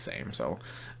game, he's the same. So,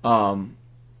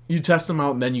 you test them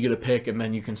out, and then you get a pick, and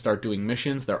then you can start doing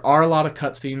missions. There are a lot of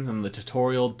cutscenes, and the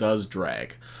tutorial does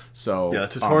drag. So yeah,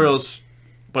 tutorials.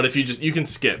 But if you can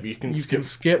skip. You can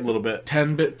skip a little bit,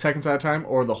 10 seconds at a time,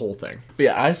 or the whole thing. But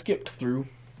yeah, I skipped through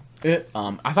it.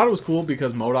 I thought it was cool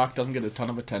because MODOK doesn't get a ton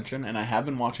of attention, and I have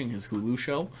been watching his Hulu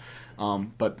show.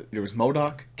 But there was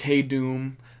MODOK,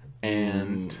 K-Doom,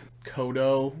 and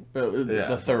Kodo,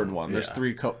 the third one. There's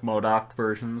 3 MODOK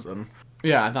versions, and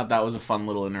yeah, I thought that was a fun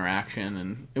little interaction,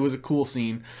 and it was a cool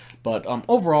scene. But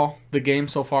overall, the game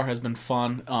so far has been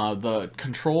fun. The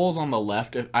controls on the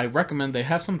left, I recommend they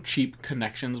have some cheap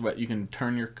connections where you can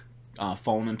turn your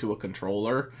phone into a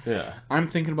controller. Yeah. I'm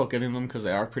thinking about getting them because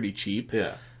they are pretty cheap.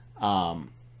 Yeah.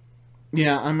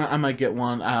 Yeah, I might get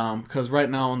one because right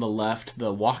now on the left,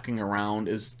 the walking around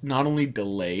is not only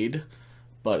delayed,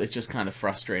 but it's just kind of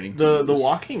frustrating. The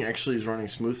walking actually is running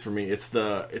smooth for me. It's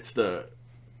the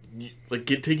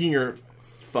taking your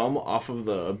thumb off of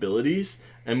the abilities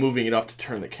and moving it up to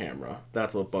turn the camera.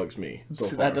 That's what bugs me.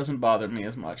 That doesn't bother me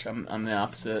as much. I'm the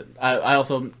opposite. I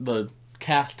also the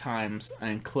cast times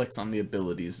and clicks on the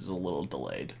abilities is a little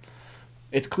delayed.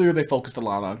 It's clear they focused a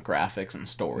lot on graphics and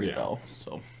story though.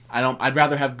 So I'd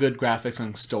rather have good graphics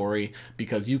and story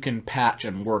because you can patch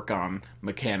and work on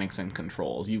mechanics and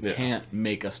controls. You can't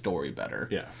make a story better.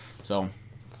 Yeah. So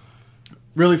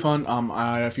really fun.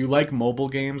 If you like mobile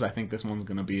games, I think this one's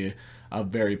gonna be a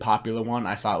very popular one.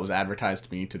 I saw it was advertised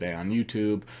to me today on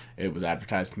YouTube. It was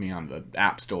advertised to me on the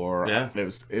App Store. Yeah.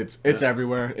 It's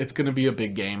everywhere. It's gonna be a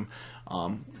big game.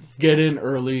 Get in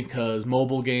early because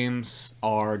mobile games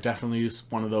are definitely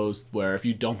one of those where if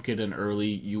you don't get in early,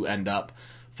 you end up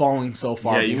falling so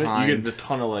far behind. You get a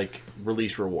ton of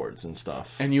release rewards and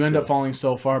stuff. And you end up falling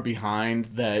so far behind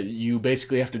that you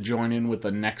basically have to join in with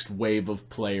the next wave of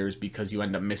players because you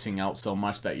end up missing out so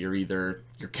much that you're either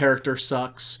your character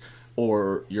sucks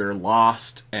or you're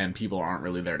lost and people aren't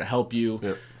really there to help you.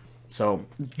 Yep. So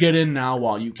get in now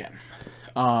while you can.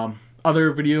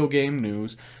 Other video game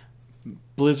news.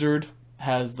 Blizzard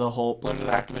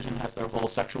Activision has their whole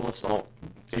sexual assault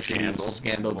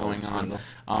scandal going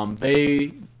on.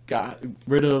 They got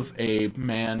rid of a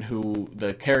man who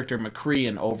the character McCree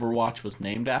in Overwatch was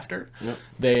named after. Yep.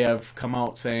 They have come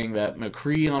out saying that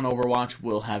McCree on Overwatch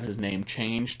will have his name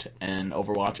changed in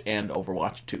Overwatch and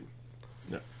Overwatch 2.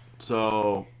 Yep.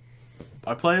 So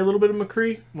I play a little bit of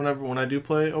McCree when I do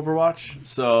play Overwatch.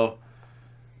 So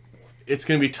it's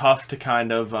going to be tough to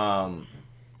kind of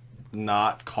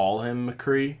not call him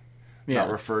McCree,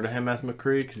 not refer to him as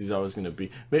McCree, because he's always going to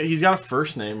be... He's got a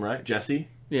first name, right? Jesse?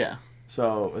 Yeah.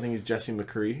 So I think he's Jesse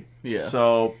McCree. Yeah.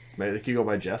 So maybe they could go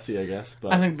by Jesse, I guess.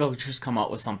 But I think they'll just come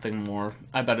out with something more...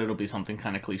 I bet it'll be something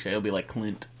kind of cliche. It'll be like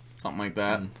Clint, something like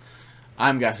that.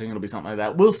 I'm guessing it'll be something like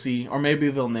that. We'll see. Or maybe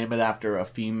they'll name it after a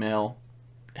female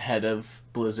head of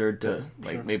Blizzard to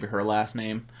maybe her last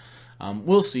name.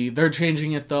 We'll see. They're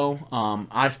changing it though.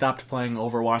 I stopped playing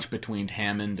Overwatch between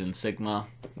Hammond and Sigma.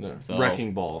 No. So,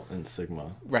 Wrecking Ball and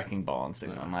Sigma. Wrecking Ball and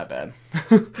Sigma. Yeah. My bad.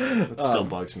 That still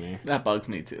bugs me. That bugs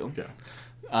me too.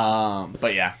 Yeah.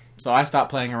 But yeah. So I stopped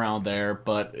playing around there,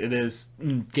 but it is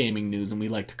gaming news, and we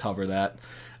like to cover that.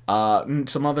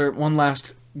 One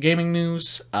last gaming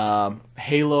news.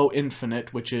 Halo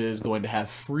Infinite, which is going to have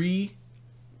free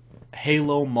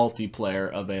Halo multiplayer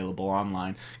available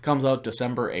online, comes out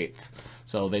December 8th.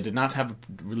 So they did not have a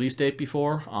release date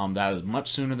before. That is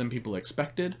much sooner than people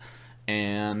expected.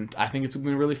 And I think it's going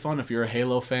to be really fun if you're a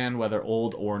Halo fan, whether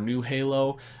old or new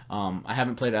Halo. I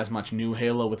haven't played as much new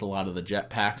Halo with a lot of the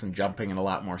jetpacks and jumping and a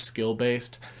lot more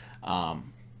skill-based.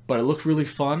 But it looks really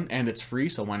fun, and it's free,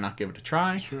 so why not give it a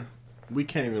try? Sure. We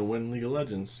can't even win League of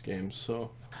Legends games,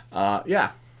 so...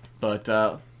 yeah. But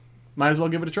might as well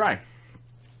give it a try.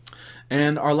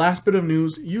 And our last bit of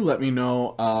news, you let me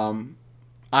know.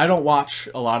 I don't watch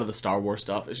a lot of the Star Wars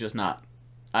stuff. It's just not...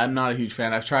 I'm not a huge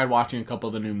fan. I've tried watching a couple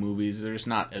of the new movies. They're just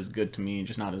not as good to me,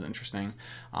 just not as interesting.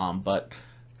 But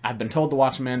I've been told to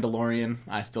watch Mandalorian.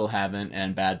 I still haven't,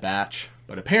 and Bad Batch.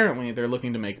 But apparently they're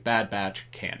looking to make Bad Batch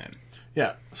canon.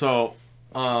 Yeah. So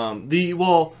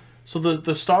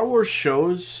the Star Wars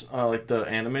shows, like the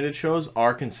animated shows,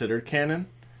 are considered canon,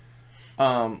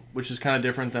 which is kind of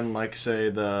different than like say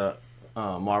the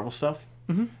Marvel stuff.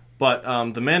 Mm-hmm. But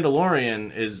the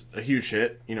Mandalorian is a huge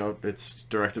hit. You know, it's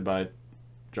directed by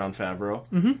Jon Favreau,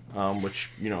 which,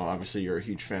 you know, obviously you're a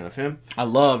huge fan of him. I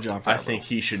love Jon Favreau. I think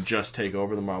he should just take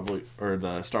over the Marvel or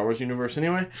the Star Wars universe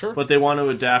anyway. Sure. But they want to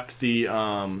adapt the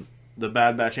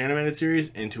Bad Batch animated series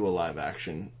into a live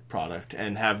action product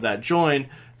and have that join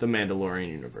the Mandalorian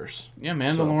universe. Yeah,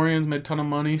 Mandalorian's made a ton of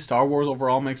money. Star Wars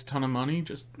overall makes a ton of money.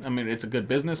 I mean, it's a good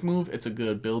business move. It's a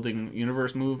good building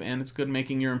universe move, and it's good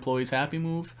making your employees happy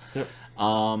move. Yep.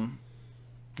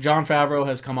 Jon Favreau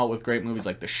has come out with great movies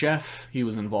like The Chef. He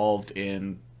was involved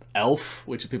in Elf,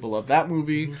 which people love that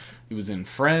movie. Mm-hmm. He was in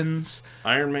Friends.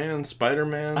 Iron Man,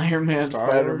 Spider-Man.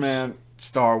 Spider-Man,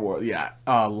 Star Wars. Yeah.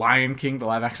 Lion King, the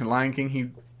live-action Lion King.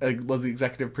 He was the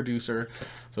executive producer.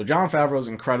 So Jon Favreau's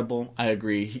incredible. I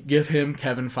agree. Give him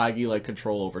Kevin Feige-like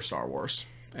control over Star Wars,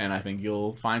 and I think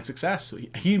you'll find success.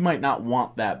 He might not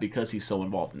want that because he's so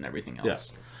involved in everything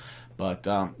else. Yeah. But,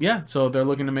 yeah, so they're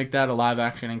looking to make that a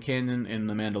live-action and canon in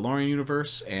the Mandalorian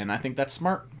universe, and I think that's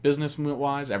smart,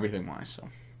 business-wise, everything-wise, so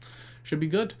should be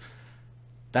good.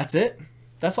 That's it.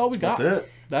 That's all we got. That's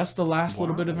it. That's the last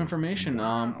little bit of information.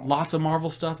 Lots of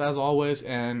Marvel stuff, as always,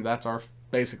 and that's our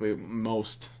basically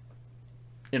most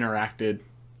interacted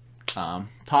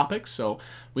topics, so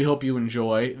we hope you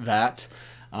enjoy that.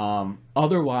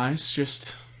 Otherwise,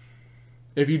 just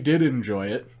if you did enjoy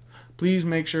it, please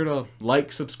make sure to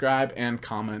like, subscribe, and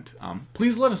comment.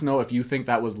 Please let us know if you think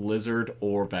that was Lizard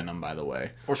or Venom, by the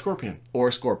way. Or Scorpion.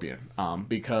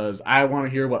 Because I want to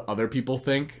hear what other people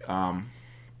think.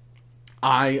 We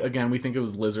think it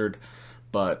was Lizard,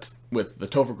 but with the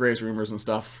Topher Grace rumors and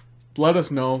stuff, let us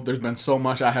know. There's been so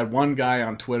much. I had one guy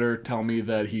on Twitter tell me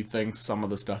that he thinks some of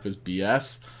the stuff is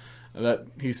BS that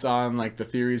he saw in like the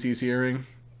theories he's hearing.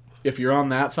 If you're on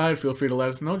that side, feel free to let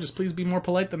us know. Just please be more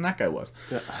polite than that guy was.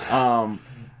 Yeah.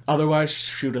 Otherwise,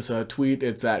 shoot us a tweet.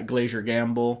 It's at Glacier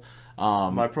Gamble.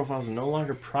 My profile is no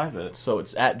longer private. So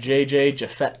it's at JJ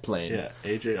Jaffetplane. Yeah,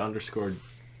 AJ_Jaffetplane.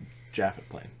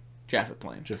 Jaffetplane.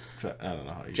 I don't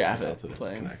know how you pronounce it.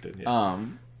 It's connected. Yeah.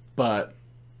 But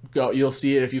you'll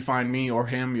see it if you find me or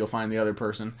him. You'll find the other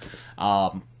person.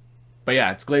 But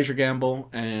yeah, it's Glacier Gamble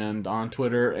and on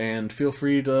Twitter. And feel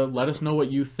free to let us know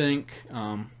what you think.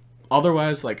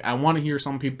 Otherwise, like, I want to hear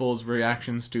some people's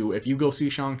reactions to if you go see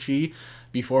Shang-Chi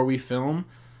before we film.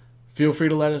 Feel free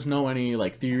to let us know any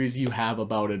like theories you have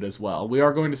about it as well. We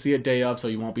are going to see it day of, so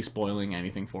you won't be spoiling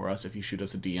anything for us if you shoot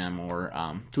us a DM or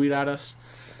tweet at us.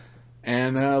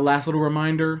 And last little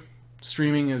reminder,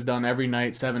 streaming is done every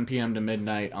night, 7 p.m. to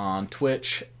midnight on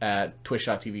Twitch at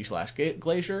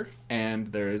twitch.tv/Glacier.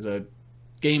 And there is a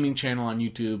gaming channel on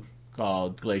YouTube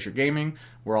called Glacier Gaming,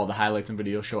 where all the highlights and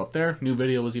videos show up there. New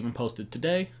video was even posted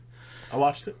today. I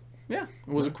watched it. Yeah,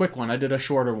 it was a quick one. I did a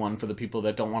shorter one for the people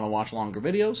that don't want to watch longer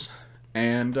videos.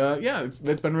 And yeah, it's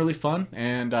been really fun,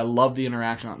 and I love the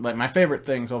interaction. Like, my favorite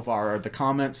thing so far are the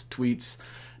comments, tweets,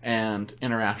 and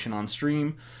interaction on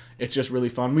stream. It's just really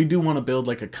fun. We do want to build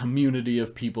like a community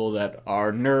of people that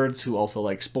are nerds who also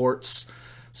like sports.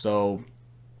 So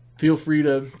feel free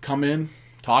to come in,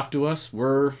 talk to us.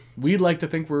 We'd like to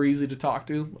think we're easy to talk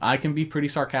to. I can be pretty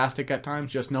sarcastic at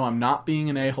times. Just know I'm not being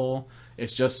an a-hole.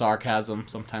 It's just sarcasm.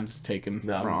 Sometimes it's taken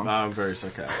wrong. I'm very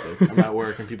sarcastic. I'm at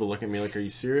work and people look at me like, "Are you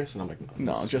serious?" And I'm like,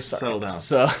 "No, just settle down."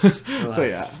 So,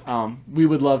 yeah, we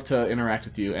would love to interact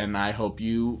with you, and I hope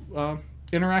you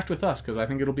interact with us because I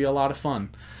think it'll be a lot of fun.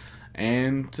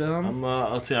 And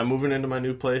let's see, I'm moving into my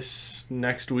new place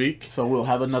next week, so we'll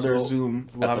have another Zoom.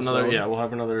 We'll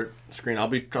have another screen. I'll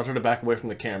try to back away from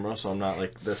the camera so I'm not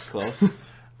like this close.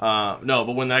 No,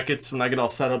 but when I get all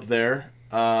set up there,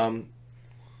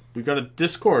 we've got a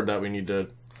Discord that we need to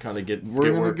kind of get.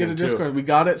 We're gonna get a Discord. We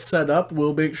got it set up.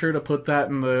 We'll make sure to put that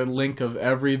in the link of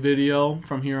every video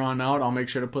from here on out. I'll make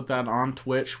sure to put that on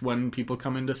Twitch when people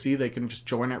come in to see. They can just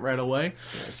join it right away.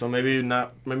 Yeah, so maybe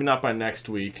not by next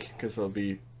week because I'll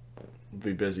be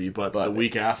busy, but the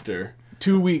week after.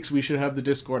 2 weeks we should have the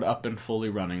Discord up and fully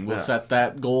running. We'll set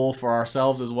that goal for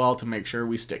ourselves as well to make sure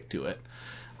we stick to it.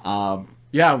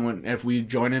 If we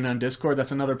join in on Discord,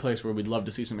 that's another place where we'd love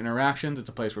to see some interactions. It's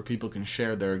a place where people can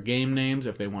share their game names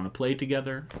if they want to play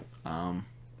together,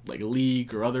 like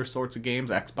League or other sorts of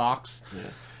games, Xbox.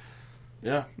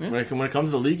 Yeah. When it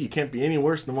comes to League, you can't be any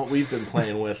worse than what we've been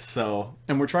playing with. So.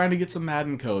 And we're trying to get some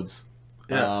Madden codes.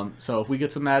 Yeah. So if we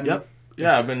get some Madden. Yep.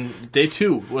 Yeah, day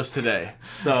 2 was today.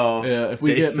 So if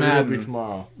we get Madden, will be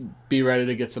tomorrow. Be ready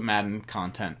to get some Madden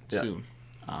content soon.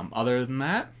 Other than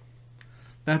that.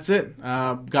 That's it.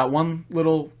 Got one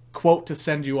little quote to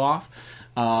send you off.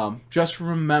 Just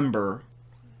remember,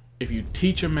 if you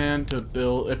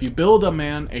build a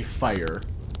man a fire,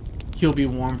 he'll be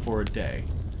warm for a day.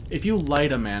 If you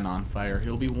light a man on fire,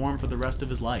 he'll be warm for the rest of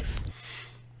his life.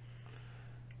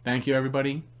 Thank you,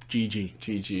 everybody. GG.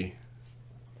 GG.